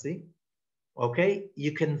jatamansi. Okay,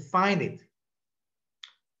 you can find it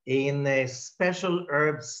in special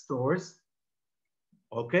herb stores.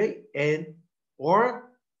 Okay,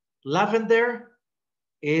 or lavender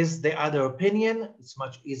is the other opinion. It's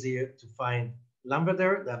much easier to find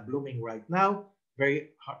lavender than blooming right now.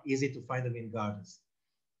 Very easy to find them in gardens.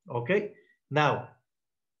 Okay, now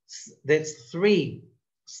that's 3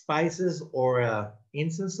 spices or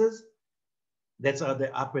incenses. That's are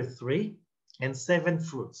the upper 3, and 7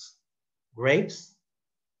 fruits. Grapes,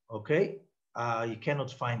 okay. You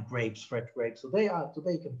cannot find grapes, fresh grapes. Today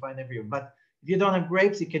you can find everywhere. But if you don't have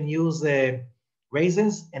grapes, you can use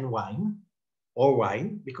raisins and wine, or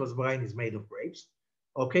wine, because wine is made of grapes.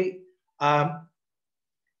 Okay.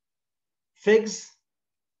 Figs,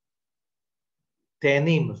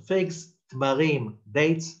 teanim, figs, tmarim,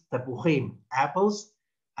 dates, tapuchim, apples,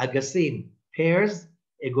 agasim, pears,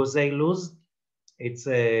 egozei luz, it's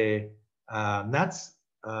nuts,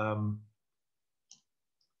 and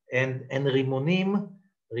rimonim.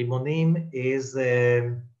 Rimonim is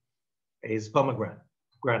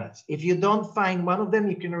pomegranates. If you don't find one of them,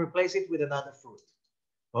 you can replace it with another fruit.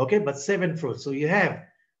 Okay, but 7 fruits. So you have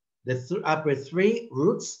the upper 3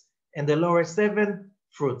 roots and the lower 7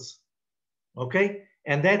 fruits. Okay,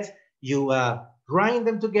 and that you grind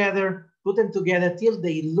them together, put them together till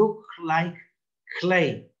they look like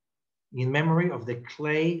clay, in memory of the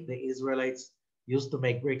clay the Israelites used to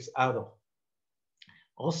make bricks out of.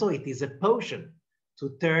 Also, it is a potion to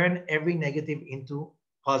turn every negative into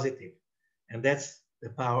positive. And that's the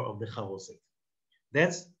power of the charoset.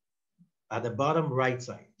 That's at the bottom right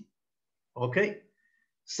side. Okay?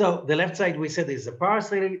 So the left side we said is the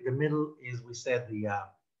parsley. The middle is, we said, the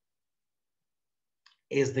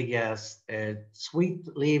sweet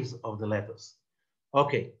leaves of the lettuce.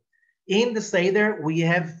 Okay. In the Seder, we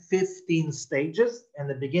have 15 stages. And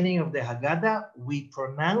the beginning of the Haggadah, we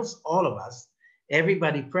pronounce, all of us,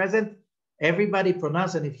 everybody present, everybody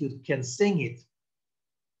pronounce, and if you can sing it,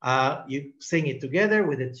 you sing it together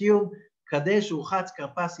with a tune. Kadesh, Uchatz,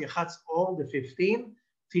 Karpas, Yachatz, all the 15.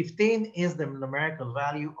 15 is the numerical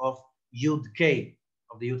value of Youdkevitch,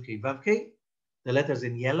 of the Youdkevitch, the letters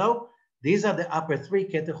in yellow. These are the upper 3,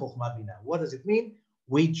 Keter, Chochmah, Binah. What does it mean?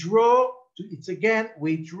 We draw,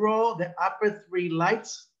 we draw the upper 3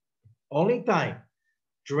 lights only time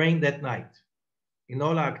during that night in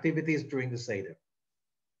all our activities during the Seder.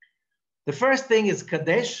 The first thing is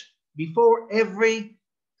Kadesh. Before every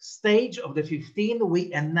stage of the 15,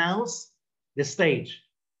 we announce the stage.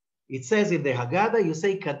 It says in the Haggadah, you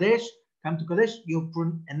say Kadesh, come to Kadesh, you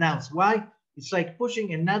announce. Why? It's like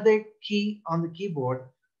pushing another key on the keyboard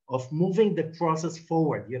of moving the process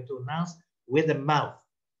forward. You have to announce with the mouth.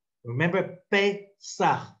 Remember,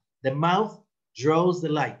 Pesach, the mouth draws the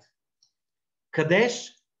light. Kadesh,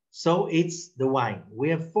 so it's the wine. We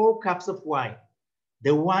have 4 cups of wine.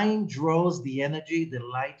 The wine draws the energy, the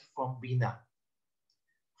light from Binah.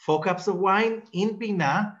 4 cups of wine. In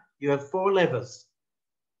Binah, you have 4 levels.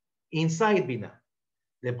 Inside Binah,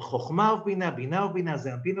 the Chochmah of Binah, Binah of Binah,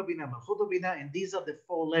 Ze'anpin of Binah, Malchut of Binah, and these are the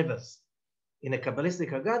 4 levels. In a Kabbalistic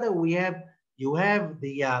Haggadah, you have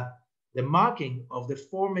the marking of the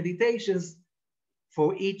 4 meditations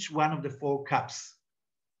for each one of the 4 cups.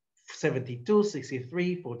 72,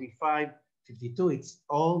 63, 45, 52. It's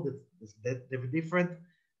all the different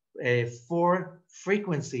 4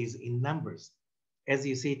 frequencies in numbers, as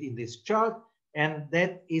you see it in this chart. And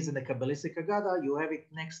that is in the Kabbalistic Haggadah. You have it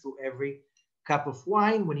next to every cup of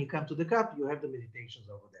wine. When you come to the cup, you have the meditations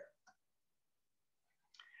over there.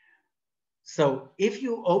 So if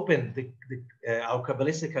you open our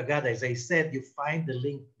Kabbalistic Haggadah, as I said, you find the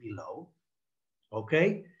link below.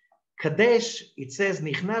 Okay? Kadesh, it says,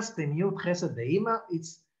 Nichnas Yud Chesed De'ima.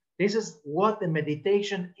 This is what the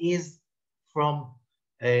meditation is from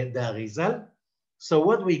the Arizal. So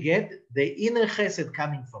what we get, the inner Chesed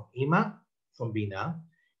coming from Ima, from Bina,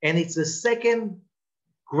 and it's the second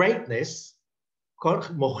greatness, called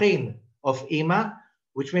Mochin, of Ima,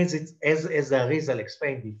 which means it's, as the Arizal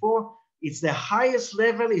explained before, it's the highest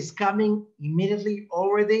level is coming immediately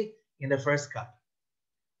already in the first cup.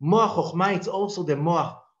 Moach Chochmah, it's also the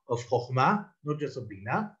Moach of Chochmah, not just of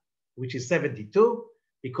Bina, which is 72,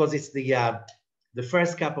 because it's the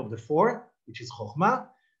first cup of the 4, which is Chochmah.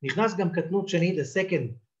 Nichnas Gam Katnut Sheni, the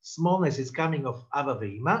second smallness is coming of Abba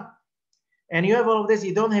Ve'ima. And you have all of this,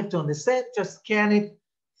 you don't have to understand, just scan it,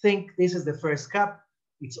 think this is the first cup.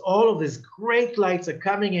 It's all of these great lights are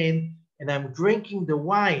coming in, and I'm drinking the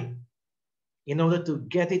wine in order to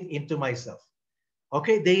get it into myself.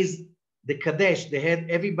 Okay, there is the Kadesh, the head,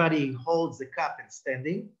 everybody holds the cup and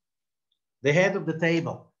standing. The head of the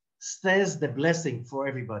table says the blessing for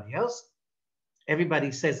everybody else.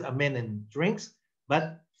 Everybody says amen and drinks,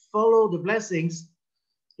 but follow the blessings.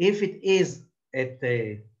 If it is at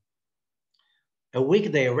a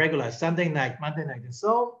weekday, a regular Sunday night, Monday night, and so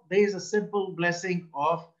on, there is a simple blessing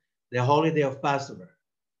of the holiday of Passover.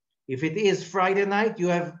 If it is Friday night,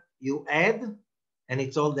 you add, and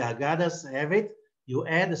it's all the Haggadahs have it, you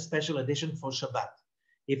add a special edition for Shabbat.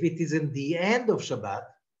 If it is in the end of Shabbat,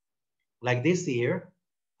 like this year,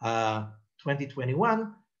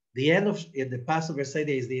 2021, the end of the Passover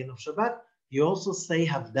Seder is the end of Shabbat, you also say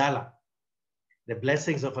Havdalah. The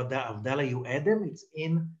blessings of Havdalah, you add them, it's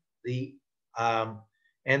in the,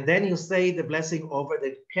 and then you say the blessing over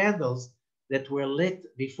the candles that were lit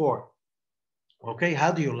before. Okay,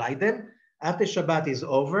 how do you light them? After Shabbat is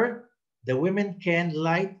over, the women can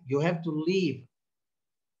light, you have to leave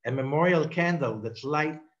a memorial candle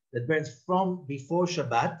that burns from before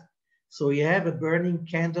Shabbat. So you have a burning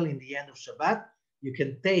candle in the end of Shabbat. You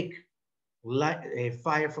can take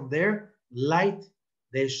fire from there, light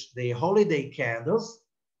the holiday candles.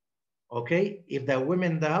 Okay, if there are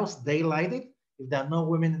women in the house, they light it. If there are no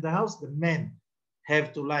women in the house, the men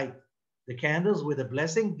have to light the candles with a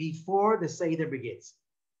blessing before the Seder begins.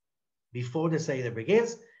 Before the Seder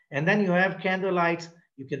begins, and then you have candle lights.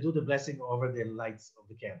 You can do the blessing over the lights of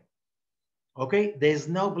the candle. Okay, there's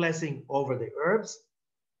no blessing over the herbs,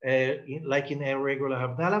 like in a regular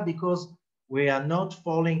Havdalah, because we are not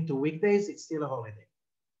falling to weekdays. It's still a holiday.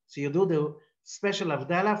 So you do the special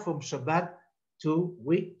Havdalah from Shabbat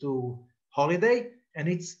to holiday, and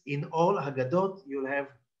it's in all Haggadot. You'll have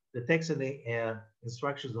the text and the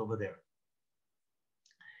instructions over there.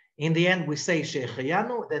 In the end, we say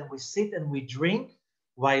Shechayanu, then we sit and we drink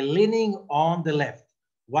while leaning on the left.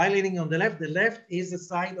 While leaning on the left is the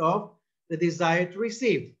side of the desire to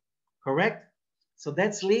receive, correct? So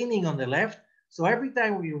that's leaning on the left. So every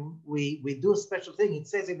time we do a special thing, it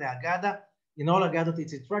says in the Haggadah, in all Haggadah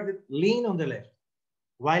it's instructed, lean on the left.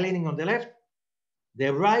 While leaning on the left,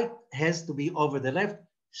 the right has to be over the left.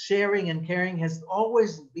 Sharing and caring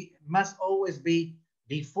must always be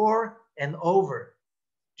before and over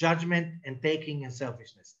judgment and taking and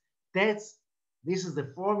selfishness. This is the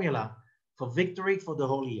formula for victory for the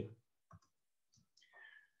whole year.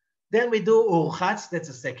 Then we do Urchatz, that's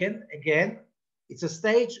a second. Again, it's a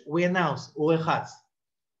stage, we announce Urchatz.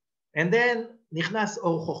 And then Nichnas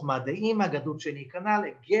Or Chochmah De'ima, Gadut Sheni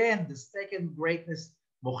Kanal. Again, the second greatness,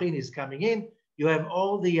 Mochin, is coming in. You have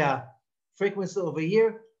all the frequency over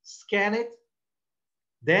here, scan it.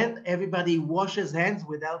 Then everybody washes hands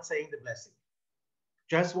without saying the blessing.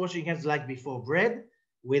 Just washing hands like before bread,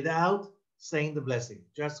 without saying the blessing,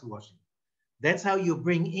 just washing. That's how you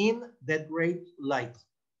bring in that great light.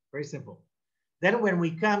 Very simple. Then when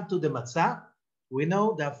we come to the matzah, we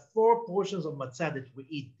know there are 4 portions of matzah that we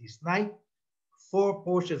eat this night, 4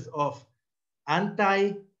 portions of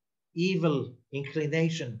anti-evil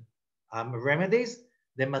inclination remedies.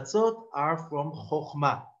 The matzot are from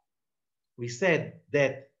Chochmah. We said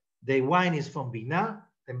that the wine is from Binah,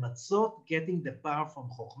 the matzot getting the power from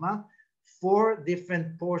Chochmah. 4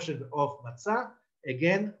 different portions of matzah,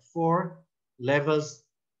 again, 4 levels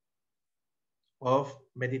of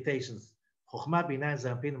meditations. Chochmah, Binah,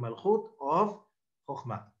 Zampin, Malchut of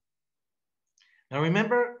Chochmah. Now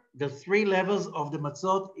remember the 3 levels of the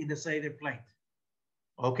matzot in the Seder plate.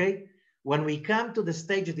 Okay? When we come to the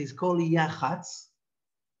stage that is called yachatz,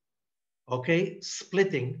 okay,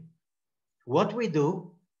 splitting, what we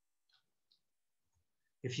do,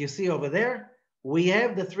 if you see over there, we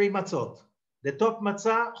have the three matzot. The top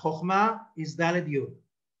matzah, chokhmah, is Dalet Yud.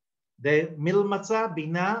 The middle matzah,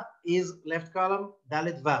 Binah, is left column,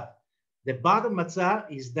 Dalet Vav. The bottom matzah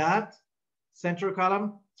is that, central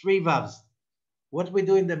column, three Vavs. What we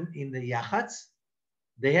do in the yachatz,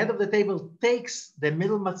 the head of the table takes the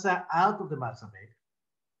middle matzah out of the matzah bag,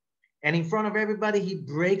 and in front of everybody, he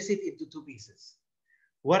breaks it into two pieces.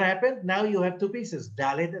 What happened? Now you have two pieces,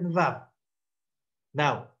 Dalet and Vav.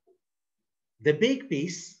 Now, the big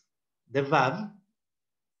piece, the Vav,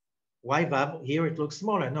 why Vav? Here it looks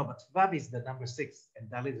smaller. No, but Vav is the number 6 and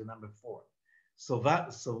Dalet is the number 4.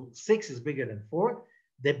 So 6 is bigger than 4.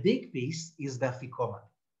 The big piece is the Afikoman.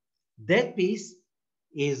 That piece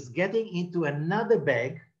is getting into another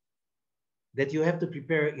bag that you have to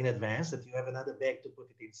prepare in advance, that you have another bag to put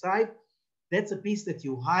it inside. That's a piece that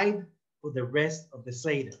you hide for the rest of the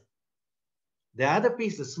Seder. The other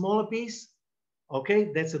piece, the smaller piece,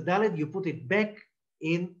 okay, that's a Dalet, you put it back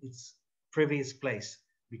in its previous place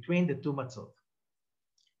between the two matzot.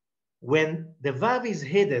 When the Vav is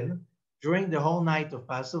hidden during the whole night of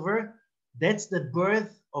Passover, that's the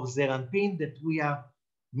birth of Zeranpin that we are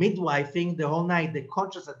midwifing the whole night, the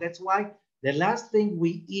consciousness. That's why the last thing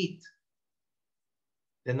we eat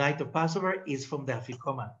the night of Passover is from the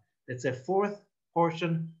Afikoman. That's a fourth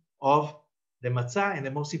portion of the matzah, and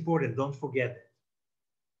the most important, don't forget it.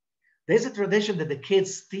 There's a tradition that the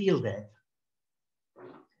kids steal that.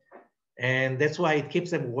 And that's why it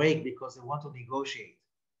keeps them awake, because they want to negotiate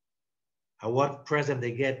what present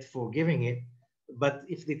they get for giving it. But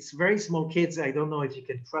if it's very small kids, I don't know if you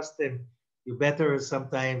can trust them. You better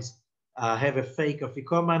sometimes have a fake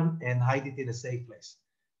afikoman and hide it in a safe place,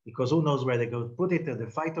 because who knows where they go to put it, and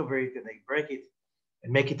they fight over it, and they break it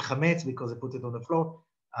and make it chametz because they put it on the floor.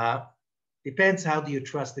 Depends how do you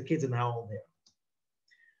trust the kids and how old they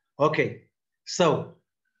are. Okay, so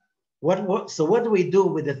what do we do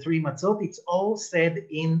with the three matzot? It's all said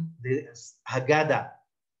in the Haggadah.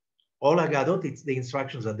 All Haggadot, the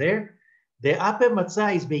instructions are there. The upper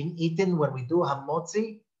matzah is being eaten when we do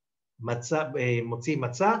hamotzi, motzi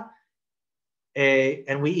matzah,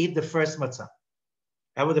 and we eat the first matzah.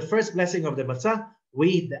 And with the first blessing of the matzah, we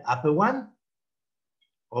eat the upper one,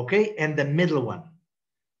 okay, and the middle one.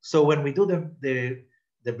 So when we do the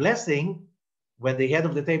blessing, when the head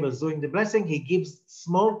of the table is doing the blessing, he gives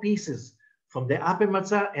small pieces from the upper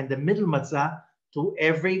matzah and the middle matzah to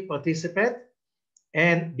every participant.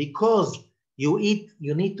 And because you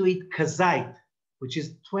need to eat kazait, which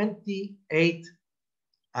is 28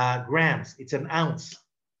 grams. It's an ounce.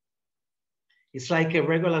 It's like a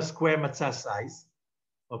regular square matzah size.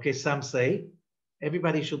 Okay, some say.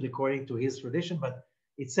 Everybody should, according to his tradition, but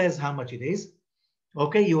it says how much it is.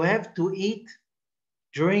 Okay, you have to eat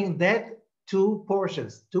during that two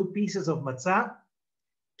portions, two pieces of matzah,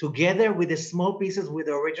 together with the small pieces with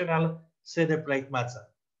the original Seder plate matzah.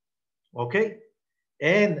 Okay?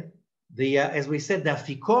 And the as we said, the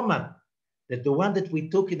afikoman, that the one that we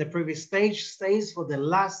took in the previous stage, stays for the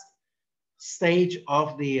last stage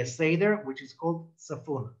of the Seder, which is called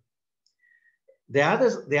safun. The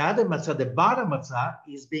other matzah, the bottom matzah,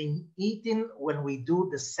 is being eaten when we do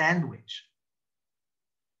the sandwich.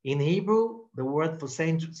 In Hebrew, the word for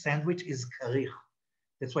sandwich is karich.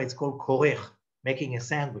 That's why it's called korech, making a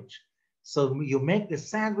sandwich. So you make the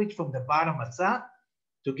sandwich from the bottom matzah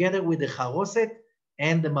together with the charoset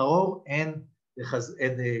and the maror and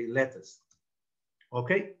the lettuce.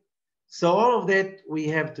 Okay? So all of that we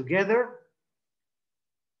have together.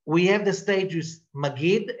 We have the stages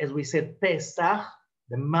Magid, as we said, Pesach,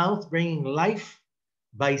 the mouth bringing life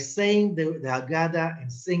by saying the Haggadah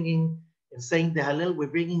and singing and saying the Hallel. We're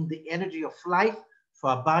bringing the energy of life for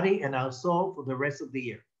our body and our soul for the rest of the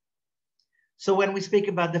year. So when we speak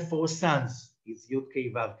about the four sons, it's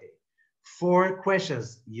Youdkevitch. Four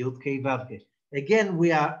questions, Youdkevitch. Again,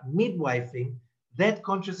 we are midwifing that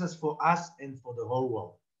consciousness for us and for the whole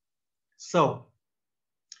world. So,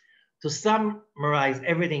 to summarize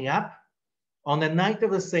everything up, on the night of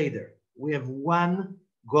the Seder, we have one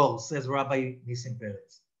goal, says Rabbi Nissim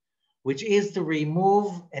Peretz, which is to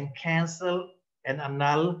remove and cancel and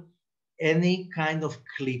annul any kind of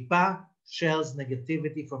klipa, shells,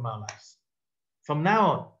 negativity from our lives. From now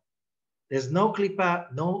on, there's no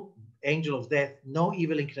klipa, no angel of death, no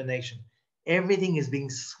evil inclination. Everything is being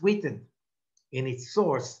sweetened in its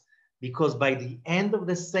source, because by the end of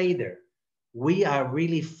the Seder, we are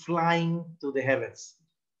really flying to the heavens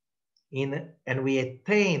and we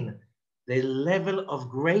attain the level of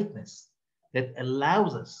greatness that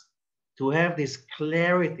allows us to have this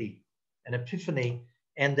clarity and epiphany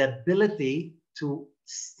and the ability to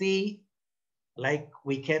see like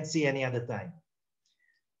we can't see any other time.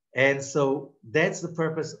 And so that's the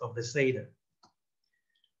purpose of the Seder.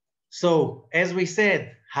 So as we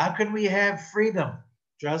said, how can we have freedom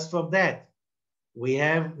just from that? We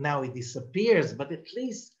have, now it disappears, but at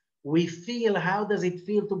least we feel, how does it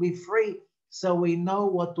feel to be free? So we know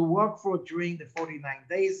what to work for during the 49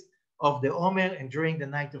 days of the Omer and during the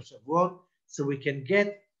night of Shavuot, so we can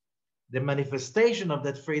get the manifestation of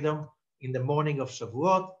that freedom in the morning of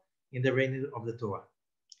Shavuot, in the reign of the Torah.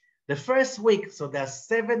 The first week, so there are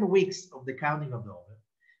 7 weeks of the counting of the Omer.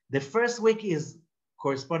 The first week is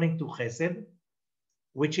corresponding to Chesed,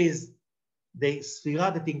 which is the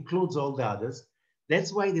Sphira that includes all the others.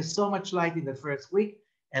 That's why there's so much light in the first week,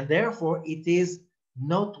 and therefore it is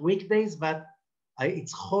not weekdays, but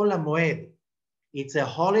it's Chol HaMoed. It's a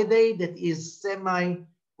holiday that is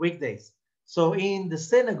semi-weekdays. So in the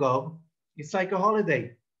synagogue, it's like a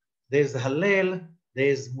holiday. There's Hallel,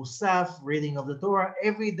 there's Musaf, reading of the Torah,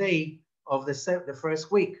 every day of the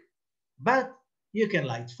first week. But you can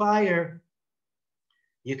light fire,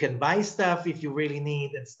 you can buy stuff if you really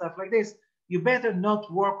need and stuff like this. You better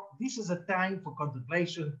not work. This is a time for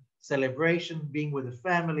contemplation, celebration, being with the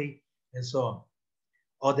family, and so on.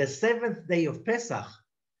 On the 7th day of Pesach,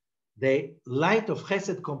 the light of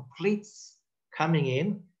Chesed completes coming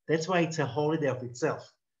in. That's why it's a holiday of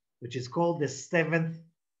itself, which is called the 7th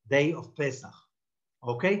day of Pesach.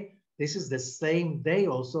 Okay? This is the same day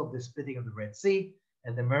also of the splitting of the Red Sea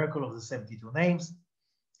and the miracle of the 72 names.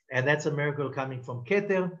 And that's a miracle coming from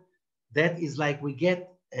Keter. That is like we get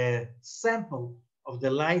a sample of the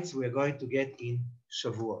lights we're going to get in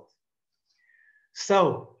Shavuot.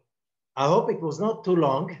 So I hope it was not too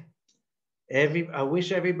long. I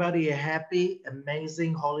wish everybody a happy,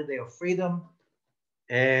 amazing holiday of freedom,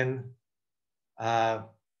 and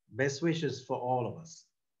best wishes for all of us.